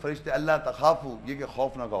نازل ہوں گے فرشتے، اللہ تخافوا، یہ کہ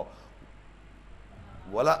خوف نہ کھاؤ،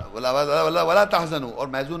 ولا تحزنوا، اور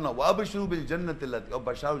محزون نہ ہو، وابشروا بالجنۃ التي، اور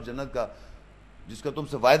بشار جنت کا جس کا تم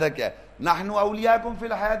سے وعدہ کیا ہے. نحن اولیاءکم فی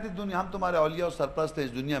الحیات الدنیا، ہم تمہارے اولیاء اور سرپرست ہیں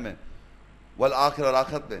اس دنیا میں، والآخرہ، اور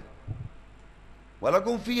آخرت میں.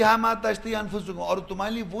 وَلَكُمْ فِيهَا مَا تَشْتَهِي أَنفُسُكُمْ، اور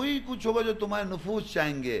تمہارے لیے وہی کچھ ہوگا جو تمہارے نفوس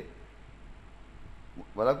چاہیں گے.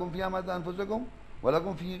 وَلَكُمْ فِيهَا مَا تَشْتَهِي أَنفُسُكُمْ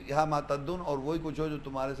وَلَكُمْ فِيهَا مَا تَدْعُونَ، اور وہی کچھ ہو جو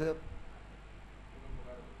تمہارے سے،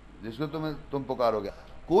 جس کو تم پکارو گے.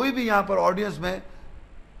 کوئی بھی یہاں پر آڈینس میں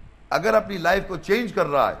اگر اپنی لائف کو چینج کر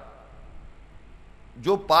رہا ہے،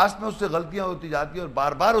 جو پاسٹ میں اس سے غلطیاں ہوتی جاتی ہیں اور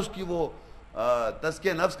بار بار اس کی وہ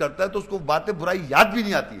تزکیہ نفس کرتا ہے، تو اس کو باتیں برائی یاد بھی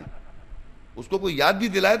نہیں آتی ہیں. اس کو کوئی یاد بھی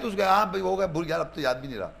دلائے تو اس کا ہاں بھائی ہوگا بھول، یار اب تو یاد بھی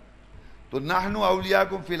نہیں رہا. تو نحن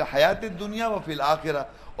اولیاءکم فی الحیات الدنیا وفی الآخرہ،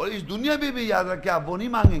 اور اس دنیا میں بھی یاد رکھیں آپ وہ نہیں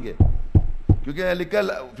مانگیں گے، کیونکہ لکھا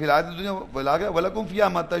فی الحیات الدنیا والآخرہ وَلَكُمْ فِيهَا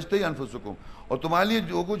مَا تَشْتَهِي أَنفُسُكُمْ، اور تمہارے لیے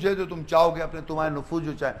جو کچھ ہے جو تم چاہو گے، اپنے تمہارے نفوس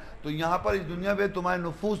جو چاہیں. تو یہاں پر اس دنیا میں تمہارے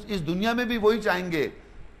نفوس اس دنیا میں بھی وہی چاہیں گے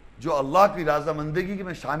جو اللہ کی رضامندگی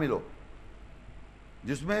میں شامل ہو،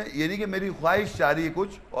 جس میں یہ نہیں کہ میری خواہش چاہ رہی ہے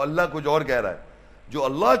کچھ اور اللہ کچھ اور کہہ رہا ہے. جو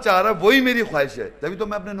اللہ چاہ رہا ہے وہی میری خواہش ہے، تبھی تو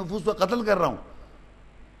میں اپنے نفوس کو قتل کر رہا ہوں.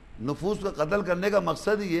 نفوس کو قتل کرنے کا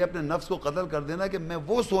مقصد ہی یہ اپنے نفس کو قتل کر دینا کہ میں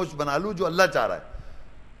وہ سوچ بنا لوں جو اللہ چاہ رہا ہے.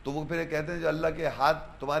 تو وہ پھر کہتے ہیں جو اللہ کے ہاتھ،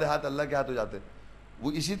 تمہارے ہاتھ اللہ کے ہاتھ ہو جاتے ہیں.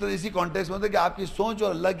 وہ اسی طرح اسی کانٹیکس میں ہوتا ہے کہ آپ کی سوچ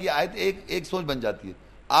اور اللہ کی آیت ایک سوچ بن جاتی ہے.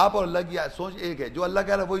 آپ اور اللہ کی سوچ ایک ہے، جو اللہ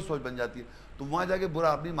کہہ رہا ہے وہی سوچ بن جاتی ہے. تو وہاں جا کے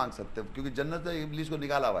برا آپ نہیں مانگ سکتے، کیونکہ جنت سے ابلیس کو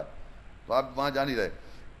نکالا ہوا ہے، تو آپ وہاں جا نہیں رہے.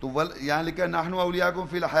 تو یہاں لکھا ہے نحن اولیاءکم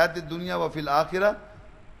فی الحیات الدنیا وفی الآخرہ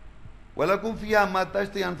وَلَكُمْ فِيهَا مَا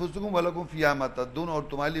تَشْتَهِي أَنفُسُكُمْ وَلَكُمْ فِيهَا مَا تَدْعُونَ، اور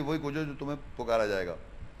تمہارے لیے وہی کچھ ہے جو تمہیں پکارا جائے گا.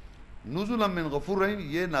 نزلا من غفور رحیم،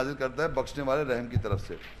 یہ نازل کرتا ہے بخشنے والے رحم کی طرف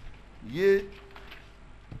سے. یہ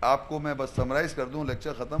آپ کو میں بس سمرائز کر دوں,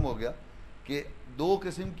 لیکچر ختم ہو گیا, کہ دو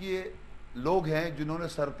قسم کے لوگ ہیں جنہوں نے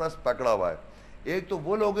سرپرست پکڑا ہوا ہے. ایک تو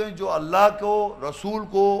وہ لوگ ہیں جو اللہ کو, رسول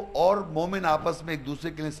کو اور مومن آپس میں ایک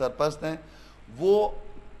دوسرے کے لیے سرپرست ہیں. وہ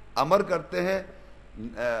امر کرتے ہیں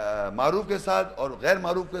معروف کے ساتھ اور غیر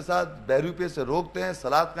معروف کے ساتھ, بہروپے سے روکتے ہیں,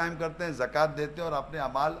 صلاۃ قائم کرتے ہیں, زکوٰۃ دیتے ہیں اور اپنے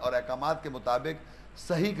اعمال اور احکامات کے مطابق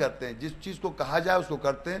صحیح کرتے ہیں. جس چیز کو کہا جائے اس کو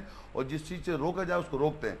کرتے ہیں اور جس چیز سے روکا جائے اس کو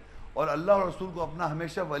روکتے ہیں, اور اللہ اور رسول کو اپنا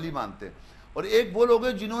ہمیشہ ولی مانتے ہیں. اور ایک وہ لوگ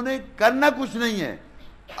ہیں جنہوں نے کرنا کچھ نہیں ہے,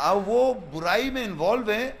 وہ برائی میں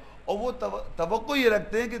انوالو ہیں اور وہ توقع یہ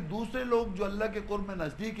رکھتے ہیں کہ دوسرے لوگ جو اللہ کے قرب میں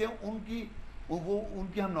نزدیک ہیں ان کی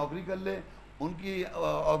ہم نوکری کر لیں, ان کی,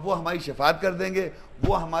 اور وہ ہماری شفاعت کر دیں گے,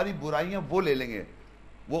 وہ ہماری برائیاں وہ لے لیں گے,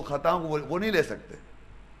 وہ خطاؤں کو وہ نہیں لے سکتے.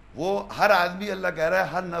 وہ ہر آدمی, اللہ کہہ رہا ہے,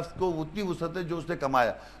 ہر نفس کو اتنی وسعت ہے جو اس نے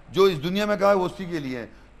کمایا, جو اس دنیا میں کہا وہ اسی کے لیے ہے,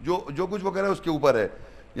 جو کچھ وہ کہہ رہا ہے اس کے اوپر ہے.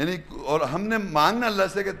 یعنی اور ہم نے مانگنا اللہ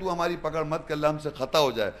سے کہ تو ہماری پکڑ مت کر لے, ہم سے خطا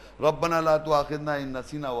ہو جائے. ربنا لا تؤاخذنا ان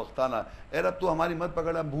نسینا واخطانا, اے رب تو ہماری مت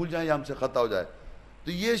پکڑ, ہم بھول جائیں یا ہم سے خطا ہو جائے.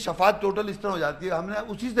 تو یہ شفاعت ٹوٹل اس طرح ہو جاتی ہے, ہم نے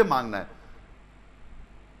اسی سے مانگنا ہے,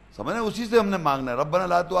 سمجھنا, اسی سے ہم نے مانگنا ہے. ربنا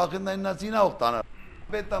لا تؤاخذنا ان نسینا واخطانا,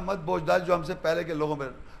 پہ مت بوجھ ڈال جو ہم سے پہلے کے لوگوں میں.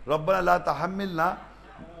 ربنا لا تحملنا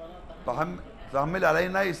تحمل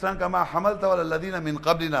علینا اسرا کما حملت علی الذین من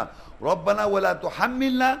قبلنا ربنا ولا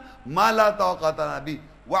تحملنا ما لا طاقت لنا به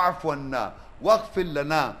واعف عنا واغفر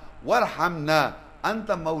لنا وارحمنا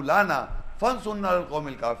انت مولانا فانصرنا علی القوم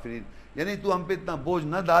الکافرین. یعنی تو ہم پہ اتنا بوجھ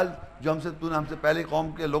نہ ڈال جو تو نے ہم سے پہلے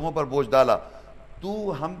قوم کے لوگوں پر بوجھ ڈالا.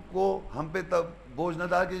 تو ہم پہ تب بوجھ نہ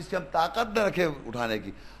ڈال کہ جس کی ہم طاقت نہ رکھے اٹھانے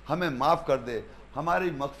کی. ہمیں معاف کر دے, ہماری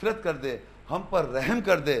مغفرت کر دے, ہم پر رحم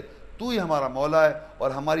کر دے. تو ہی ہمارا مولا ہے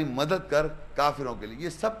اور ہماری مدد کر کافروں کے لیے. یہ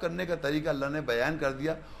سب کرنے کا طریقہ اللہ نے بیان کر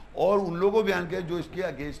دیا, اور ان لوگوں کو بیان کیا جو اس کے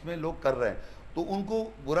اگینسٹ میں لوگ کر رہے ہیں. تو ان کو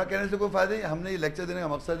برا کہنے سے کوئی فائدہ نہیں. ہم نے یہ لیکچر دینے کا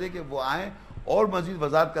مقصد ہے کہ وہ آئیں اور مزید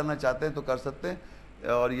وضاحت کرنا چاہتے ہیں تو کر سکتے ہیں,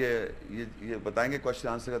 اور یہ بتائیں گے کوشچن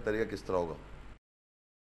آنسر کا طریقہ کس طرح ہوگا.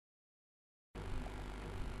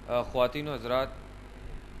 خواتین و حضرات,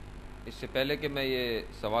 اس سے پہلے کہ میں یہ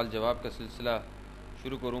سوال جواب کا سلسلہ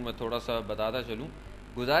شروع کروں, میں تھوڑا سا بتاتا چلوں.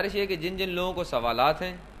 گزارش یہ کہ جن جن لوگوں کو سوالات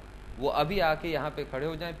ہیں وہ ابھی آ کے یہاں پہ کھڑے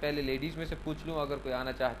ہو جائیں. پہلے لیڈیز میں سے پوچھ لوں, اگر کوئی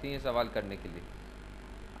آنا چاہتی ہیں سوال کرنے کے لیے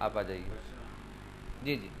آپ آ جائیے.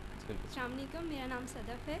 جی بالکل. السلام علیکم, میرا نام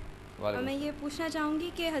صدف ہے, اور میں یہ پوچھنا چاہوں گی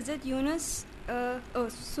کہ حضرت یونس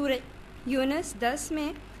سورہ یونس 10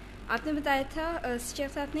 میں آپ نے بتایا تھا,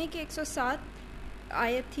 شیخ صاحب نے, کہ 107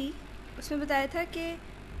 آیت تھی, اس میں بتایا تھا کہ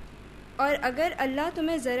اور اگر اللہ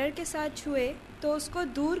تمہیں ضرر کے ساتھ چھوئے تو اس کو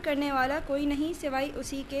دور کرنے والا کوئی نہیں سوائے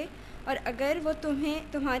اسی کے, اور اگر وہ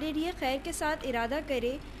تمہارے لیے خیر کے ساتھ ارادہ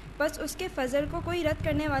کرے بس اس کے فضل کو کوئی رد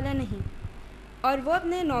کرنے والا نہیں, اور وہ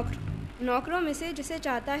اپنے نوکروں میں سے جسے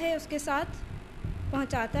چاہتا ہے اس کے ساتھ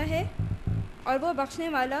پہنچاتا ہے, اور وہ بخشنے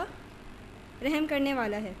والا رحم کرنے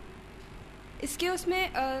والا ہے. اس کے اس میں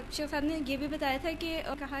شیخ صاحب نے یہ بھی بتایا تھا کہ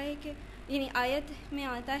کہا ہے کہ یعنی آیت میں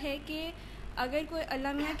آتا ہے کہ اگر کوئی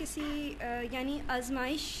اللہ میاں کسی یعنی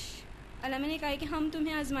آزمائش, اللہ میاں نے کہا ہے کہ ہم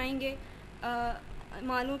تمہیں آزمائیں گے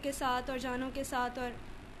مالوں کے ساتھ اور جانوں کے ساتھ اور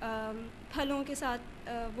پھلوں کے ساتھ,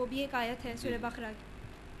 وہ بھی ایک آیت ہے سورہ بقرہ کی.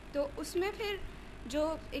 تو اس میں پھر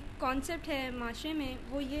جو ایک کانسیپٹ ہے معاشرے میں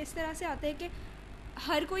وہ یہ اس طرح سے آتا ہے کہ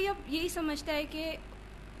ہر کوئی اب یہی سمجھتا ہے کہ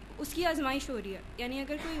اس کی آزمائش ہو رہی ہے, یعنی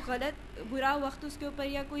اگر کوئی غلط برا وقت اس کے اوپر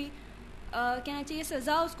یا کوئی کہنا چاہیے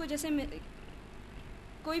سزا اس کو, جیسے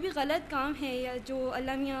کوئی بھی غلط کام ہے یا جو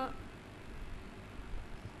اللہ میاں,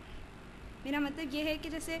 میرا مطلب یہ ہے کہ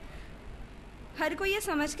جیسے ہر کوئی یہ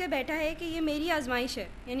سمجھ کے بیٹھا ہے کہ یہ میری آزمائش ہے,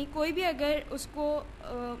 یعنی کوئی بھی اگر اس کو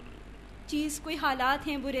چیز, کوئی حالات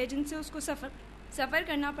ہیں برے جن سے اس کو سفر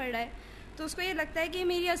کرنا پڑ رہا ہے تو اس کو یہ لگتا ہے کہ یہ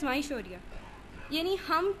میری آزمائش ہو رہی ہے. یعنی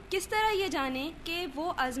ہم کس طرح یہ جانیں کہ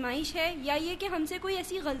وہ آزمائش ہے یا یہ کہ ہم سے کوئی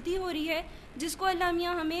ایسی غلطی ہو رہی ہے جس کو اللہ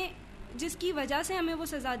میاں ہمیں, جس کی وجہ سے ہمیں وہ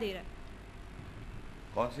سزا دے رہا ہے.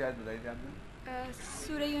 کون سی آیت بتائی تھی آپ نے؟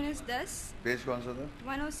 سورہ یونس 10, پیج کون سا تھا؟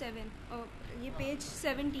 107, اور یہ پیج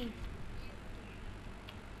 17.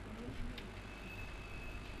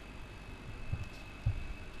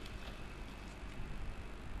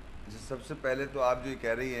 سب سے پہلے تو آپ جو یہ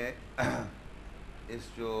کہہ رہی ہیں اس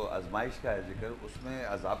جو آزمائش کا ہے ذکر, اس میں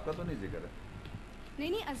عذاب کا تو نہیں ذکر ہے؟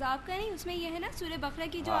 نہیں عذاب کا نہیں, اس میں یہ ہے نا سورہ بقرہ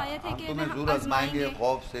کی جو آیت ہے کہ تمہیں ضرور آزمائیں گے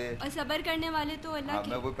خوف سے, اور صبر کرنے والے تو اللہ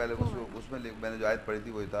میں وہ پہلے اس میں نے جو آیت پڑھی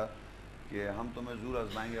تھی وہی تھا کہ ہم تمہیں ضرور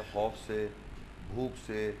آزمائیں گے خوف سے, بھوک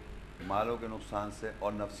سے, مالوں کے نقصان سے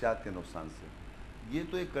اور نفسیات کے نقصان سے. یہ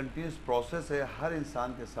تو ایک کنٹینیوس پروسیس ہے, ہر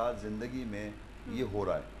انسان کے ساتھ زندگی میں یہ ہو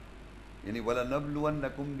رہا ہے. یعنی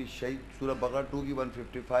وَلَنَبْلُوَنَّكُمْ بِالشَّيْءٍ, سورہ بقرہ 2 کی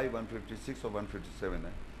 155, 156 اور 157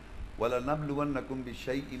 ہے. وَلَنَبْلُوَنَّكُمْ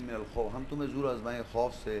بِشَيْءٍ مِّنَ الْخَوْفِ، ہم تمہیں ضرور آزمائیں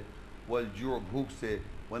خوف سے، والجوع بھوک سے،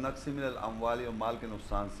 ونقص من الاموال اور مال کے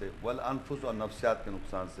نقصان سے، والانفس اور نفسیات کے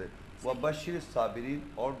نقصان سے، وبشر الصابرین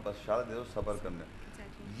اور بشارت دے دو صبر کرنے.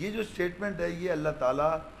 یہ جو اسٹیٹمنٹ ہے یہ اللہ تعالیٰ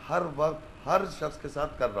ہر وقت ہر شخص کے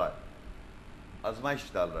ساتھ کر رہا ہے،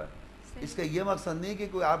 آزمائش ڈال رہا ہے. اس کا یہ مقصد نہیں کہ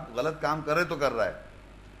کوئی آپ غلط کام کرے تو کر رہا ہے،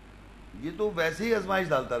 یہ تو ویسے ہی آزمائش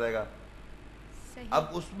ڈالتا رہے گا. اب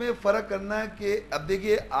اس میں فرق کرنا ہے کہ اب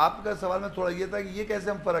دیکھیے آپ کا سوال میں تھوڑا یہ تھا کہ یہ کیسے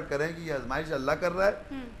ہم فرق کریں کہ یہ آزمائش اللہ کر رہا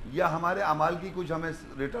ہے یا ہمارے اعمال کی کچھ ہمیں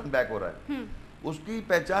ریٹرن بیک ہو رہا ہے. اس کی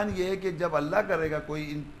پہچان یہ ہے کہ جب اللہ کرے گا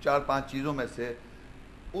کوئی ان 4-5 چیزوں میں سے،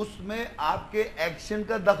 اس میں آپ کے ایکشن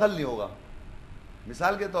کا دخل نہیں ہوگا.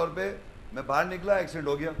 مثال کے طور پہ میں باہر نکلا، ایکسیڈنٹ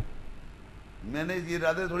ہو گیا، میں نے یہ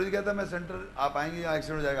ارادے تھوڑی کہا تھا میں سینٹر آپ آئیں گے یہاں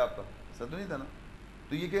ایکسیڈنٹ ہو جائے گا آپ کا، ایسا تو نہیں تھا نا.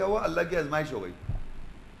 تو یہ کیا ہوا؟ اللہ کی آزمائش ہو گئی.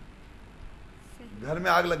 گھر میں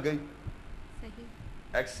آگ لگ گئی.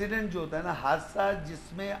 ایکسیڈنٹ جو ہوتا ہے نا، حادثہ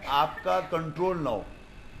جس میں آپ کا کنٹرول نہ ہو.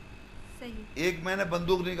 ایک میں نے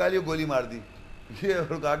بندوق نکالی اور گولی مار دی، یہ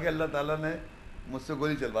رکا کے اللہ تعالیٰ نے مجھ سے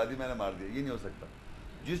گولی چلوا دی، میں نے مار دیا، یہ نہیں ہو سکتا.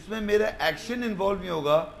 جس میں میرا ایکشن انوالو نہیں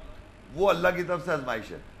ہوگا وہ اللہ کی طرف سے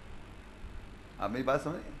آزمائش ہے. آپ میری بات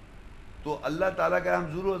سمجھیں؟ تو اللہ تعالیٰ کا ہم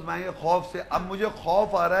ضرور آزمائیں گے خوف سے. اب مجھے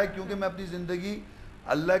خوف آ رہا ہے کیونکہ میں اپنی زندگی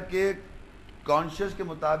اللہ کے کانشیس کے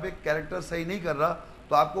مطابق کیریکٹر صحیح نہیں کر رہا،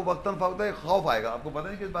 تو آپ کو وقتاً فوقتاً ایک خوف آئے گا. آپ کو پتہ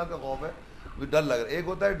نہیں کس بات کا خوف ہے، ڈر لگ رہا ہے. ایک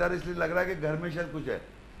ہوتا ہے ڈر اس لیے لگ رہا ہے کہ گھر میں شاید کچھ ہے.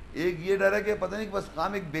 ایک یہ ڈر ہے کہ پتہ نہیں بس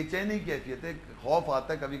کام ایک بے چینی کی کیفیت ہے. خوف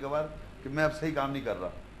آتا ہے کبھی کبھار کہ میں اب صحیح کام نہیں کر رہا،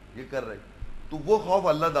 یہ کر رہے، تو وہ خوف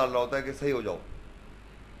اللہ ڈال رہا ہوتا ہے کہ صحیح ہو جاؤ.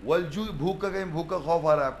 والجوع، بھوک کا، کہیں بھوک کا خوف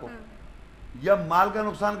آ رہا ہے آپ کو، یا مال کا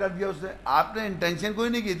نقصان کر دیا اس نے، آپ نے انٹینشن کوئی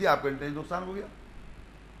نہیں کی تھی، آپ کا انٹینشن نقصان ہو گیا.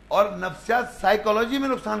 اور نفسیات، سائیکالوجی میں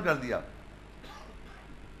نقصان کر دیا،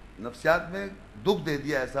 نفسیات میں دکھ دے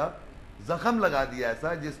دیا، ایسا زخم لگا دیا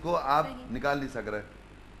ایسا جس کو آپ نکال نہیں سک رہے،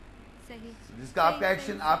 جس کا آپ کا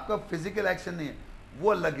ایکشن، آپ کا فزیکل ایکشن نہیں ہے،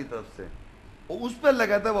 وہ اللہ کی طرف سے. اور اس پہ اللہ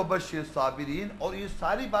کہتا ہے وبشر الصابرین. اور یہ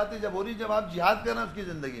ساری باتیں جب ہو رہی، جب آپ جہاد کر رہے ہیں اس کی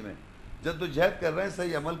زندگی میں، جد و جہد کر رہے ہیں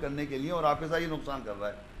صحیح عمل کرنے کے لیے، اور آپ کے ساتھ یہ نقصان کر رہا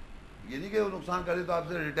ہے، یہ نہیں کہ وہ نقصان کر دیا تو آپ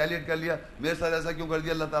سے ریٹیلیٹ کر لیا، میرے ساتھ ایسا کیوں کر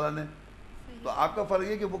دیا اللہ تعالیٰ نے. تو آپ کا فرق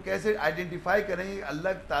یہ کہ وہ کیسے آئیڈینٹیفائی کریں گے اللہ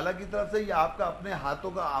تعالیٰ کی طرف سے یا آپ کا اپنے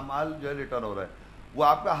ہاتھوں کا اعمال جو ہے ریٹرن ہو رہا ہے. وہ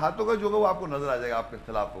آپ کا ہاتھوں کا جو ہوگا وہ آپ کو نظر آ جائے گا، آپ کے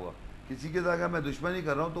خلاف ہوگا. کسی کے ساتھ اگر میں دشمنی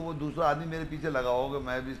کر رہا ہوں تو وہ دوسرا آدمی میرے پیچھے لگا ہوگا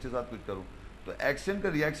میں بھی اس کے ساتھ کچھ کروں. تو ایکشن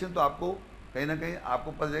کا ریئیکشن تو آپ کو کہیں نہ کہیں آپ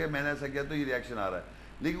کو پتہ چلے گا میں نے ایسا کیا تو یہ ریئیکشن آ رہا ہے.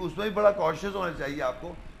 لیکن اس میں بھی بڑا کاشیس ہونا چاہیے آپ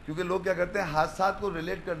کو، کیونکہ لوگ کیا کرتے ہیں حادثات کو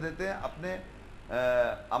ریلیٹ کر دیتے ہیں اپنے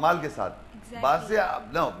اعمال کے ساتھ. بعض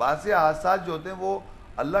سے حادثات جو ہوتے ہیں وہ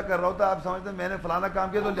اللہ کر رہا ہوتا ہے، آپ سمجھتے ہیں میں نے فلانا کام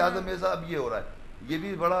کیا تو لہٰذا میرے ساتھ اب یہ ہو رہا ہے. یہ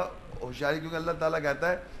بھی بڑا ہوشیاری، کیونکہ اللہ تعالیٰ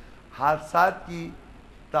کہتا ہے حادثات کی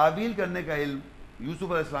تعویل کرنے کا علم یوسف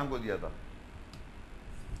علیہ السلام کو دیا تھا.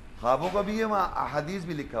 خوابوں کا بھی ہے، وہاں حدیث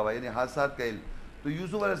بھی لکھا ہوا ہے، یعنی حادثات کا علم. تو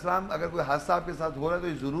یوسف علیہ السلام اگر کوئی حادثہ آپ کے ساتھ ہو رہا ہے تو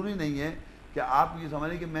یہ ضروری نہیں ہے کہ آپ یہ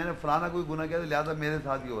سمجھیں کہ میں نے فلانا کوئی گناہ کیا تو لہٰذا میرے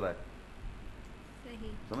ساتھ ہی ہو رہا ہے.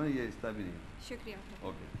 سمجھیں یہ اس طرح بھی نہیں. شکریہ.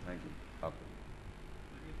 Okay, thank you. آپ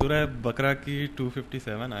سورہ بقرہ کی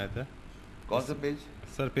 257 آیت ہے. کون سا پیج؟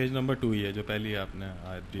 سر پیج نمبر 2 ہی ہے جو پہلی آپ نے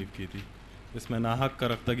آیت بریف کی تھی. اس میں ناحق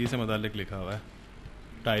کرختگی سے متعلق لکھا ہوا ہے،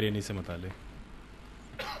 ٹائرینی سے متعلق.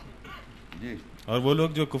 جی. اور وہ لوگ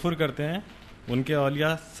جو کفر کرتے ہیں ان کے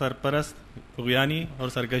اولیاء سرپرست، طغیانی اور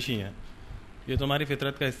سرکشی ہیں. یہ تو ہماری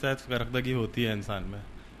فطرت کا حصہ ہے، کرختگی ہوتی ہے انسان میں،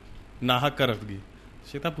 ناحق کرختگی.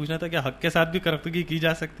 شیخ صاحب پوچھنا تھا کہ حق کے ساتھ بھی کرختگی کی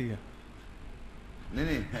جا سکتی ہے؟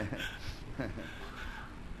 نہیں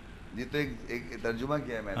یہ تو ایک ترجمہ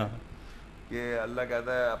کیا ہے میں نے کہ اللہ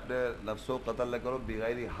کہتا ہے اپنے نفسوں کو قتل نہ کرو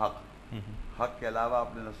بغیر حق، حق کے علاوہ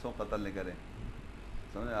اپنے نفسوں کو قتل نہیں کریں.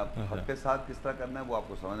 سمجھیں آپ حق کے ساتھ کس طرح کرنا ہے وہ آپ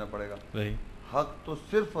کو سمجھنا پڑے گا. حق تو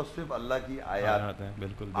صرف اور صرف اللہ کی آیات ہیں،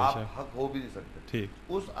 بالکل آپ حق ہو بھی نہیں سکتے. ٹھیک،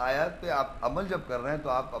 اس آیات پہ آپ عمل جب کر رہے ہیں تو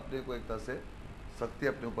آپ اپنے کو ایک طرح سے سختی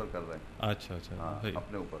اپنے اوپر کر رہے ہیں. اچھا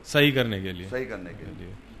اپنے اوپر صحیح کرنے کے لیے، صحیح کرنے کے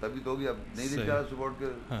لیے. تبھی تو اب نہیں دن چاہ صبح اٹھ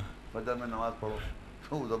کے فجر میں نماز پڑھو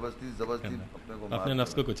تو زبردستی اپنے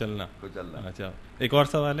نفس کو کچلنا. اچھا ایک اور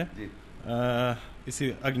سوال ہے جی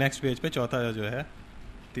اسی نیکسٹ پیج پہ، چوتھا جو ہے،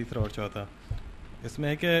 تیسرا اور چوتھا. اس میں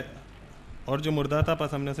ہے کہ اور جو مردہ تھا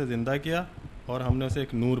پس ہم نے اسے زندہ کیا اور ہم نے اسے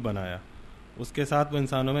ایک نور بنایا، اس کے ساتھ وہ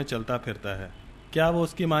انسانوں میں چلتا پھرتا ہے. کیا وہ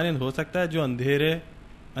اس کی مانند ہو سکتا ہے جو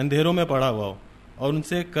اندھیروں میں پڑا ہوا ہو اور ان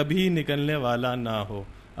سے کبھی نکلنے والا نہ ہو؟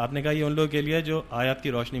 آپ نے کہا یہ ان لوگوں کے لیے جو آیات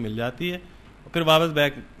کی روشنی مل جاتی ہے اور پھر واپس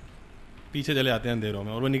بیک پیچھے چلے جاتے ہیں اندھیروں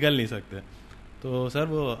میں اور وہ نکل نہیں سکتے. تو سر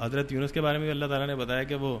وہ حضرت یونس کے بارے میں بھی اللہ تعالیٰ نے بتایا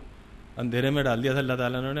کہ وہ اندھیرے میں ڈال دیا تھا اللہ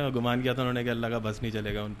تعالیٰ نے، اور گمان کیا تھا انہوں نے کہ اللہ کا بس نہیں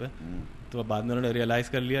چلے گا ان پہ. تو بعد میں انہوں نے ریئلائز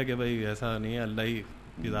کر لیا کہ بھائی ایسا نہیں ہے، اللہ ہی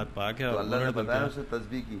کی ذات پاک ہے. تو اور اللہ نے بتایا اسے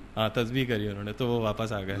تسبیح کی, ہاں تسبیح کری انہوں نے, تو وہ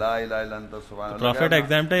واپس آ گئے. لا الہ الا انت سبحان اللہ. پروفٹ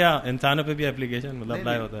ایگزامپٹ ہے یا انسانوں پہ بھی اپلیکیشن مطلب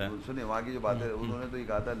اپلائی ہوتا ہے؟ سنیں وہاں کی جو بات ہے, انہوں نے تو یہ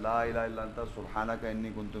کہا تھا لا الہ الا انت سبحانک انی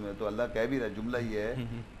کنت من. تو اللہ کہہ بھی رہا, جملہ یہ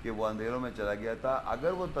ہے کہ وہ اندھیروں میں چلا گیا تھا,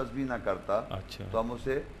 اگر وہ تسبیح نہ کرتا تو ہم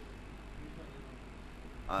اسے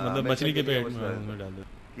مطلب مچھلی کے پیٹ میں ڈال دیتے.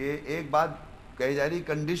 کہ ایک بات کہی جا رہی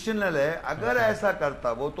کنڈیشنل ہے, اگر ایسا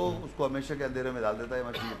کرتا وہ تو اس کو ہمیشہ کے اندھیرے میں ڈال دیتا ہے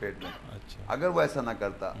مچھلی کے پیٹ میں. اگر وہ ایسا نہ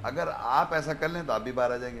کرتا, اگر آپ ایسا کر لیں تو آپ بھی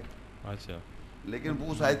باہر آ جائیں گے. اچھا, لیکن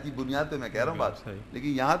وہ اس آیت کی بنیاد پہ میں کہہ رہا ہوں بات. لیکن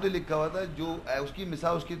یہاں تو لکھا ہوا تھا جو اس کی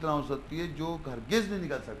مثال اس کی طرح ہو سکتی ہے جو ہرگز نہیں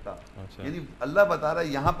نکل سکتا. یعنی اللہ بتا رہا ہے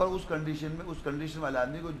یہاں پر اس کنڈیشن میں, اس کنڈیشن والے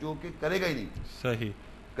آدمی کو جو کہ کرے گا ہی نہیں, صحیح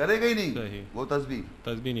کرے گا ہی نہیں, وہ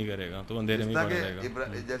تسبیح نہیں کرے گا تو اندھیرے میں پڑ جائے گا.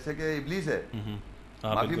 جیسے کہ ابلیس ہے,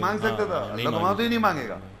 معافی مانگ سکتا تھا, اللہ کو معافی نہیں مانگے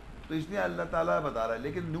گا. تو اس لیے اللہ تعالیٰ بتا رہا ہے.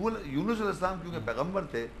 لیکن یونس علیہ السلام کیونکہ پیغمبر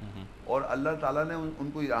تھے اور اللہ تعالیٰ نے ان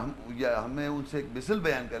کو ہمیں ان سے ایک مثل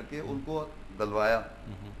بیان کر کے ان کو دلوایا,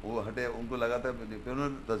 وہ ہٹے, ان کو لگا تھا, پھر انہوں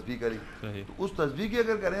نے تسبیح کری. تو اس تسبیح کی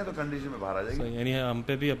اگر کریں تو کنڈیشن میں باہر آ جائے گی. یعنی ہم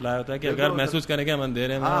پہ بھی اپلائی ہوتا ہے کہ اگر محسوس کریں کہ ہم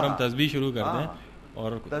اندھیرے میں اور ہم تسبیح شروع کر دیں,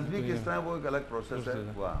 اور تسبیح کس طرح وہ ایک الگ پروسیس ہے,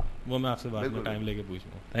 وہ میں آپ سے بعد میں ٹائم لے کے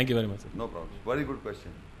پوچھوں گا. Thank you very much. No problem, very good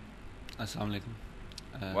question. السلام علیکم.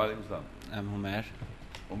 وعلیکم السلام.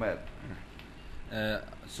 عمیر.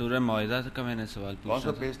 سورہ معاہدہ کا میں نے سوال پوچھا. کون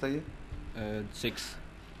سا پیج تھا یہ؟ 6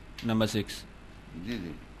 نمبر 6. جی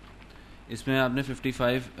جی. اس میں آپ نے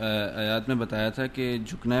 55 آیات میں بتایا تھا کہ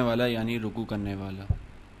جھکنے والا یعنی رکوع کرنے والا.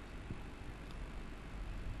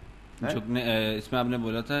 جھکنے اس میں آپ نے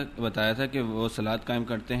بتایا تھا کہ وہ صلاۃ قائم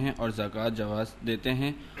کرتے ہیں اور زکوٰۃ جواز دیتے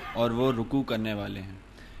ہیں اور وہ رکوع کرنے والے ہیں.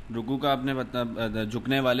 رکوع کا آپ نے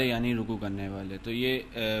جھکنے والے یعنی رکوع کرنے والے, تو یہ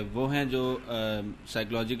وہ ہیں جو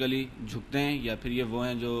سائیکولوجیکلی جھکتے ہیں یا پھر یہ وہ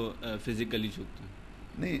ہیں جو فزیکلی جھکتے ہیں؟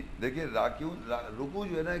 نہیں, دیکھیے رکوع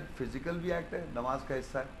جو ہے نا ایک فزیکل بھی ایکٹ ہے, نماز کا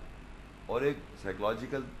حصہ ہے, اور ایک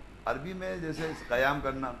سائیکولوجیکل. عربی میں جیسے قیام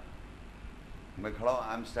کرنا, میں کھڑا ہوں,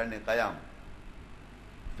 آئی ایم اسٹینڈنگ, قیام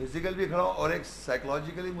فزیکل بھی کھڑا ہوں, اور ایک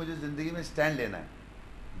سائیکولوجیکلی مجھے زندگی میں اسٹینڈ لینا ہے,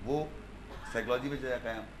 وہ سائیکولوجی میں چاہے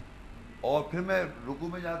قیام. اور پھر میں رکوع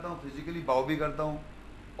میں جاتا ہوں, فزیکلی باؤ بھی کرتا ہوں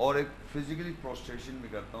اور ایک فزیکلی پروسٹریشن بھی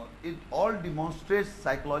کرتا ہوں. It all demonstrate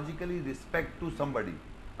psychologically respect to some بڈی.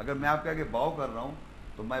 اگر میں آپ کے آگے باؤ کر رہا ہوں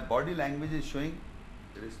تو my body language is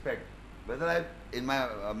شوئنگ respect, weather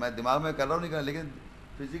میں دماغ میں کر رہا ہوں نہیں کر رہا, لیکن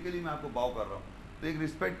فزیکلی میں آپ کو باؤ کر رہا ہوں. تو ایک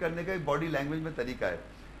رسپیکٹ کرنے کا ایک باڈی لینگویج میں طریقہ ہے.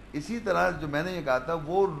 اسی طرح جو میں نے یہ کہا تھا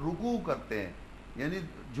وہ رکوع کرتے ہیں یعنی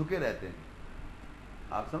جھکے رہتے ہیں.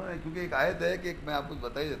 آپ سمجھ رہے ہیں, کیونکہ ایک آیت ہے کہ میں آپ کو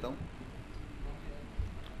بتا ہی دیتا ہوں,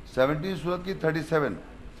 17 سورت کی 37,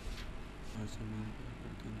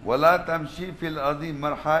 وَلَا تَمْشِي فِي الْأَرْضِ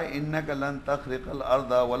مَرْحًا إِنَّكَ لَن تَخْرِقَ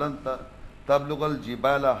الْأَرْضَ وَلَن تَبْلُغَ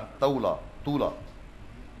الْجِبَالَ طُولًا.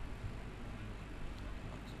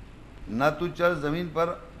 نہ تو چل زمین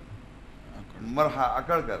پر مرحا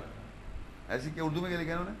اکڑ کر, ایسی کہ اردو میں کیا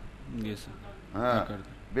لکھا ہے انہوں نے, ہاں,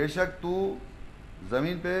 بے شک تو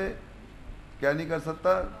زمین پہ کیا نہیں کر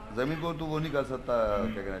سکتا, زمین کو تو وہ نہیں کر سکتا,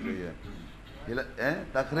 کیا کہنا چاہیے,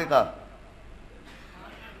 تخریقہ,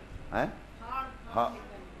 ہاں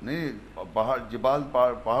نہیں, پہاڑ جبال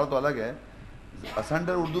پہاڑ تو الگ ہے,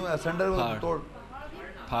 اسنڈر اردو میں اسنڈر توڑ,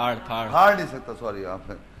 پھاڑ نہیں سکتا, سوری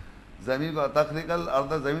آپ, زمین کو تخریق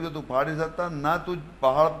الارض, زمین کو تو پھاڑ نہیں سکتا, نہ تو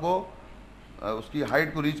پہاڑ کو اس کی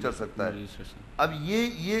ہائٹ کو ریچ کر سکتا ہے. اب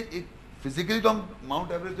یہ ایک فزیکلی تو ہم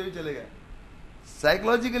ماؤنٹ ایوریسٹ پہ بھی چلے گئے,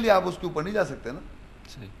 سائیکولوجیکلی آپ اس کے اوپر نہیں جا سکتے نا.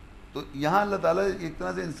 تو یہاں اللہ تعالیٰ ایک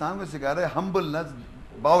طرح سے انسان کو سکھا رہا ہے ہمبلنس,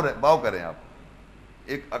 باؤ کریں آپ.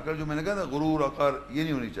 ایک عقل جو میں نے کہا تھا غرور عقر, یہ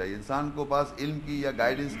نہیں ہونی چاہیے انسان کو پاس, علم کی یا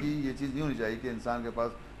گائیڈنس کی یہ چیز نہیں ہونی چاہیے کہ انسان کے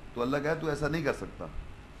پاس, تو اللہ کہے تو ایسا نہیں کر سکتا.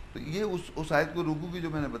 تو یہ اس آیت کو رکوع کی جو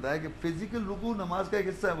میں نے بتایا کہ فزیکل رکوع نماز کا ایک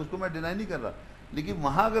حصہ ہے, اس کو میں ڈینائی نہیں کر رہا, لیکن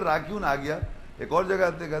وہاں اگر راکعون آ گیا, ایک اور جگہ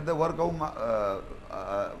آتے کہتے ہیں ورکعوا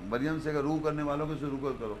مریم سے, اگر رکوع کرنے والوں کو سے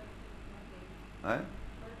رکوع کرو,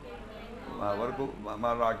 رکوع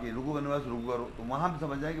کرنے والوں سے رکوع کرو, تو وہاں ہم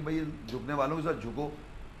سمجھ جائیں کہ بھائی جھکنے والوں کے ساتھ جھکو.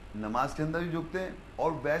 نماز کے اندر بھی جھکتے ہیں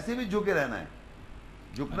اور ویسے بھی جھکے رہنا ہے.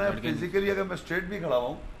 جھکنا ہے فزیکلی, اگر میں اسٹریٹ بھی کھڑا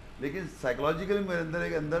ہوں, لیکن سائیکولوجیکلی میرے اندر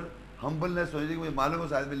ایک اندر ہمبلنس ہونے چاہیے. مجھے معلوم ہے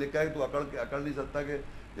شاید میں لکھا ہے کہ تو اکڑ نہیں سکتا کہ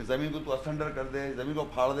زمین کو تو اسنڈر کر دے, زمین کو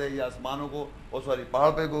پھاڑ دے, یا آسمانوں کو پہاڑ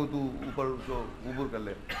پہ کو تو اوپر اس کو عبور کر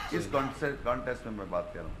لے. اس کانٹیکسٹ میں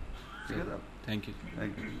بات کر رہا ہوں. ٹھیک ہے صاحب, تھینک یو.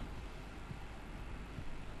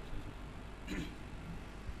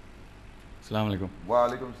 السلام علیکم.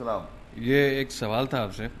 وعلیکم السلام. یہ ایک سوال تھا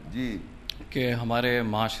آپ سے جی, کہ ہمارے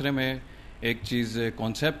معاشرے میں ایک چیز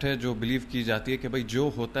کانسیپٹ ہے جو بلیو کی جاتی ہے کہ بھائی جو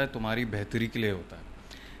ہوتا ہے تمہاری بہتری کے لیے ہوتا ہے.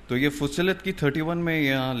 تو یہ فصلت کی 31 میں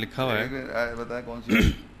یہاں لکھا ہوا ہے. بتائیں کون سی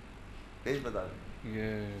پیج بتا رہے؟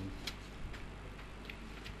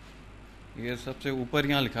 یہ سب سے اوپر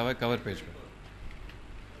یہاں لکھا ہوا ہے کور پیج پہ.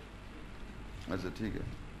 اچھا ٹھیک ہے.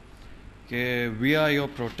 کہ we are your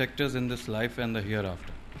protectors in this life and the hair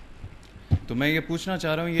after. تو میں یہ پوچھنا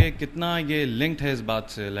چاہ رہا ہوں یہ کتنا یہ لنکڈ ہے اس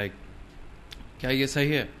بات سے, لائک کیا یہ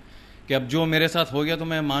صحیح ہے کہ اب جو میرے ساتھ ہو گیا تو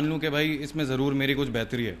میں مان لوں کہ بھائی اس میں ضرور میری کچھ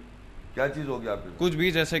بہتری ہے؟ کیا چیز ہو گیا آپ کے کچھ بھی,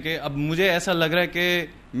 جیسے کہ اب مجھے ایسا لگ رہا ہے کہ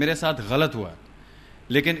میرے ساتھ غلط ہوا ہے,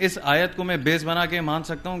 لیکن اس آیت کو میں بیس بنا کے مان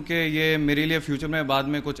سکتا ہوں کہ یہ میرے لیے فیوچر میں بعد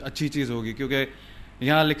میں کچھ اچھی چیز ہوگی, کیونکہ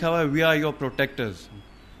یہاں لکھا ہوا ہے وی آر یور پروٹیکٹرز.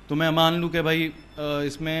 تو میں مان لوں کہ بھائی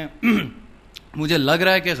اس میں مجھے لگ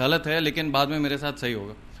رہا ہے کہ غلط ہے لیکن بعد میں میرے ساتھ صحیح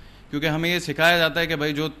ہوگا, کیونکہ ہمیں یہ سکھایا جاتا ہے کہ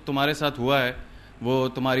بھائی جو تمہارے ساتھ ہوا ہے وہ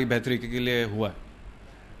تمہاری بہتری کے لیے ہوا ہے.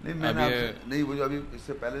 نہیں میں نے نہیں, وہ جو ابھی اس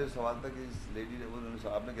سے پہلے جو سوال تھا کہ اس لیڈی نے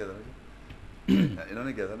آپ نے کیا تھا انہوں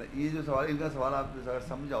نے کیا تھا نا, یہ جو سوال ان کا سوال آپ اگر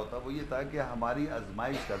سمجھا ہوتا وہ یہ تھا کہ ہماری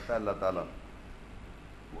آزمائش کرتا ہے اللہ تعالیٰ.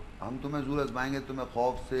 ہم تمہیں ضرور آزمائیں گے, تمہیں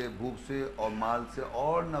خوف سے, بھوک سے اور مال سے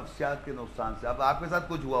اور نفسیات کے نقصان سے. اب آپ کے ساتھ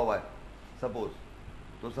کچھ ہوا ہے سپوز,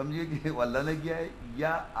 تو سمجھیے کہ وہ اللہ نے کیا ہے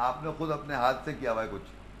یا آپ نے خود اپنے ہاتھ سے کیا ہوا ہے کچھ.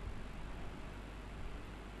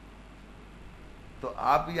 تو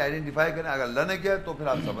آپ یہ آئیڈینٹیفائی کریں, اگر اللہ نے کیا ہے تو پھر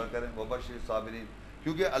آپ صبر کریں. وبشر الصابرین,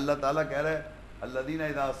 کیونکہ اللہ تعالیٰ کہہ رہا ہے الذین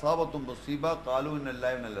اذا اصابتهم مصیبہ قالوا ان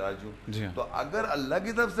اللہ و انا الیہ راجعون. تو اگر اللہ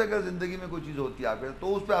کی طرف سے اگر زندگی میں کوئی چیز ہوتی ہے آپ کے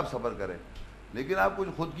تو اس پہ آپ صبر کریں. لیکن آپ کچھ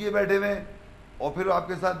خود کیے بیٹھے ہوئے اور پھر آپ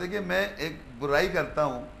کے ساتھ دیکھیں میں ایک برائی کرتا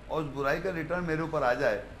ہوں اور اس برائی کا ریٹرن میرے اوپر آ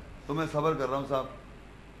جائے تو میں صبر کر رہا ہوں.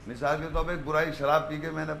 صاحب مثال کے طور پہ ایک برائی شراب پی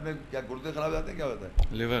کے میں نے اپنے کیا گردے خراب جاتے ہیں, کیا ہوتا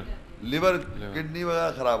ہے لیور کڈنی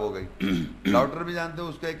وغیرہ خراب ہو گئی. ڈاکٹر بھی جانتے ہیں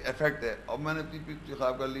اس کا ایک افیکٹ ہے. اب میں نے پی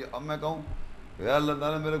خراب کر لی, اب میں کہوں یا اللہ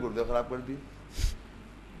تعالیٰ نے میرے گردے خراب کر دیے,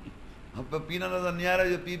 ہم پہ پینا نظر نہیں آ رہا ہے,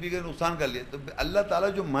 جو پی کے نقصان کر لیا. تو اللہ تعالیٰ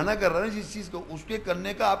جو منع کر رہا ہے جس چیز کو اس کے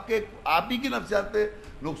کرنے کا آپ ہی کی نفسیات پہ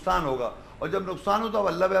نقصان ہوگا, اور جب نقصان ہو تو اب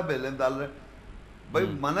اللہ پہ آپ بیلن ڈال رہے ہیں. بھائی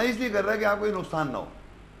منع اس لیے کر رہا ہے کہ آپ کو یہ نقصان نہ ہو.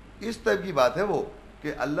 اس ٹائپ کی بات ہے وہ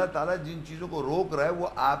کہ اللہ تعالیٰ جن چیزوں کو روک رہا ہے وہ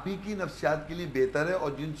آپ ہی کی نفسیات کے لیے بہتر ہے,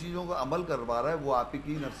 اور جن چیزوں کو عمل کروا رہا ہے وہ آپ ہی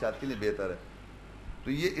کی نفسیات کے لیے بہتر ہے.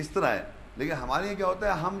 تو یہ اس طرح ہے. لیکن ہمارے یہاں کیا ہوتا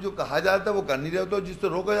ہے, ہم جو کہا جاتا ہے وہ کر نہیں رہے ہوتے, جس سے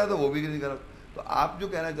روکا جاتا ہے وہ بھی نہیں کر رہا. تو آپ جو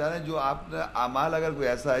کہنا چاہ رہے ہیں جو آپ نے اعمال اگر کوئی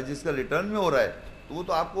ایسا ہے جس کا ریٹرن میں ہو رہا ہے تو وہ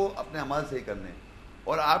تو آپ کو اپنے اعمال صحیح کرنے ہیں,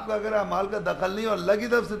 اور آپ کا اگر اعمال کا دخل نہیں اور اللہ کی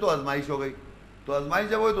طرف سے تو آزمائش ہو گئی. تو آزمائش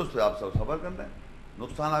جب ہوئی تو اس پہ آپ سب صبر کرنا ہے.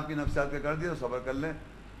 نقصان آپ کی نفسیات کا کر دیا تو صبر کر لیں.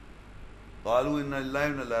 قالوا ان اللہ و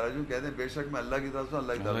انا الیہ راجعون, کہتے ہیں بے شک میں اللہ کی طرف سے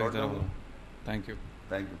اللہ کی طرف لوٹتا ہوں. Thank you.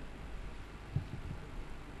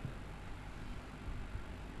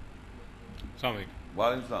 السلام علیکم.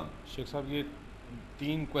 وعلیکم السلام. شیخ صاحب یہ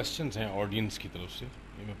 3 کویشچنز ہیں آڈینس کی طرف سے,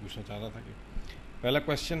 یہ میں پوچھنا چاہ رہا تھا کہ پہلا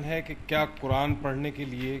کویشچن ہے کہ کیا قرآن پڑھنے کے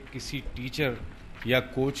لیے کسی ٹیچر یا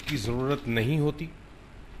کوچ کی ضرورت نہیں ہوتی؟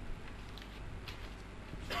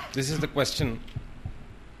 دس از دا کویشچن.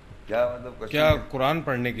 کیا مطلب کیا قرآن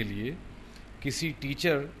پڑھنے کے لیے کسی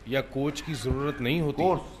ٹیچر یا کوچ کی ضرورت نہیں ہوتی؟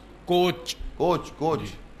 کوچ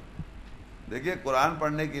دیکھیے قرآن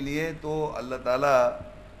پڑھنے کے لیے تو اللہ تعالیٰ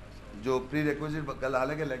جو پری ریکوزٹ, کل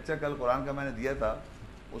حالانکہ لیکچر کل قرآن کا میں نے دیا تھا,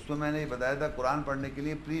 اس میں نے یہ بتایا تھا قرآن پڑھنے کے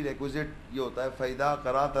لیے پری ریکوزٹ یہ ہوتا ہے فَإِذَا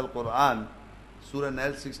قَرَأْتَ الْقُرْآنَ, سورہ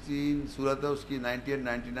نیل 16 سورت ہے, اس کی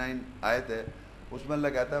 98-99 آیت ہے. اس میں اللہ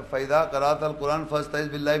کہتا ہے فَإِذَا قَرَأْتَ الْقُرْآنَ فَاسْتَعِذْ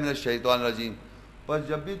بِاللَّهِ مِنَ الشَّيْطَانِ الرَّجِيمِ, بس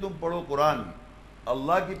جب بھی تم پڑھو قرآن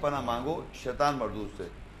اللہ کی پناہ مانگو شیطان مردود سے.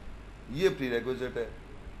 یہ پری ریکوزٹ ہے.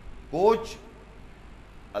 کوچ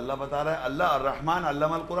اللہ بتا رہا ہے اللہ الرحمن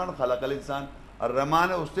علم القرآن خلق الانسان, الرحمن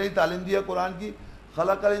ہے اس نے ہی تعلیم دیا قرآن کی,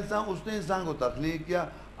 خلق الانسان اس نے انسان کو تخلیق کیا,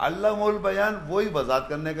 علم البیان وہی وضاحت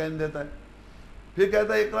کرنے کا علم دیتا ہے. پھر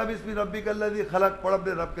کہتا ہے اقرأ بسم ربک الذی خلق, پڑھ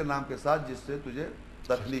اپنے رب کے نام کے ساتھ جس سے تجھے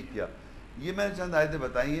تخلیق کیا. یہ میں نے چند آیتیں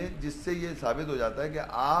بتائی ہیں جس سے یہ ثابت ہو جاتا ہے کہ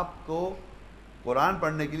آپ کو قرآن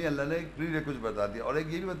پڑھنے کے لیے اللہ نے ایک پری ریکوزٹ بتا دیا, اور ایک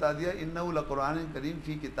یہ بھی بتا دیا انہ لقرآن کریم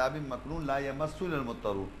فی کتاب مکنون لا یمسہ الا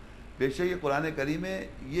المطہرون, بے شک یہ قرآن کریم ہے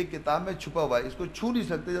یہ کتاب میں چھپا ہوا ہے, اس کو چھو نہیں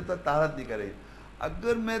سکتے جب تک طہارت نہیں کریں.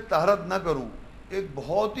 اگر میں طہارت نہ کروں, ایک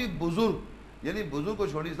بہت ہی بزرگ, یعنی بزرگ کو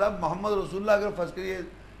چھوڑی صاحب, محمد رسول اللہ اگر فرض کریے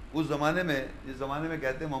اس زمانے میں, جس زمانے میں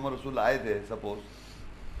کہتے ہیں محمد رسول اللہ آئے تھے, سپوز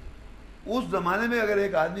اس زمانے میں اگر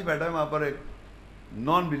ایک آدمی بیٹھا ہے وہاں پر, ایک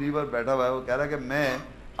نان بلیور بیٹھا ہوا ہے, وہ کہہ رہا ہے کہ میں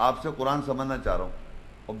آپ سے قرآن سمجھنا چاہ رہا ہوں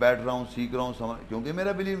اور بیٹھ رہا ہوں سیکھ رہا ہوں کیونکہ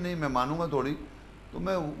میرا بلیو نہیں, میں مانوں گا تھوڑی, تو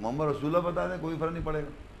میں محمد رسول اللہ بتا دیں کوئی فرق نہیں پڑے گا.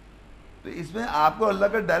 تو اس میں آپ کو اللہ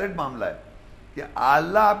کا ڈائریکٹ معاملہ ہے کہ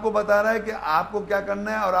اللہ آپ کو بتا رہا ہے کہ آپ کو کیا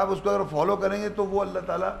کرنا ہے, اور آپ اس کو اگر فالو کریں گے تو وہ اللہ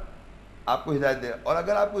تعالیٰ آپ کو ہدایت دے گا. اور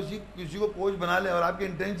اگر آپ کسی کو کوچ بنا لیں اور آپ کے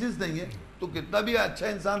انٹینشنز نہیں ہیں تو کتنا بھی اچھا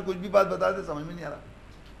انسان کچھ بھی بات بتا دے سمجھ میں نہیں آ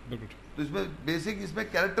رہا. تو اس میں بیسک اس میں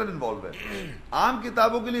کیریکٹر انوالو ہے. عام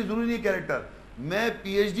کتابوں کے لیے ضروری نہیں کیریکٹر. میں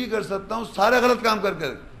پی ایچ ڈی کر سکتا ہوں سارے غلط کام کر کے,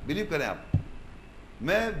 بلیو کریں آپ.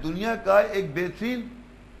 میں دنیا کا ایک بہترین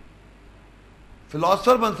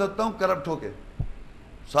فلاسفر بن سکتا ہوں کرپٹ ہو کے,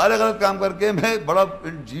 سارے غلط کام کر کے میں بڑا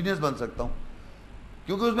جینیس بن سکتا ہوں,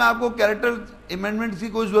 کیونکہ اس میں آپ کو کیریکٹر امینڈمنٹ کی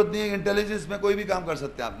کوئی ضرورت نہیں ہے. انٹیلیجنس میں کوئی بھی کام کر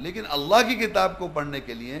سکتے ہیں آپ. لیکن اللہ کی کتاب کو پڑھنے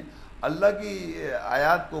کے لیے, اللہ کی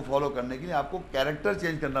آیات کو فالو کرنے کے لیے آپ کو کیریکٹر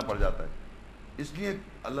چینج کرنا پڑ جاتا ہے. اس لیے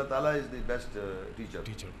اللہ تعالیٰ از دی بیسٹ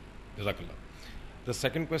ٹیچر. جزاک اللہ. The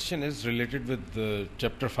second question is related with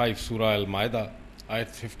chapter 5 سورہ المائدہ آیت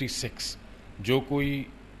 56. جو کوئی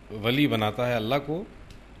ولی بناتا ہے اللہ کو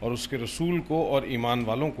اور اس کے رسول کو اور ایمان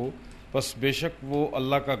والوں کو, بس بے شک وہ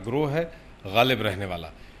اللہ کا گروہ ہے غالب رہنے والا.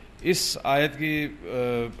 اس آیت کی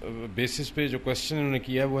بیسس پہ جو کوشچن انہوں نے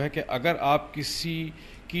کیا ہے وہ ہے کہ اگر آپ کسی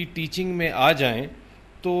کی ٹیچنگ میں آ جائیں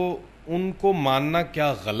تو ان کو ماننا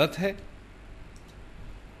کیا غلط ہے؟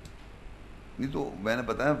 نہیں تو میں نے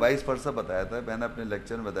بتایا وائس ورسا بتایا تھا, میں نے اپنے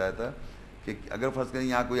لیکچر میں بتایا تھا کہ اگر فرض کریں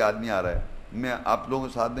یہاں کوئی آدمی آ رہا ہے, میں آپ لوگوں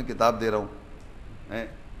کے ساتھ میں کتاب دے رہا ہوں,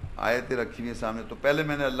 آیتیں رکھی ہوئی ہیں سامنے, تو پہلے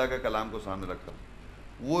میں نے اللہ کا کلام کو سامنے رکھا,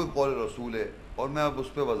 وہ قول رسول ہے اور میں اب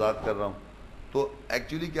اس پہ وضاحت کر رہا ہوں. تو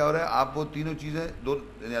ایکچولی کیا ہو رہا ہے, آپ وہ تینوں چیزیں دو,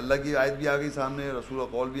 یعنی اللہ کی آیت بھی آ گئی سامنے, رسول کا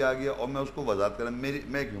قول بھی آ گیا, اور میں اس کو وضاحت کر رہا ہوں.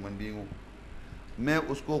 میں ایک ہیومن بینگ ہوں, میں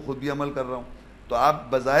اس کو خود بھی عمل کر رہا ہوں. تو آپ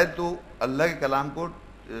بظاہر تو اللہ کے کلام کو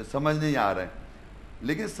سمجھ نہیں آ رہے ہیں,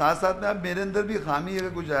 لیکن ساتھ ساتھ میں آپ میرے اندر بھی خامی اگر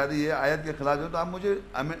کچھ آ رہی ہے آیت کے خلاف ہے تو آپ مجھے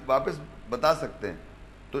واپس بتا سکتے ہیں.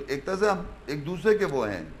 تو ایک طرح سے ہم ایک دوسرے کے وہ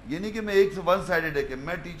ہیں, یہ نہیں کہ میں ایک سے ون سائیڈڈ ہے کہ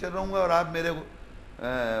میں ٹیچر رہوں گا اور آپ میرے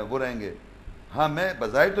وہ رہیں گے. ہاں میں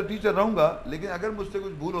بظاہر تو ٹیچر رہوں گا, لیکن اگر مجھ سے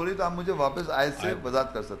کچھ بھول ہو رہی تو آپ مجھے واپس آیت سے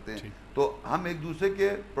وضاحت کر سکتے ہیں. تو ہم ایک دوسرے کے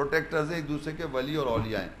پروٹیکٹرز ہیں, ایک دوسرے کے ولی اور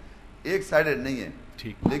اولیاء ہیں, ایک سائیڈڈ نہیں ہے.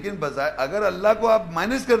 لیکن بظاہر اگر اللہ کو آپ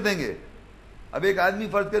مائنس کر دیں گے, اب ایک آدمی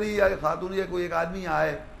فرض کریے یا خاتون یا کوئی ایک آدمی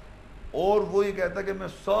آئے اور وہ یہ کہتا ہے کہ میں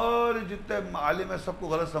سارے جتنے عالم ہیں سب کو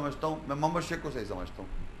غلط سمجھتا ہوں, میں محمد شیخ کو صحیح سمجھتا ہوں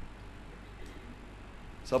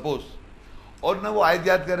سپوز, اور نہ وہ آیت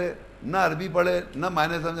یاد کرے, نہ عربی پڑھے, نہ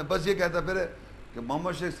معنی سمجھے, بس یہ کہتا پھر کہ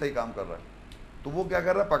محمد شیخ صحیح کام کر رہا ہے. تو وہ کیا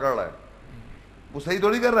کر رہا ہے, پکڑ رہا ہے, وہ صحیح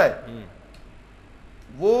تھوڑی کر رہا ہے.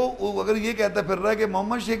 وہ اگر یہ کہتا پھر رہا ہے کہ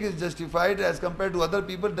محمد شیخ is justified as compare to other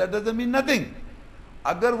people, that doesn't mean nothing.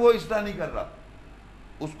 اگر وہ اس طرح نہیں کر رہا,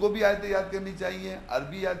 اس کو بھی آیتیں یاد کرنی چاہیے,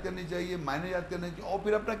 عربی یاد کرنی چاہیے, معنی یاد کرنے چاہیے, اور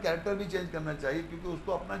پھر اپنا کیریکٹر بھی چینج کرنا چاہیے, کیونکہ اس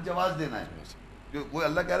کو اپنا جواز دینا ہے. وہ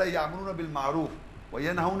اللہ کہہ رہا ہے یامرون بالمعروف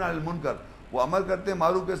وینہون عن المنکر, وہ عمل کرتے ہیں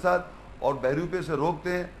معروف کے ساتھ اور بہروپے سے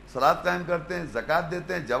روکتے ہیں, صلاۃ قائم کرتے ہیں, زکوٰۃ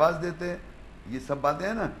دیتے ہیں, جواز دیتے ہیں. یہ سب باتیں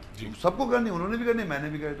ہیں نا, سب کو کرنی, انہوں نے بھی کرنی, میں نے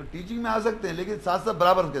بھی کرنی. تو ٹیچنگ میں آ سکتے ہیں, لیکن ساتھ ساتھ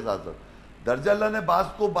برابر کے ساتھ ساتھ درجہ اللہ نے بعض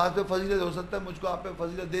کو بعض پہ فضیلت ہو سکتا ہے, مجھ کو آپ پہ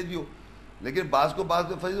فضیلت دے دیو, لیکن بعض کو بعض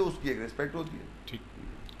پہ فضیلت, اس کی ایک ریسپیکٹ ہوتی ہے. ٹھیک.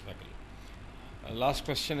 لاسٹ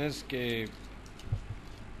کوشچن از کہ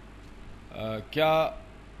کیا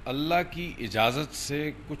اللہ کی اجازت سے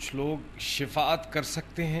کچھ لوگ شفاعت کر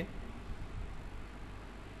سکتے ہیں؟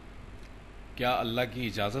 کیا اللہ کی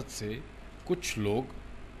اجازت سے کچھ لوگ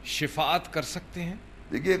شفاعت کر سکتے ہیں؟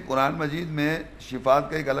 دیکھیے قرآن مجید میں شفاعت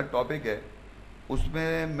کا ایک الگ ٹاپک ہے, اس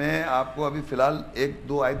میں آپ کو ابھی فی الحال ایک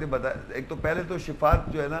دو آیتیں بتا. ایک تو پہلے تو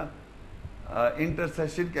شفاعت جو ہے نا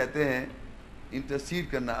انٹرسیشن کہتے ہیں, انٹرسیڈ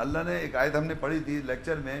کرنا. اللہ نے ایک آیت ہم نے پڑھی تھی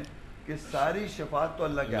لیکچر میں کہ ساری شفاعت تو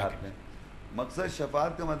اللہ کے ہاتھ میں. مقصد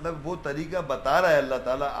شفاعت کا مطلب وہ طریقہ بتا رہا ہے اللہ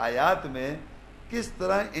تعالیٰ آیات میں کس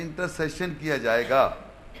طرح انٹرسیشن کیا جائے گا,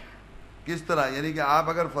 کس طرح. یعنی کہ آپ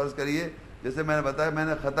اگر فرض کریے, جیسے میں نے بتایا میں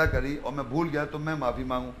نے خطا کری اور میں بھول گیا تو میں معافی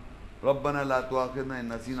مانگوں, ربنا لا تؤاخذنا ان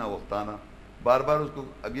نسینا واخطانا, بار بار اس کو,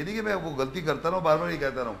 اب یہ نہیں کہ میں وہ غلطی کرتا رہوں, بار بار یہ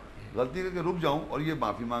کہتا رہوں, غلطی کر کے رک جاؤں اور یہ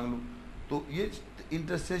معافی مانگ لوں. تو یہ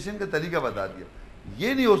انٹرسیشن کا طریقہ بتا دیا.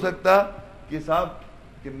 یہ نہیں ہو سکتا کہ صاحب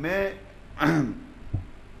کہ میں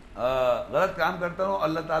غلط کام کرتا ہوں,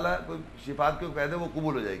 اللہ تعالیٰ کوئی شفاعت کو کہہ دے وہ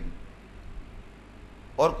قبول ہو جائے گی.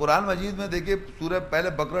 اور قرآن مجید میں دیکھیے سورہ پہلے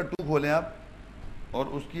بقرہ 2 کھولیں آپ, اور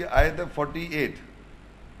اس کی آیت ہے 48.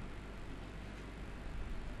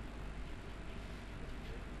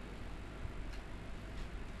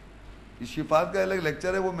 اس شفاعت کا الگ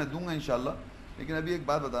لیکچر ہے, وہ میں دوں گا انشاءاللہ, لیکن ابھی ایک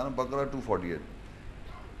بات بتا رہا ہوں. بقرہ 2:48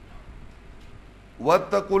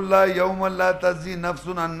 وَاتَّقُوا اللَّهَ يَوْمًا لَا تَجْزِي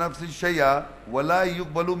نَفْسٌ عَن نَفْسٍ شَيْئًا وَلَا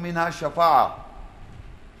يُقْبَلُ مِنْهَا شَفَاعَةٌ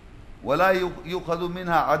وَلَا يُؤْخَذُ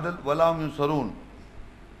مِنْهَا عَدْلٌ وَلَا هُمْ يُنصَرُونَ.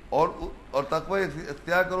 اور تقوی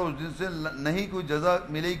اختیار کرو جن سے نہیں کوئی جزا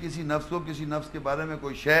ملے کسی نفس کو کسی نفس کے بارے میں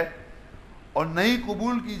کوئی شے, اور نہیں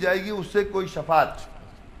قبول کی جائے گی اس سے کوئی شفاعت.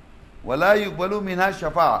 ولا يقبل منها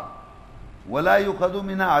شفاعة ولا يؤخذ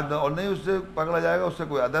منها عدل، اور نہیں اس سے پکڑا جائے گا اس سے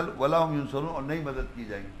کوئی عدل، ولا هم ينصرون، اور نہیں مدد کی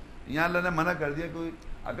جائے گی. یہاں اللہ نے منع کر دیا کوئی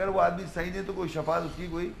اگر وہ آدمی صحیح نہیں تو کوئی شفاعت اس کی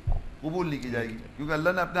کوئی قبول نہیں کی جائے گی، کیونکہ اللہ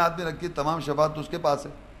نے اپنے ہاتھ میں رکھی تمام شفاعت تو اس کے پاس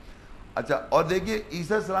ہے. اچھا، اور دیکھیے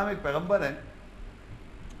عیسیٰ السلام ایک پیغمبر ہیں،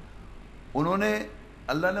 انہوں نے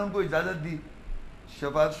اللہ نے ان کو اجازت دی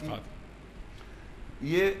شفاعت کی.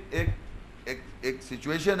 یہ ایک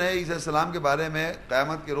سچویشن ہے عیسیٰ السلام کے بارے میں.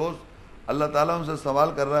 قیامت کے روز اللہ تعالیٰ ان سے سوال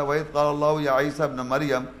کر رہا ہے وَإِذْ قَالَ اللَّهُ يَا عِيسَى ابْنَ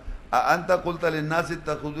مَرْيَمَ أَأَنْتَ قُلْتَ لِلنَّاسِ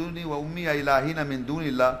اتَّخِذُونِي وَأُمِّيَ إِلَٰهِينَ مِن دُونِ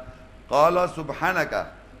اللَّهِ قَالَ سُبْحَانَكَ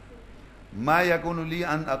مَا يَكُونُ لِي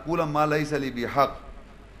أَنْ أَقُولَ مَا لَيْسَ لِي بِحَقٍّ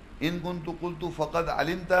إِن كُنتُ قُلْتُ فَقَدْ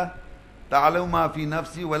عَلِمْتَ تَعْلَمُ مَا فِي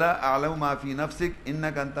نَفْسِي وَلَا أَعْلَمُ مَا فِي نَفْسِكَ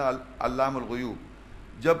إِنَّكَ أَنْتَ عَلَّامُ الْغُيُوبِ.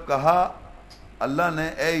 جب کہا اللہ نے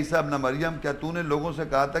اے عیسیٰ ابن مریم کیا تو نے لوگوں سے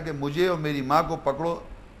کہا تھا کہ مجھے اور میری ماں کو پکڑو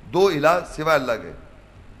دو الہ سوائے اللہ کے؟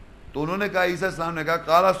 تو انہوں نے کہا، عیسیٰ السلام نے کہا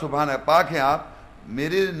قال سبحانہ، پاک ہیں آپ،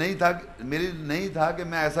 میرے نہیں تھا کہ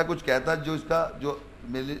میں ایسا کچھ کہتا جو اس کا جو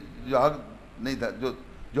حق نہیں تھا،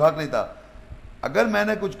 جو حق نہیں تھا. اگر میں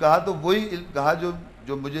نے کچھ کہا تو وہی کہا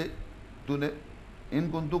جو مجھے تو نے ان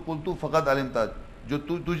کنتو قلتو فقط علمتا، جو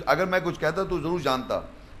اگر میں کچھ کہتا تو ضرور جانتا.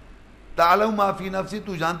 تعلم ما فی نفسی،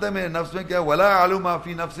 تو جانتا ہے میرے نفس میں کیا، ولا اعلم ما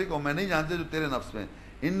فی نفسک، اور میں نہیں جانتے جو تیرے نفس میں.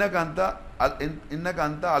 انک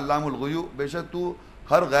انت علام الغیوب، بے شک تو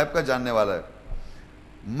ہر غیب کا جاننے والا ہے.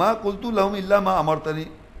 ما قلت لهم الا ما امرتنی،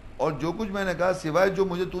 اور جو کچھ میں نے کہا سوائے جو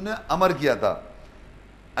مجھے تو نے امر کیا تھا.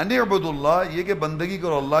 ان اعبدوا اللہ، یہ کہ بندگی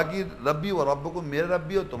کرو اللہ کی، ربی و ربکم، میرا رب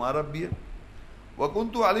بھی اور تمہارا رب بھی ہے.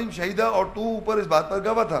 وکنت علیم شہیدہ، اور تو اوپر اس بات پر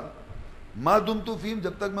گواہ تھا. ما دمت فیہم،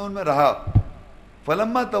 جب تک میں ان میں رہا.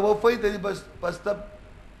 فلما توفیتنی، پس تب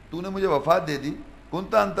تو نے مجھے وفات دے دی.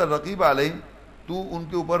 کنت انت الرقیب علیہم، تو ان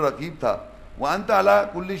کے اوپر رقیب تھا. وانت علی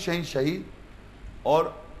کل شیء شہید، اور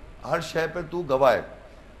ہر شے پہ تو گواہ ہے.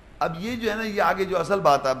 اب یہ جو ہے نا، یہ آگے جو اصل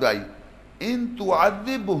بات اب آئی، ان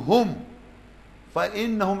تعذبہم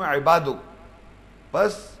فانہم عبادک،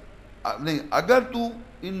 بس نہیں اگر تو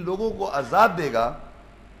ان لوگوں کو عذاب دے گا،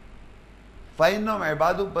 فانہم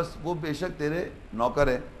عبادک، بس وہ بے شک تیرے نوکر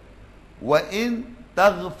ہیں. وَإِن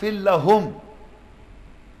تَغْفِرْ لَهُمْ،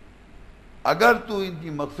 اگر تو ان کی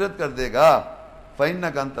مغفرت کر دے گا،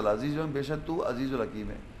 فَإِنَّكَ أَنْتَ الْعَزِيزُ الْحَكِيمُ، بے شک تو عزیز الحکیم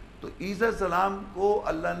ہے. تو عیسیٰ السلام کو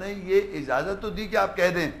اللہ نے یہ اجازت تو دی کہ آپ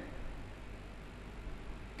کہہ دیں،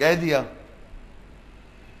 کہہ دیا.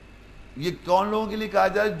 یہ کون لوگوں کے لیے کہا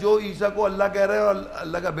جائے؟ جو عیسیٰ کو اللہ کہہ رہے ہیں اور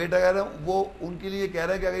اللہ کا بیٹا کہہ رہے ہیں، وہ ان کے لیے کہہ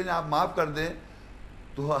رہے ہیں کہ اگر آپ معاف کر دیں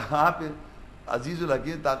تو آپ عزیز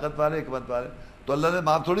الحکیم، طاقت والے، حکمت والے. تو اللہ نے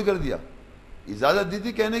معاف تھوڑی کر دیا، اجازت دی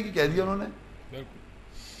تھی کہنے کی، کہہ دیا انہوں نے.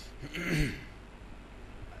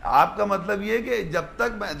 آپ کا مطلب یہ کہ جب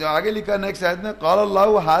تک میں جو آگے لکھا نیکسٹ آیت میں، قال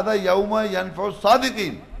اللہ ھذا یوم ینفع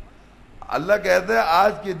الصادقین، اللہ کہتا ہے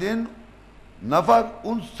آج کے دن نفع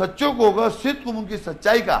ان سچوں کو ہوگا، صدقہم، ان کی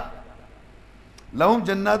سچائی کا. لہم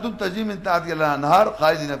جنات تجری من تحتہا الانہار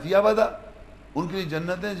خالدین فیہا ابدا، ان کے لیے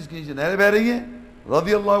جنتیں جس کے نیچے نہریں بہہ رہی ہیں.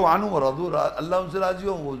 رضی اللہ عنہ ورضوا، اللہ ان سے راضی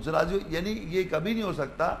ہو، وہ ان سے راضی ہو. یعنی یہ کبھی نہیں ہو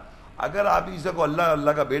سکتا اگر آپ عیسیٰ کو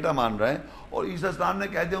اللہ کا بیٹا مان رہے ہیں اور عیسیٰ السلام نے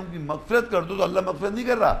کہہ دیا ان کی مغفرت کر دو، تو اللہ مغفرت نہیں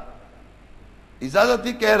کر رہا، اجازت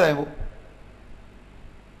ہی کہہ رہے ہیں. وہ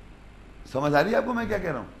سمجھ آ رہی ہے آپ کو میں کیا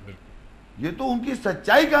کہہ رہا ہوں؟ یہ تو ان کی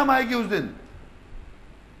سچائی کام آئے گی اس دن،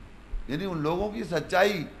 یعنی ان لوگوں کی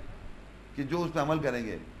سچائی کہ جو اس پہ عمل کریں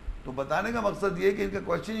گے. تو بتانے کا مقصد یہ کہ ان کا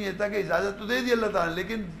کوشچن یہ تھا کہ اجازت تو دے دی اللہ تعالیٰ نے،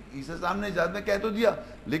 لیکن عیسیٰ السلام نے اجازت میں کہہ تو دیا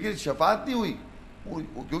لیکن شفاعت نہیں ہوئی،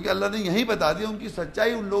 کیونکہ اللہ نے یہیں بتا دیا. ان کی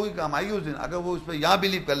سچائی ان لوگوں کی کام آئی اس دن. اگر وہ اس پہ یہاں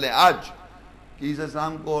بلیو کر لیں آج کہ عیسیٰ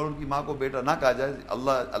السلام کو اور ان کی ماں کو بیٹا نہ کہا جائے،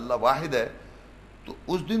 اللہ واحد ہے، تو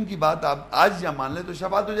اس دن کی بات آپ آج یہاں مان لیں تو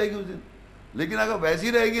شفاعت ہو جائے گی اس دن. لیکن اگر ویسے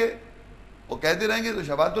ہی رہیں گے اور کہتے رہیں گے تو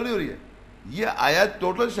شفاعت تو نہیں ہو رہی ہے. یہ آیت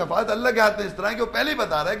ٹوٹل شفاعت اللہ کے ہاتھ میں اس طرح کہ وہ پہلے ہی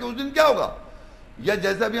بتا رہا ہے کہ اس دن کیا ہوگا. یا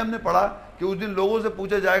جیسا بھی ہم نے پڑھا کہ اس دن لوگوں سے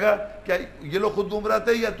پوچھا جائے گا کیا یہ لوگ خود گمراہ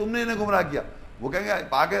تھے یا تم نے انہیں گمراہ کیا؟ وہ کہیں گے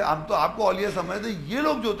آگے ہم تو آپ کو اولیاء سمجھتے ہیں، یہ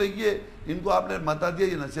لوگ جو تھے یہ ان کو آپ نے بتا دیا،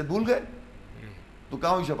 یہ نصیحت بھول گئے. تو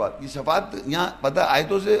کہاں ہوئی شفاعت؟ یہ شفاعت یہاں پتہ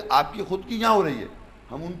آیتوں سے آپ کی خود کی یہاں ہو رہی ہے،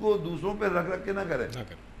 ہم ان کو دوسروں پہ رکھ کے نہ کریں.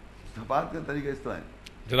 شفاعت کا طریقہ اس طرح ہے.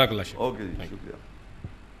 جزاک اللہ شکریہ. اوکے جی، شکریہ.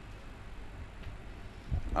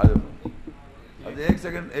 آ جاؤ. اچھا ایک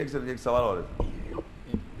سیکنڈ ایک سوال اور ہے.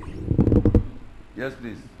 Yes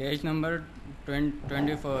please. Page number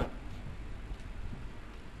 24.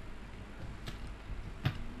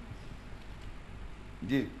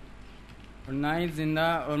 جی. اور نہ ہی زندہ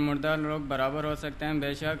اور مردہ لوگ برابر ہو سکتے ہیں،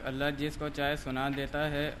 بے شک اللہ جس کو چاہے سنا دیتا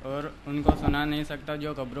ہے اور ان کو سنا نہیں سکتا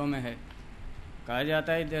جو قبروں میں ہے. کہا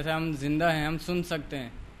جاتا ہے جیسے ہم زندہ ہیں ہم سن سکتے ہیں،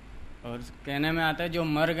 اور کہنے میں آتا ہے جو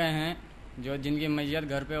مر گئے ہیں, جو جن کی میت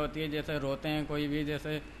گھر پہ ہوتی ہے, جیسے روتے ہیں کوئی بھی,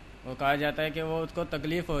 جیسے وہ کہا جاتا ہے کہ وہ اس کو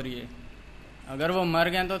تکلیف ہو رہی ہے. اگر وہ مر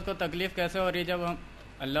گئے تو اس کو تکلیف کیسے ہو رہی ہے جب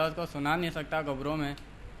اللہ اس کو سنا نہیں سکتا قبروں میں؟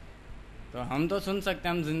 تو ہم تو سن سکتے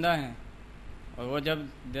ہیں, ہم زندہ ہیں. اور وہ جب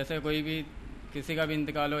جیسے کوئی بھی کسی کا بھی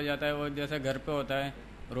انتقال ہو جاتا ہے, وہ جیسے گھر پہ ہوتا ہے,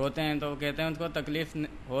 روتے ہیں تو وہ کہتے ہیں اس کو تکلیف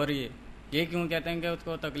ہو رہی ہے. یہ کیوں کہتے ہیں کہ اس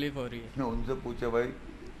کو تکلیف ہو رہی ہے؟ ان سے پوچھے بھائی,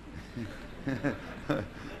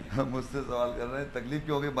 مجھ سے سوال کر رہے ہیں تکلیف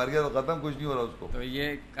کیوں ہوگی, مر گیا تو ختم, کچھ نہیں ہو رہا اس کو. تو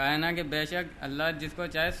یہ کہا ہے نا کہ بے شک اللہ جس کو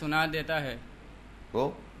چاہے سنا دیتا ہے.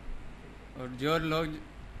 تو اور جو لوگ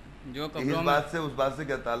جو اس قبروں میں, بات سے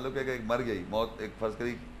کیا تعلق ہے کہ ایک مر گئی موت, ایک فرض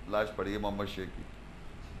کری لاش پڑی ہے محمد شیخ کی,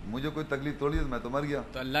 مجھے کوئی تکلیف تھوڑی ہے, میں تو مر گیا.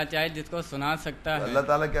 تو اللہ چاہے جس کو سنا سکتا ہے. اللہ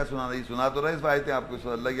تعالیٰ کیا سنا رہی, سنا تو رہے اس آیتیں آپ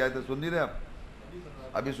کو, اللہ کی آیتیں سن نہیں رہے آپ,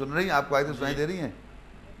 ابھی سن رہی ہیں آپ کو, آیتیں سنائی دے رہی ہیں,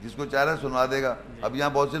 جس کو چاہ رہا ہے سنوا دے گا. اب یہاں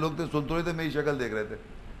بہت سے لوگ تھے سن تو رہے تھے, میری شکل دیکھ رہے تھے,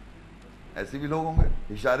 ایسے بھی لوگ ہوں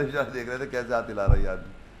گے, اشارے دیکھ رہے تھے کیسے ہاتھ ہلا رہا ہے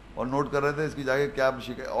آدمی, اور نوٹ کر رہے تھے اس کی جگہ کیا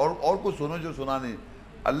شکایت, اور کچھ سنو جو سنا نہیں.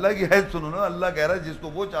 اللہ کی آیت سنو نا, اللہ کہہ رہا ہے جس کو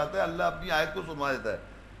وہ چاہتا ہے اللہ اپنی آیت کو سنوا دیتا ہے.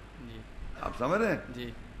 آپ سمجھ رہے ہیں؟ جی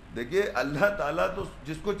دیکھیے اللہ تعالیٰ تو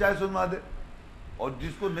جس کو چاہے سنوا دے, اور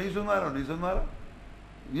جس کو نہیں سنوا رہا نہیں سنوا رہا.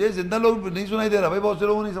 یہ زندہ لوگ نہیں سنائی دے رہا بھائی, بہت سے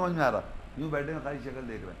لوگوں نہیں سمجھ میں آ رہا, یوں بیٹھے ہیں خالی شکل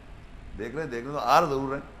دیکھ رہے ہیں تو آ رہا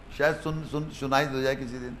ضرور ہے, شاید سنائی دے جائے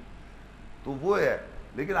کسی دن, تو وہ ہے.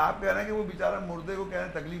 لیکن آپ کہہ رہے ہیں کہ وہ بیچارہ مردے کو کہہ رہے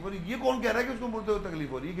ہیں تکلیف ہو رہی, یہ کون کہہ رہا ہے کہ اس کو مردے کو تکلیف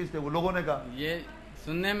ہو رہی ہے, کس نے, وہ لوگوں نے کہا. یہ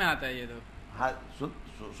سننے میں آتا ہے. یہ تو ہاں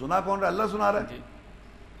سنا کون رہا, اللہ سنا رہا ہے. جی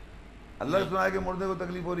اللہ سنا ہے کہ مردے کو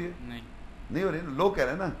تکلیف ہو رہی ہے, نہیں ہو رہی, لوگ کہہ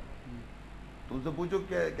رہے ہیں نا. تم سے پوچھو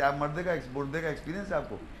کیا مردے کا ایکسپیرینس ہے آپ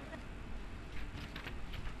کو؟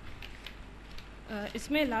 اس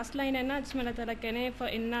میں لاسٹ لائن ہے نا جس میں اللہ تعالیٰ کہنے ہیں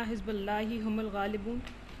فَإِنَّا حِزْبَ اللَّهِ هُمُ الْغَالِبُونَ,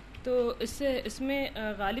 تو اس میں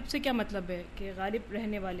غالب سے کیا مطلب ہے کہ غالب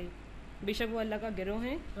رہنے والے, بے شک وہ اللہ کا گروہ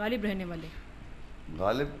ہیں غالب رہنے والے.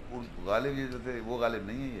 غالب یہ جو تھے وہ غالب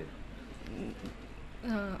نہیں ہے.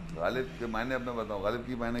 یہ غالب کے معنی اب میں بتاؤں, غالب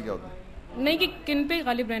کی معنی کیا ہوتا ہے؟ نہیں کہ کن پہ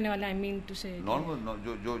غالب رہنے والا, آئی مین ٹو سے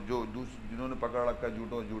جو جنہوں نے پکڑ رکھا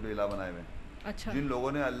جھوٹے الہ بنائے ہوئے, اچھا, جن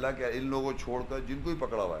لوگوں نے اللہ کے, ان لوگوں کو چھوڑ کر جن کو ہی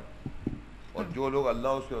پکڑا ہوا ہے, اور جو لوگ اللہ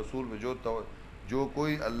اس کے رسول میں جو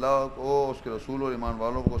کوئی اللہ کو اس کے رسول اور ایمان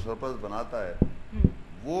والوں کو سرپرست بناتا ہے,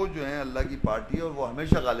 وہ جو ہیں اللہ کی پارٹی ہے, اور وہ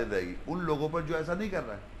ہمیشہ غالب رہے گی ان لوگوں پر جو ایسا نہیں کر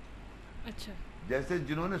رہا ہے. اچھا, جیسے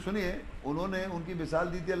جنہوں نے سنیے انہوں نے ان کی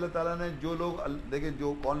مثال دی تھی اللہ تعالیٰ نے. جو لوگ دیکھیں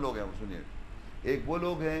جو کون لوگ ہیں وہ سنیے, ایک وہ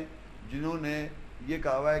لوگ ہیں جنہوں نے یہ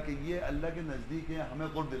کہا ہوا ہے کہ یہ اللہ کے نزدیک ہیں ہمیں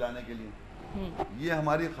قرب دلانے کے لیے, یہ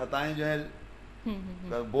ہماری خطائیں جو ہیں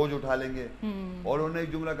بوجھ اٹھا لیں گے, اور انہوں نے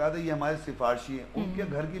ایک جملہ کہا تھا یہ ہمارے سفارشی ہیں. ان کے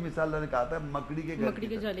گھر کی مثال اللہ نے کہا تھا مکڑی کے گھر کی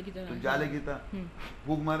طرح, جالے کی طرح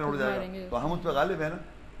پھونک مارے اڑ جائے گا, تو ہم اس پہ غالب ہیں نا.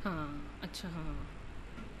 ہاں اچھا, ہاں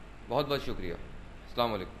بہت بہت شکریہ.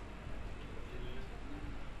 السلام علیکم.